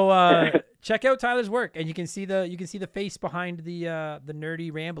 So check out Tyler's work, and you can see the face behind the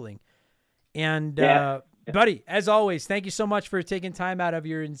nerdy rambling. And buddy, as always, thank you so much for taking time out of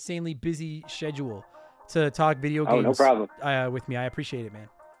your insanely busy schedule to talk video games. No problem. With me. I appreciate it, man.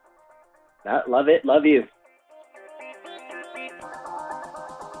 Love it. Love you.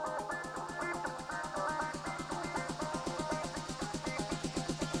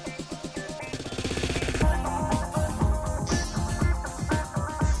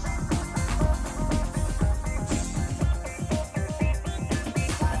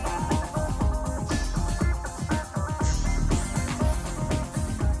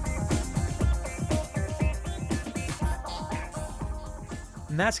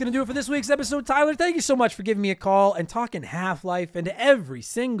 And that's going to do it for this week's episode. Tyler, thank you so much for giving me a call and talking Half-Life, and to every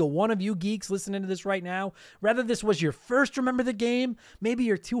single one of you geeks listening to this right now. Whether this was your first Remember the Game, maybe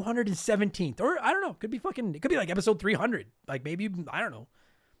your 217th, or I don't know, it could be like episode 300. Like maybe, I don't know.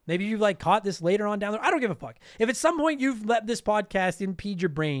 Maybe you've like caught this later on down there. I don't give a fuck. If at some point you've let this podcast impede your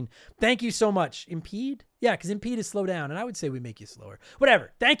brain, thank you so much. Impede? Yeah, because impede is slow down, and I would say we make you slower.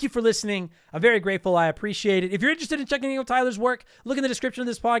 Whatever. Thank you for listening. I'm very grateful. I appreciate it. If you're interested in checking out Tyler's work, look in the description of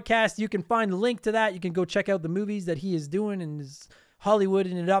this podcast. You can find a link to that. You can go check out the movies that he is doing and is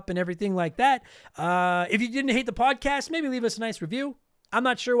Hollywooding it up and everything like that. If you didn't hate the podcast, maybe leave us a nice review. I'm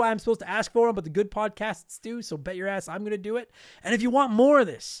not sure why I'm supposed to ask for them, but the good podcasts do, so bet your ass I'm going to do it. And if you want more of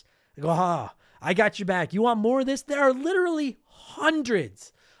this, go, I got you back. You want more of this? There are literally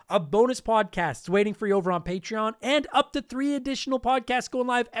hundreds of bonus podcasts waiting for you over on Patreon, and up to 3 additional podcasts going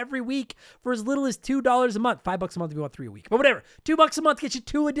live every week for as little as $2 a month. $5 a month if you want 3 a week. But whatever, $2 a month gets you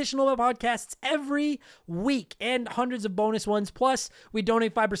 2 additional podcasts every week, and hundreds of bonus ones. Plus, we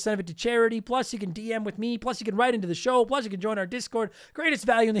donate 5% of it to charity. Plus, you can DM with me. Plus, you can write into the show. Plus, you can join our Discord. Greatest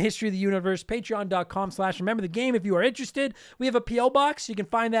value in the history of the universe. Patreon.com/Remember the Game if you are interested. We have a P.O. Box. You can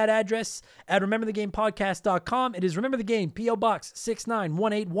find that address at RememberTheGamePodcast.com. It is Remember the Game, P.O. Box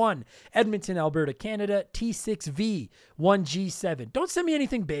 69181. Edmonton, Alberta, Canada, T6V1G7. Don't send me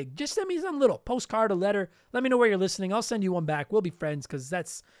anything big. Just send me some little postcard, a letter. Let me know where you're listening. I'll send you one back. We'll be friends because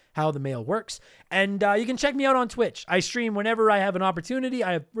that's how the mail works. And you can check me out on Twitch. I stream whenever I have an opportunity.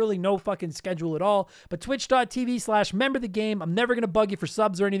 I have really no fucking schedule at all. But twitch.tv/Remember the Game. I'm never going to bug you for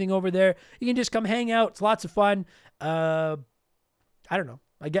subs or anything over there. You can just come hang out. It's lots of fun. I don't know.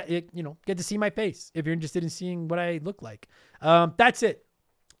 I get to see my face if you're interested in seeing what I look like. That's it.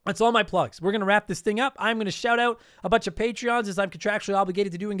 That's all my plugs. We're going to wrap this thing up. I'm going to shout out a bunch of Patreons as I'm contractually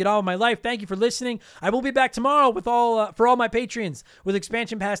obligated to do and get all of my life. Thank you for listening. I will be back tomorrow with for all my Patreons with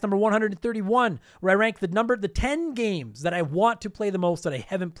Expansion Pass number 131, where I rank the 10 games that I want to play the most that I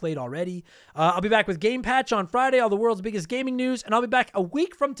haven't played already. I'll be back with Game Patch on Friday, all the world's biggest gaming news, and I'll be back a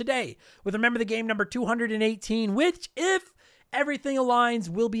week from today with Remember the Game number 218, which, if Everything Aligns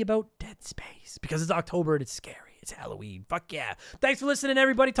will be about Dead Space because it's October and it's scary. It's Halloween. Fuck yeah. Thanks for listening,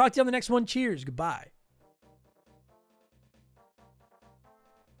 everybody. Talk to you on the next one. Cheers. Goodbye.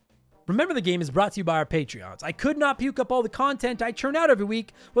 Remember the Game is brought to you by our Patreons. I could not puke up all the content I churn out every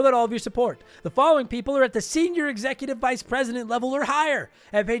week without all of your support. The following people are at the senior executive vice president level or higher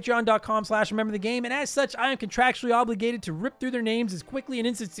at patreon.com/rememberthegame, and as such, I am contractually obligated to rip through their names as quickly and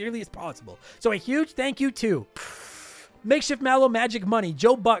insincerely as possible. So a huge thank you to Makeshift Mallow, Magic Money,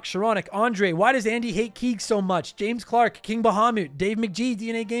 Joe Buck, Sharonic, Andre, Why Does Andy Hate Keeg So Much, James Clark, King Bahamut, Dave McGee,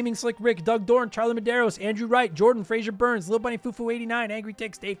 DNA Gaming, Slick Rick, Doug Dorn, Charlie Medeiros, Andrew Wright, Jordan, Fraser Burns, Lil Bunny Fufu 89, Angry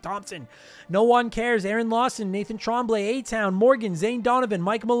Ticks, Dave Thompson, No One Cares, Aaron Lawson, Nathan Tremblay, A-Town, Morgan, Zane Donovan,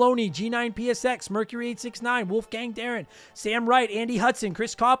 Mike Maloney, G9PSX, Mercury 869, Wolfgang Darren, Sam Wright, Andy Hudson,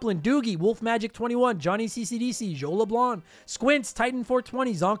 Chris Copland, Doogie, Wolf Magic 21, Johnny CCDC, Joe LeBlanc, Squints, Titan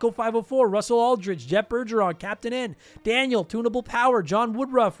 420, Zonko 504, Russell Aldridge, Jeff Bergeron, Captain N, Daniel, Tunable Power, John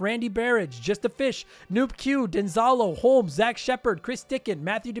Woodruff, Randy Barrage, Just a Fish, Noob Q, Denzalo, Holmes, Zach Shepard, Chris Dickin,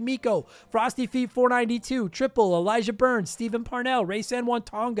 Matthew D'Amico, Frosty Feet 492, Triple, Elijah Burns, Stephen Parnell, Ray San Juan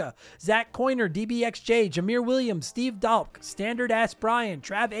Tonga, Zach Coiner, DBXJ, Jameer Williams, Steve Dalk, Standard Ass Brian,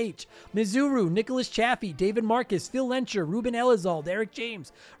 Trav H, Mizuru, Nicholas Chaffee, David Marcus, Phil Lencher, Ruben Elizalde, Eric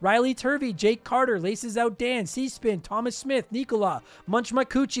James, Riley Turvey, Jake Carter, Laces Out Dan, C-Spin, Thomas Smith, Nicola, Munch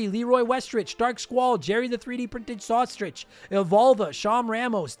Makuchi, Leroy Westrich, Dark Squall, Jerry the 3D Printed Saustrich, Evolva, Sham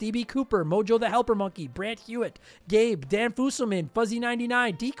Ramos, DB Cooper, Mojo the Helper Monkey, Brant Hewitt, Gabe, Dan Fusselman,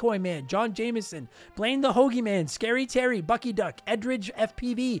 Fuzzy99, Decoy Man, John Jameson, Blaine the Hoagie Man, Scary Terry, Bucky Duck, Edridge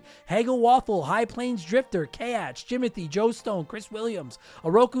FPV, Hagel Waffle, High Plains Drifter, Kayach, Jimothy, Joe Stone, Chris Williams,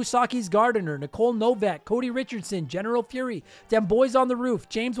 Oroku Saki's Gardener, Nicole Novak, Cody Richardson, General Fury, Them Boys on the Roof,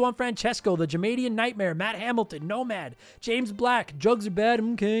 James Juan Francesco, The Jamadian Nightmare, Matt Hamilton, Nomad, James Black, Jugs Are Bad,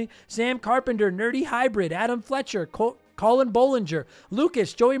 okay, Sam Carpenter, Nerdy Hybrid, Adam Fletcher, Colin Bollinger,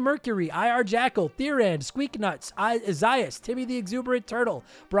 Lucas, Joey Mercury, IR Jackal, Theran, Squeak Nuts, Isaias, Timmy the Exuberant Turtle,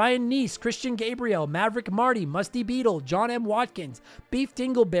 Brian Neese, Christian Gabriel, Maverick Marty, Musty Beetle, John M. Watkins, Beef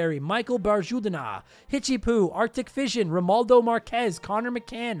Dingleberry, Michael Barjudana, Hitchy Poo, Arctic Fission, Romaldo Marquez, Connor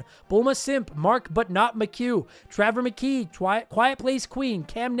McCann, Bulma Simp, Mark But Not McHugh, Trevor McKee, Quiet Place Queen,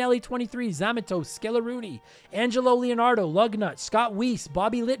 Cam Nelly 23, Zamatos, Skellaruni, Angelo Leonardo, Lugnut, Scott Weiss,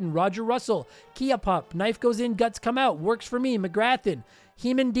 Bobby Litton, Roger Russell, Kia Pup, Knife Goes In, Guts Come Out, Works For Me, McGrathen,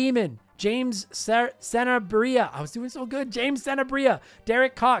 Heman Demon, James Sanabria. I was doing so good. James Sanabria,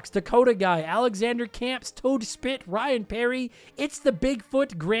 Derek Cox, Dakota Guy, Alexander Camps, Toad Spit, Ryan Perry, It's the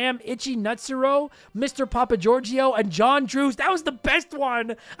Bigfoot, Graham, Itchy Nutsuro, Mr. Papa Giorgio, and John Drews. That was the best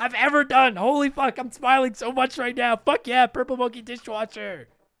one I've ever done. Holy fuck, I'm smiling so much right now. Fuck yeah, Purple Monkey Dishwasher.